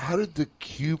around. How did the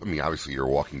cube? I mean, obviously you're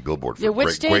a walking billboard. For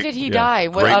which day did he die?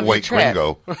 Great White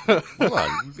Gringo. Hold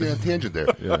on, you got a tangent there.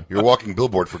 Yeah. You're a walking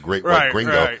billboard for Great White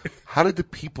Gringo. Right. How did the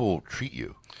people treat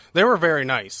you? They were very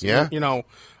nice. Yeah.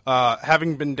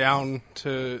 Having been down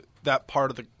to that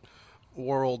part of the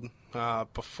world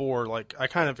before, like I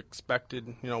kind of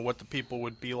expected, what the people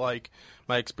would be like.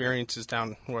 My experiences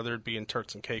down, whether it be in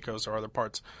Turks and Caicos or other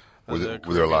parts. Were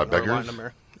there a lot of beggars?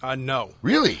 No.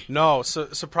 Really? No.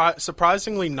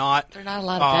 Surprisingly not. There's not a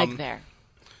lot of beg there.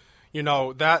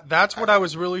 That's what I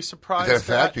was really surprised. Is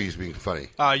that a fact, or he's being funny?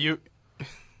 One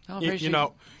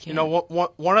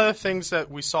of the things that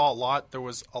we saw a lot, there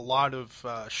was a lot of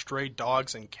stray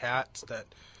dogs and cats that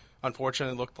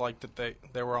unfortunately looked like that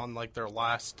they were on like their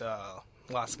last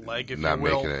leg, if not you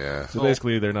will. Making it, yeah. So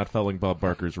basically, they're not following Bob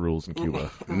Barker's rules in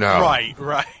Cuba. No.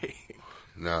 Right.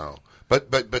 No.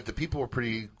 But the people were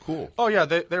pretty cool. Oh, yeah,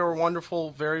 they were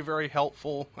wonderful, very, very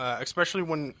helpful, especially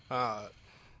when...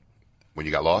 when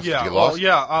you got lost? Yeah, Did you get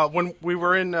lost? when we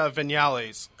were in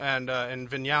Viñales, and in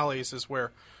Viñales is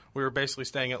where we were basically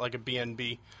staying at like a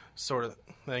B&B sort of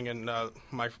thing, and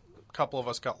my couple of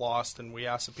us got lost, and we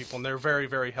asked the people, and they were very,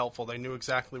 very helpful. They knew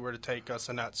exactly where to take us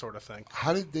and that sort of thing.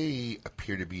 How did they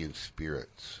appear to be in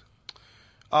spirits?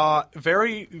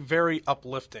 Very, very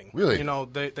uplifting. Really? You know,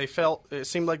 they felt, it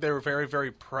seemed like they were very,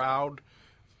 very proud,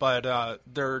 but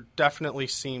there definitely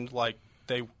seemed like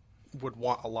they would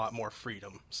want a lot more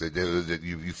freedom. So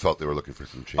you felt they were looking for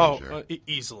some change there?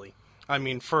 Easily. I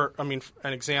mean,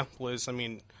 an example is,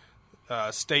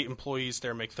 state employees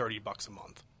there make $30 a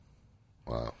month.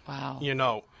 Wow. You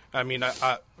know, I mean,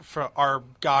 for our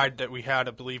guide that we had,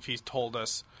 I believe he's told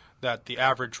us that the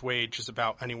average wage is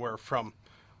about anywhere from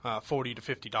 $40 to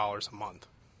 $50 a month.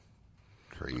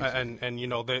 Crazy. And you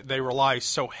know, they rely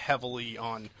so heavily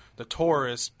on the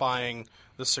tourists buying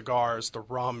the cigars, the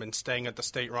rum, and staying at the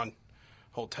state-run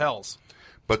hotels.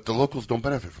 But the locals don't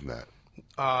benefit from that.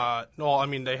 No, I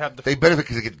mean, they have the... They benefit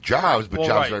because they get jobs, but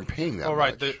jobs aren't paying that much.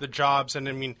 Right, the jobs, and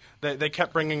I mean, they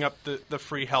kept bringing up the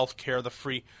free health care, the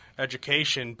free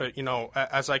education, but, you know,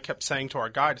 as I kept saying to our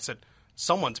guide, I said,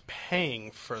 someone's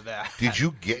paying for that. Did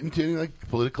you get into any, like,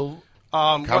 political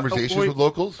conversations with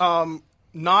locals?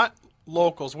 Not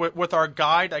locals. With our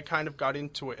guide, I kind of got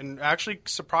into it, and actually,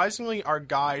 surprisingly, our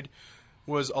guide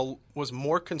was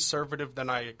more conservative than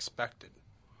I expected.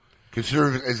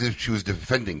 Conservative as if she was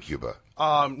defending Cuba.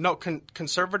 No,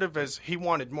 conservative as he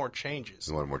wanted more changes.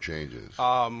 He wanted more changes.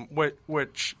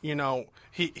 Which, you know,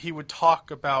 he would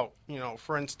talk about, you know,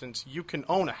 for instance, you can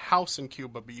own a house in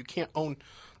Cuba, but you can't own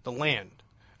the land.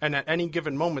 And at any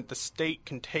given moment, the state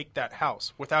can take that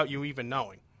house without you even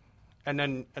knowing. And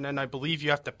then I believe you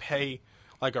have to pay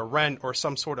like a rent or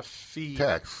some sort of fee.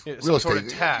 Tax. Real estate. Sort of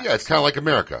tax. Yeah, it's kind of like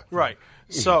America. Right.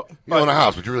 So you own a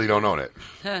house, but you really don't own it.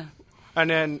 And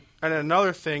then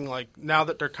another thing, like now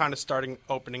that they're kind of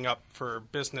opening up for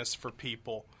business for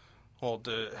people, well,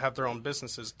 to have their own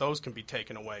businesses, those can be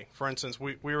taken away. For instance,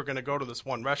 we were going to go to this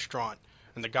one restaurant,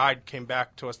 and the guide came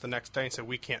back to us the next day and said,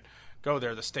 we can't go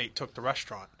there. The state took the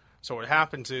restaurant. So what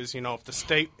happens is, you know, if the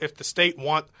state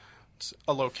wants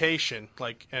a location,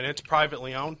 like, and it's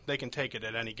privately owned, they can take it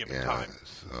at any given time.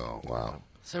 So, wow.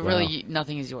 So really,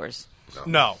 nothing is yours.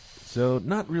 No. So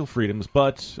not real freedoms,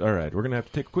 but all right, we're going to have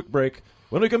to take a quick break.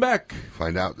 When we come back,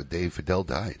 find out the day Fidel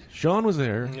died. Sean was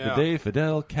there the day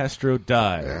Fidel Castro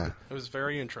died. Yeah. It was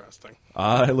very interesting.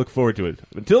 I look forward to it.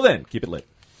 Until then, keep it lit.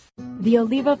 The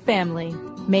Oliva family,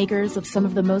 makers of some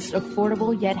of the most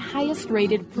affordable yet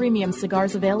highest-rated premium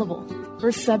cigars available.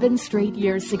 For 7 straight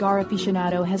years, Cigar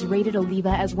Aficionado has rated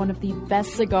Oliva as one of the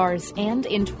best cigars, and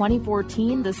in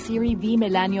 2014, the Serie V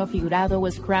Melanio Figurado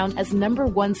was crowned as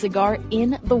 #1 cigar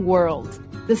in the world.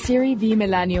 The Serie V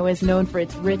Melanio is known for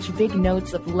its rich, big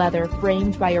notes of leather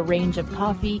framed by a range of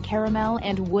coffee, caramel,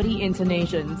 and woody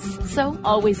intonations. So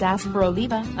always ask for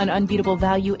Oliva, an unbeatable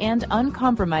value and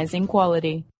uncompromising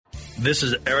quality. This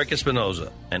is Eric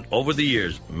Espinoza, and over the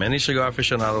years, many cigar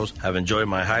aficionados have enjoyed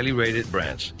my highly rated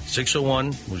brands,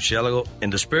 601, Murcielago. In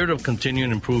the spirit of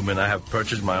continuing improvement, I have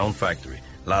purchased my own factory,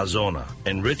 La Zona,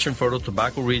 in rich and fertile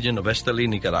tobacco region of Esteli,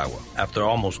 Nicaragua. After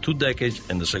almost 2 decades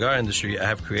in the cigar industry, I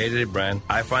have created a brand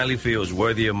I finally feel is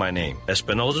worthy of my name.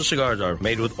 Espinoza cigars are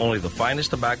made with only the finest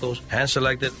tobaccos,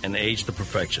 hand-selected and aged to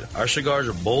perfection. Our cigars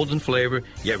are bold in flavor,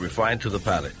 yet refined to the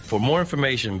palate. For more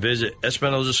information, visit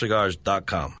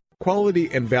EspinozaCigars.com. Quality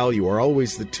and value are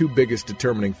always the 2 biggest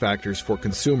determining factors for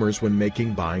consumers when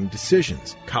making buying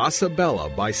decisions. Casa Bella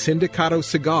by Sindicato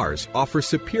Cigars offers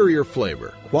superior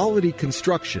flavor, quality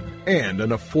construction, and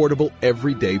an affordable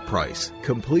everyday price.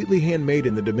 Completely handmade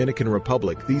in the Dominican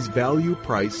Republic, these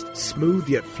value-priced, smooth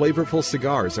yet flavorful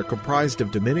cigars are comprised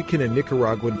of Dominican and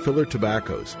Nicaraguan filler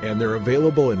tobaccos, and they're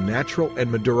available in natural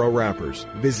and Maduro wrappers.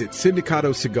 Visit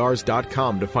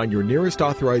SindicatoCigars.com to find your nearest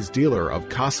authorized dealer of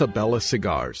Casa Bella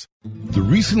cigars. The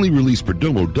recently released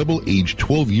Perdomo Double-Aged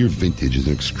 12-Year Vintage is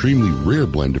an extremely rare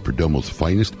blend of Perdomo's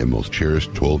finest and most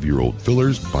cherished 12-year-old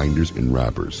fillers, binders, and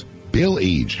wrappers.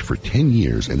 Bale-aged for 10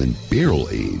 years and then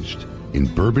barrel-aged in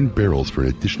bourbon barrels for an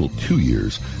additional 2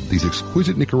 years, these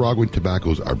exquisite Nicaraguan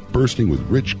tobaccos are bursting with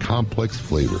rich, complex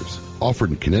flavors.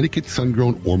 Offered in Connecticut,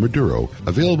 sun-grown, or Maduro,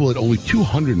 available at only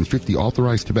 250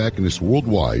 authorized tobacconists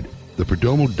worldwide, the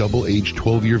Perdomo Double-Aged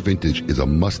 12-Year Vintage is a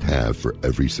must-have for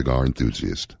every cigar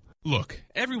enthusiast. Look,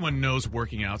 everyone knows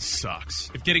working out sucks.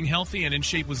 If getting healthy and in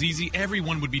shape was easy,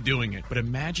 everyone would be doing it. But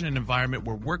imagine an environment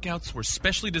where workouts were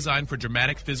specially designed for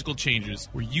dramatic physical changes,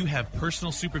 where you have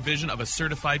personal supervision of a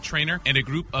certified trainer and a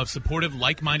group of supportive,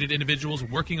 like-minded individuals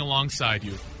working alongside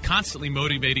you, constantly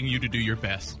motivating you to do your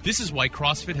best. This is why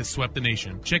CrossFit has swept the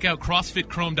nation. Check out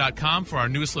CrossFitChrome.com for our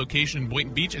newest location in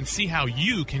Boynton Beach and see how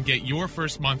you can get your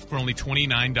first month for only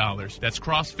 $29. That's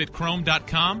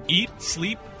CrossFitChrome.com. Eat,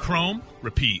 sleep, Chrome,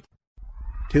 repeat.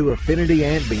 To affinity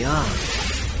and beyond.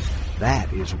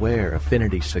 That is where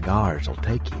Affinity Cigars will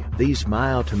take you. These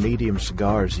mild to medium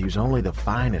cigars use only the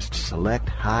finest select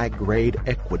high-grade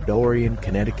Ecuadorian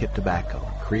Connecticut tobacco,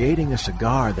 creating a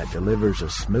cigar that delivers a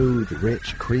smooth,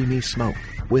 rich, creamy smoke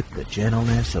with the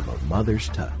gentleness of a mother's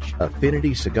touch.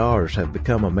 Affinity Cigars have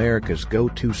become America's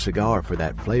go-to cigar for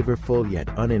that flavorful yet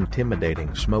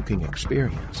unintimidating smoking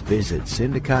experience. Visit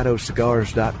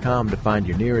SindicatoCigars.com to find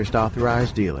your nearest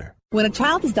authorized dealer. When a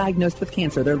child is diagnosed with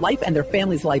cancer, their life and their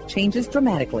family's life changes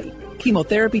dramatically.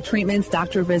 Chemotherapy treatments,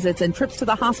 doctor visits, and trips to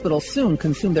the hospital soon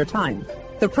consume their time.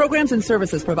 The programs and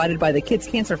services provided by the Kids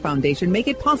Cancer Foundation make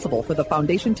it possible for the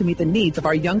foundation to meet the needs of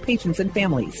our young patients and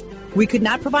families. We could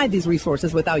not provide these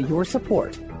resources without your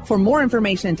support. For more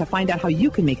information and to find out how you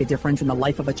can make a difference in the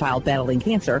life of a child battling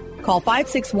cancer, call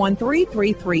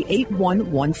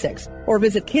 561-333-8116 or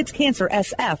visit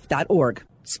kidscancersf.org.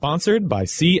 Sponsored by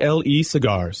CLE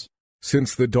Cigars.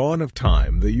 Since the dawn of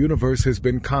time, the universe has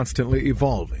been constantly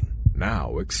evolving.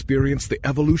 Now experience the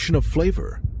evolution of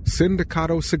flavor.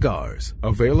 Sindicato Cigars,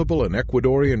 available in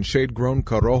Ecuadorian shade-grown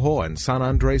Corojo and San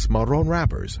Andres Marron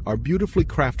wrappers, are beautifully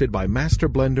crafted by master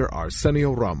blender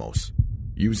Arsenio Ramos.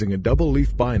 Using a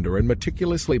double-leaf binder and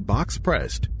meticulously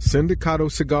box-pressed,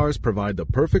 Sindicato Cigars provide the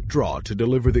perfect draw to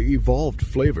deliver the evolved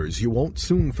flavors you won't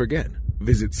soon forget.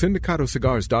 Visit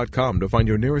SindicatoCigars.com to find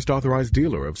your nearest authorized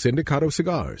dealer of Sindicato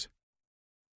Cigars.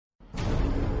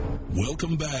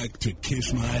 Welcome back to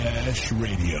Kiss My Ash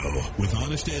Radio with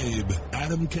Honest Abe,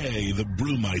 Adam K, the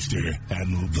Brewmeister,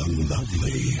 and the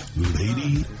lovely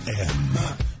Lady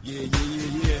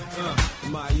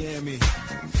M. Miami.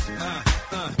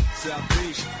 South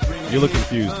Beach. You look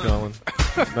confused, Colin.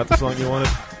 Not the song you wanted?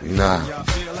 Nah. No.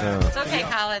 It's okay,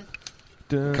 Colin.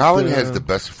 Colin has the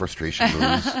best frustration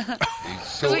moves. He's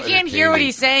so we can't hear what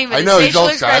he's saying, but I know, his he's all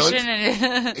facial expression silent.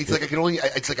 and It's like I can only.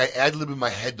 It's like I ad-lib in my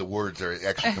head the words that are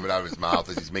actually coming out of his mouth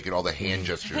as he's making all the hand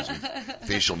gestures and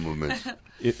facial movements.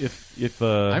 If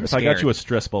I got you a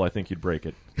stress ball, I think you'd break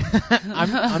it.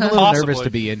 I'm a little nervous to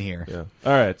be in here. Yeah.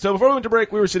 All right. So before we went to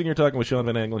break, we were sitting here talking with Sean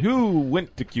Van Anglen, who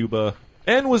went to Cuba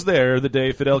and was there the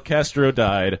day Fidel Castro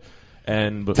died.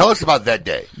 And tell us about that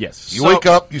day. Yes. You wake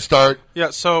up, you start. Yeah,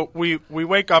 so we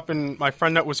wake up, and my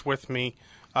friend that was with me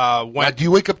went. Now, do you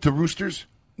wake up to roosters?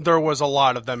 There was a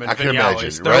lot of them in I can Vinales.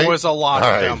 imagine, There right? was a lot All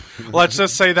of right. them. Let's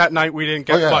just say that night we didn't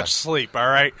get much sleep, all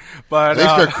right? But They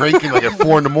start cranking like at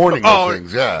 4 in the morning, those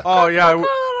things, yeah. Oh, yeah.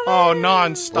 Oh,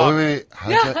 nonstop. Wait.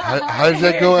 How does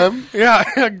that go, Em? Yeah,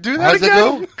 do that How's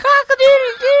again. that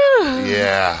go?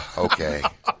 Yeah, okay.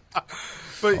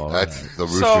 But that's the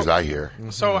roosters I hear.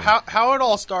 So how it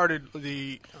all started,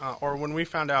 or when we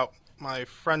found out, my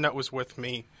friend that was with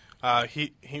me,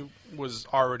 he was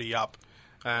already up,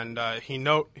 and he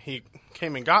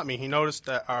came and got me. He noticed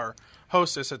that our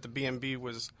hostess at the B&B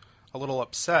was a little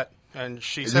upset, and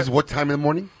she said, This is what time in the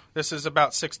morning? This is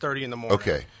about 6:30 in the morning.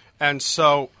 Okay. And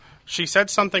so she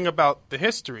said something about the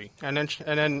history, and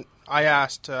then I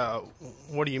asked,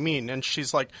 "What do you mean?" And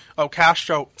she's like, "Oh,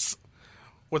 Castro,"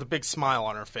 with a big smile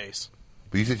on her face.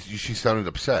 But you said she sounded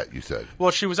upset, you said.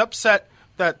 Well, she was upset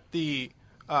that the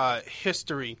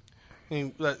history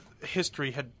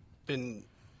had been,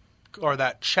 or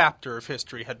that chapter of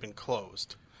history had been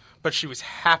closed. But she was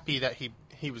happy that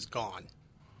he was gone.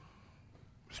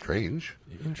 Strange.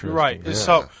 Interesting. Right. Yeah.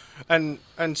 So and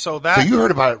so that. So you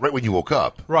heard about it right when you woke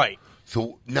up. Right.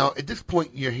 So now at this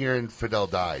point you're hearing Fidel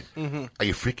died. Mhm. Are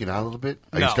you freaking out a little bit?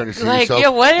 Are No. you starting to see Like, yourself? yeah,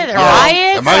 what are there,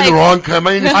 riots? Am I in the wrong time? Am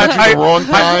I in this country at the wrong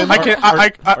time?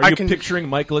 Are you picturing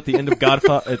Michael at the end of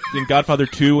Godfather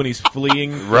 2 when he's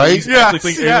fleeing? Right? He's actually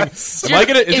fleeing. Yes. Am I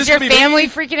gonna? Is Is this your gonna be family me?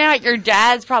 freaking out? Your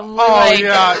dad's probably Oh like,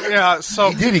 yeah. So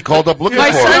he did. He called up looking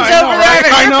my for son's it. over there.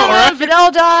 I know, right?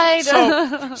 Fidel died.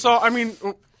 So I mean,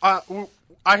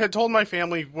 I had told my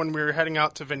family when we were heading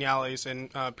out to Vinales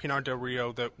and Pinar del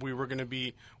Rio that we were going to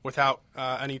be without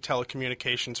any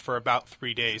telecommunications for about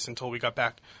 3 days until we got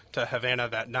back to Havana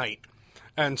that night.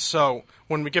 And so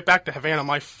when we get back to Havana,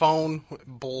 my phone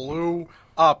blew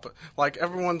up. Like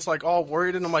everyone's like all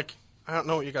worried, and I'm like, I don't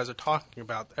know what you guys are talking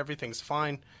about. Everything's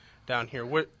fine down here.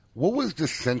 What was the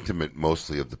sentiment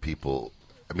mostly of the people?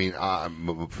 I mean,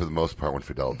 for the most part, when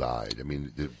Fidel died, I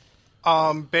mean,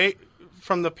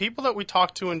 From the people that we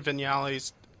talked to in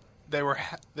Vinales, they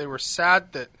were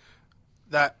sad that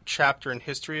chapter in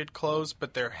history had closed,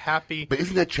 but they're happy. But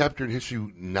isn't that chapter in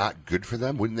history not good for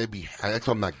them? Wouldn't they be? That's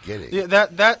what I'm not getting. Yeah,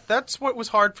 that's what was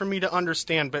hard for me to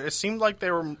understand. But it seemed like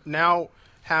they were now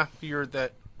happier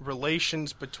that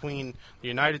relations between the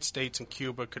United States and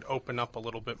Cuba could open up a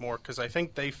little bit more, because I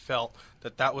think they felt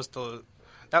that was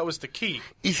the key.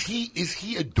 Is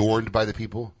he adorned by the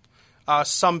people?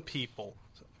 Some people.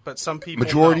 But some people,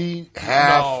 majority,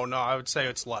 half. No, I would say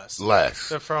it's less.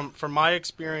 Less. From my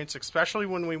experience, especially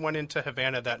when we went into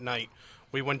Havana that night,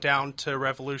 we went down to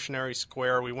Revolutionary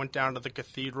Square. We went down to the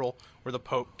cathedral where the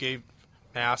Pope gave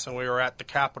Mass, and we were at the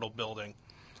Capitol building.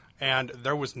 And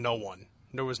there was no one.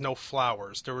 There was no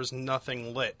flowers. There was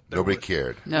nothing lit. Nobody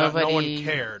cared. No one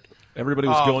cared. Everybody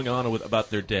was going on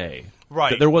about their day.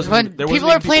 Right. There wasn't.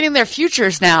 People are planning their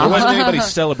futures now. There wasn't anybody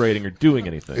celebrating or doing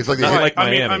anything. It's like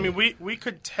Miami. I mean, we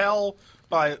could tell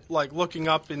by looking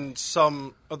up in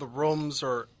some of the rooms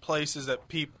or places that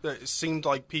it seemed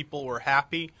like people were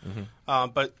happy,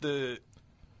 but the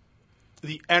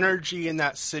energy in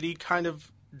that city kind of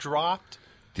dropped.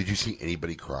 Did you see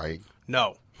anybody crying?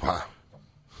 No. Wow.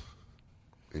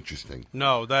 Interesting.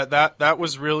 No, that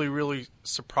was really, really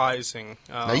surprising.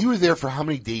 Now, you were there for how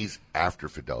many days after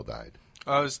Fidel died?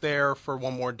 I was there for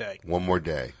one more day. One more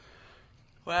day.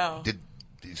 Wow.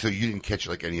 So you didn't catch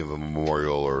any of a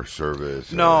memorial or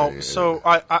service? No. So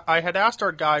I had asked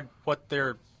our guide what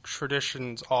their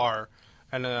traditions are,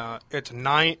 and it's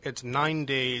 9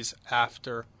 days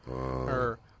after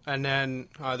her. And then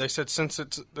they said since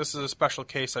this is a special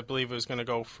case, I believe it was going to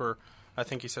go for, I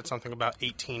think he said something about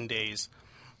 18 days.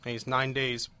 And he's 9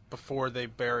 days before they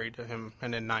buried him,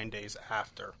 and then 9 days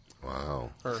after.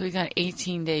 Wow. So we got an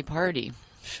 18-day party.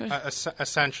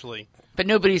 Essentially. But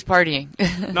nobody's partying.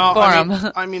 No,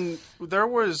 for I mean, there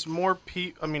was more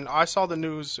people. I mean, I saw the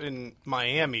news in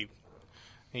Miami.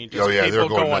 And people they're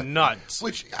going nuts.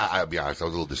 Which, I'll be honest, I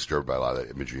was a little disturbed by a lot of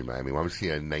that imagery in Miami. When I was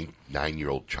seeing a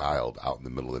 9-year-old child out in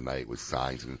the middle of the night with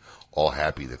signs and all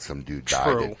happy that some dude died.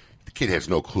 True. The kid has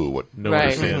no clue what. No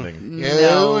understanding. Yeah,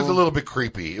 No. It was a little bit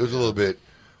creepy. It was a little bit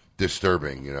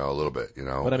disturbing, a little bit,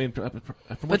 But I mean,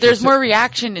 But there's more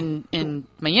reaction in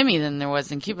Miami than there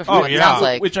was in Cuba. From what it sounds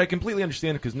like. Which I completely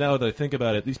understand, because now that I think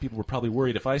about it, these people were probably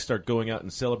worried if I start going out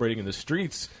and celebrating in the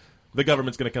streets, the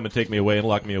government's going to come and take me away and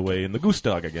lock me away in the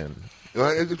Gustag again.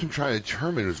 What I'm trying to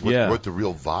determine is what the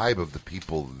real vibe of the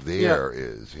people there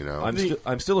is.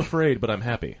 I'm still afraid, but I'm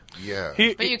happy. Yeah.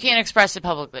 But you can't express it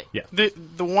publicly. Yeah.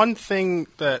 The one thing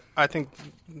that I think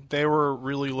they were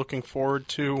really looking forward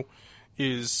to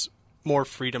is more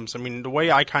freedoms. I mean, the way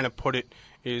I kind of put it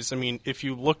is, I mean, if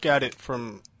you look at it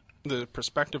from the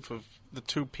perspective of the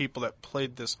two people that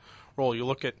played this role, you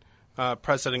look at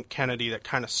President Kennedy that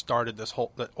kind of started this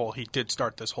whole, he did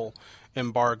start this whole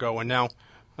embargo, and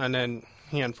then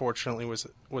he unfortunately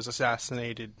was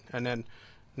assassinated, and then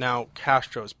now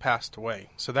Castro's passed away.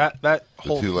 So that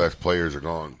whole the two last players are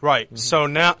gone. Right. Mm-hmm. So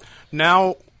now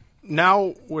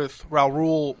with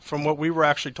Raul, from what we were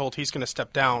actually told, he's going to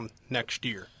step down next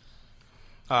year,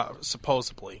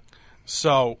 supposedly.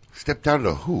 So step down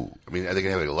to who? I mean, are they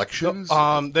going to have elections?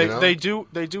 They do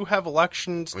have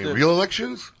elections. I mean, real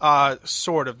elections?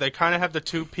 Sort of. They kind of have the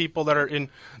two people that are in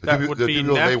would be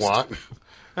next. They want.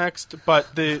 Next, but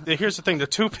here's the thing: the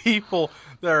two people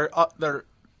that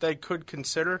they could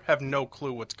consider have no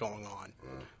clue what's going on.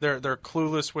 They're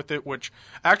clueless with it, which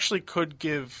actually could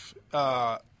give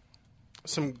a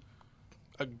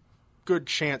good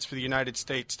chance for the United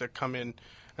States to come in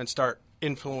and start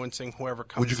influencing whoever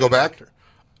comes. Would you go back? After.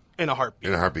 In a heartbeat.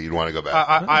 In a heartbeat, you'd want to go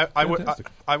back.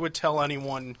 I would tell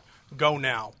anyone, go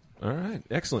now. All right,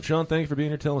 excellent, Sean. Thank you for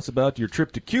being here, telling us about your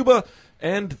trip to Cuba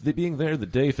and being there the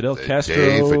day Fidel Castro.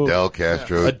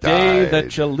 A day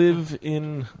that shall live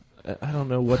in. I don't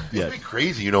know what yet. It's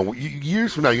crazy,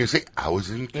 years from now, you're going to say, I was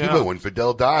in Cuba when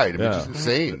Fidel died. I mean, it's just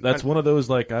insane. That's one of those,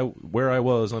 where I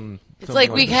was on. It's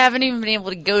like we haven't even been able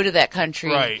to go to that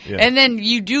country. Right. Yeah. And then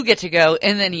you do get to go,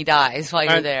 and then he dies while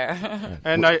you're there.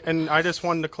 And I just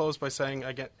wanted to close by saying,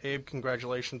 again, Abe,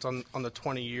 congratulations on the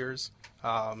 20 years.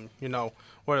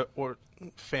 What a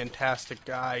fantastic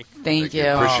guy. Thank you.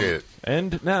 Appreciate it.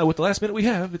 And now, with the last minute we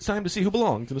have, it's time to see who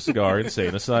belongs in a cigar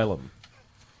insane asylum.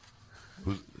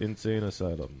 Insane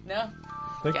asylum. No.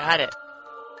 Got it.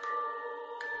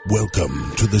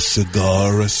 Welcome to the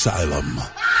Cigar Asylum,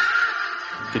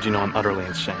 Did you know I'm utterly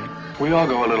insane? We all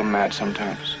go a little mad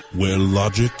sometimes. where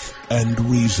logic and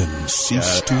reason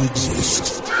cease to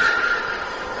exist.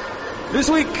 This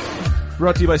week,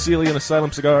 brought to you by Celia and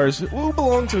Asylum Cigars, who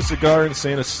belong to a cigar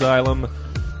insane asylum.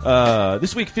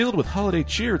 This week filled with holiday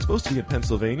cheer. It's supposed to be in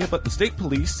Pennsylvania, but the state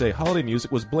police say holiday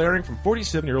music was blaring from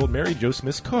 47-year-old Mary Jo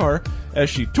Smith's car as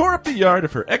she tore up the yard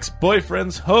of her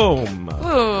ex-boyfriend's home.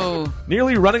 Ooh.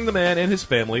 Nearly running the man and his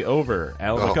family over.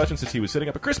 Alan McCutcheon says he was setting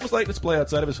up a Christmas light display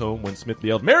outside of his home when Smith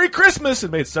yelled, "Merry Christmas!"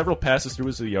 and made several passes through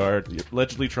his yard,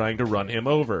 allegedly trying to run him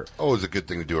over. Oh, it was a good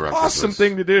thing to do around Awesome Christmas.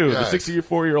 thing to do. Yes. The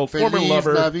 64-year-old former Feliz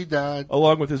lover, Navidad.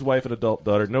 along with his wife and adult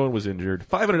daughter. No one was injured.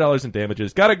 $500 in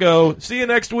damages. Gotta go. See you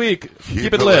next week.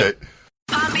 Keep it lit.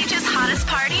 Palm Beach's hottest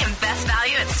party and best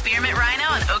value at Spearmint Rhino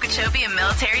on Okeechobee and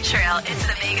Military Trail. It's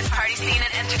the Vegas party scene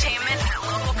and entertainment at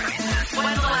local prices.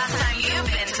 When's the last time you've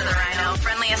been to the Rhino?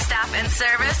 Friendliest staff and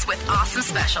service with awesome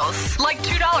specials. Like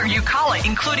 $2 Eucala,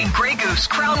 including Grey Goose,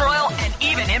 Crown Royal, and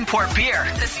even import beer.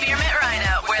 The Spearmint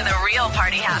Rhino, where the real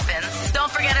party happens.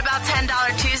 Don't forget about $10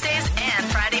 Tuesdays and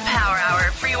Friday Power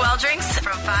Hour. Free well drinks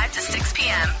from 5 to 6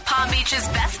 p.m. Palm Beach's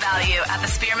best value at the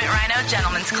Spearmint Rhino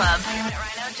Gentlemen's Club. Spearmint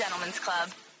Rhino Gentlemen's Club.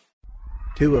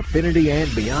 To Affinity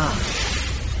and beyond.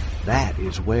 That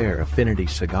is where Affinity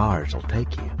Cigars will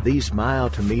take you. These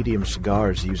mild to medium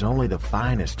cigars use only the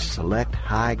finest select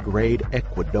high-grade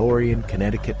Ecuadorian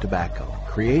Connecticut tobacco,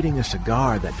 creating a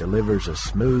cigar that delivers a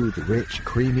smooth, rich,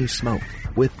 creamy smoke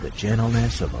with the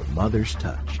gentleness of a mother's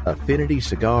touch. Affinity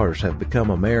Cigars have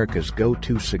become America's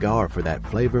go-to cigar for that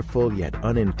flavorful yet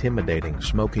unintimidating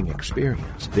smoking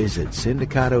experience. Visit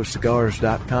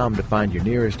syndicatocigars.com to find your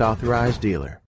nearest authorized dealer.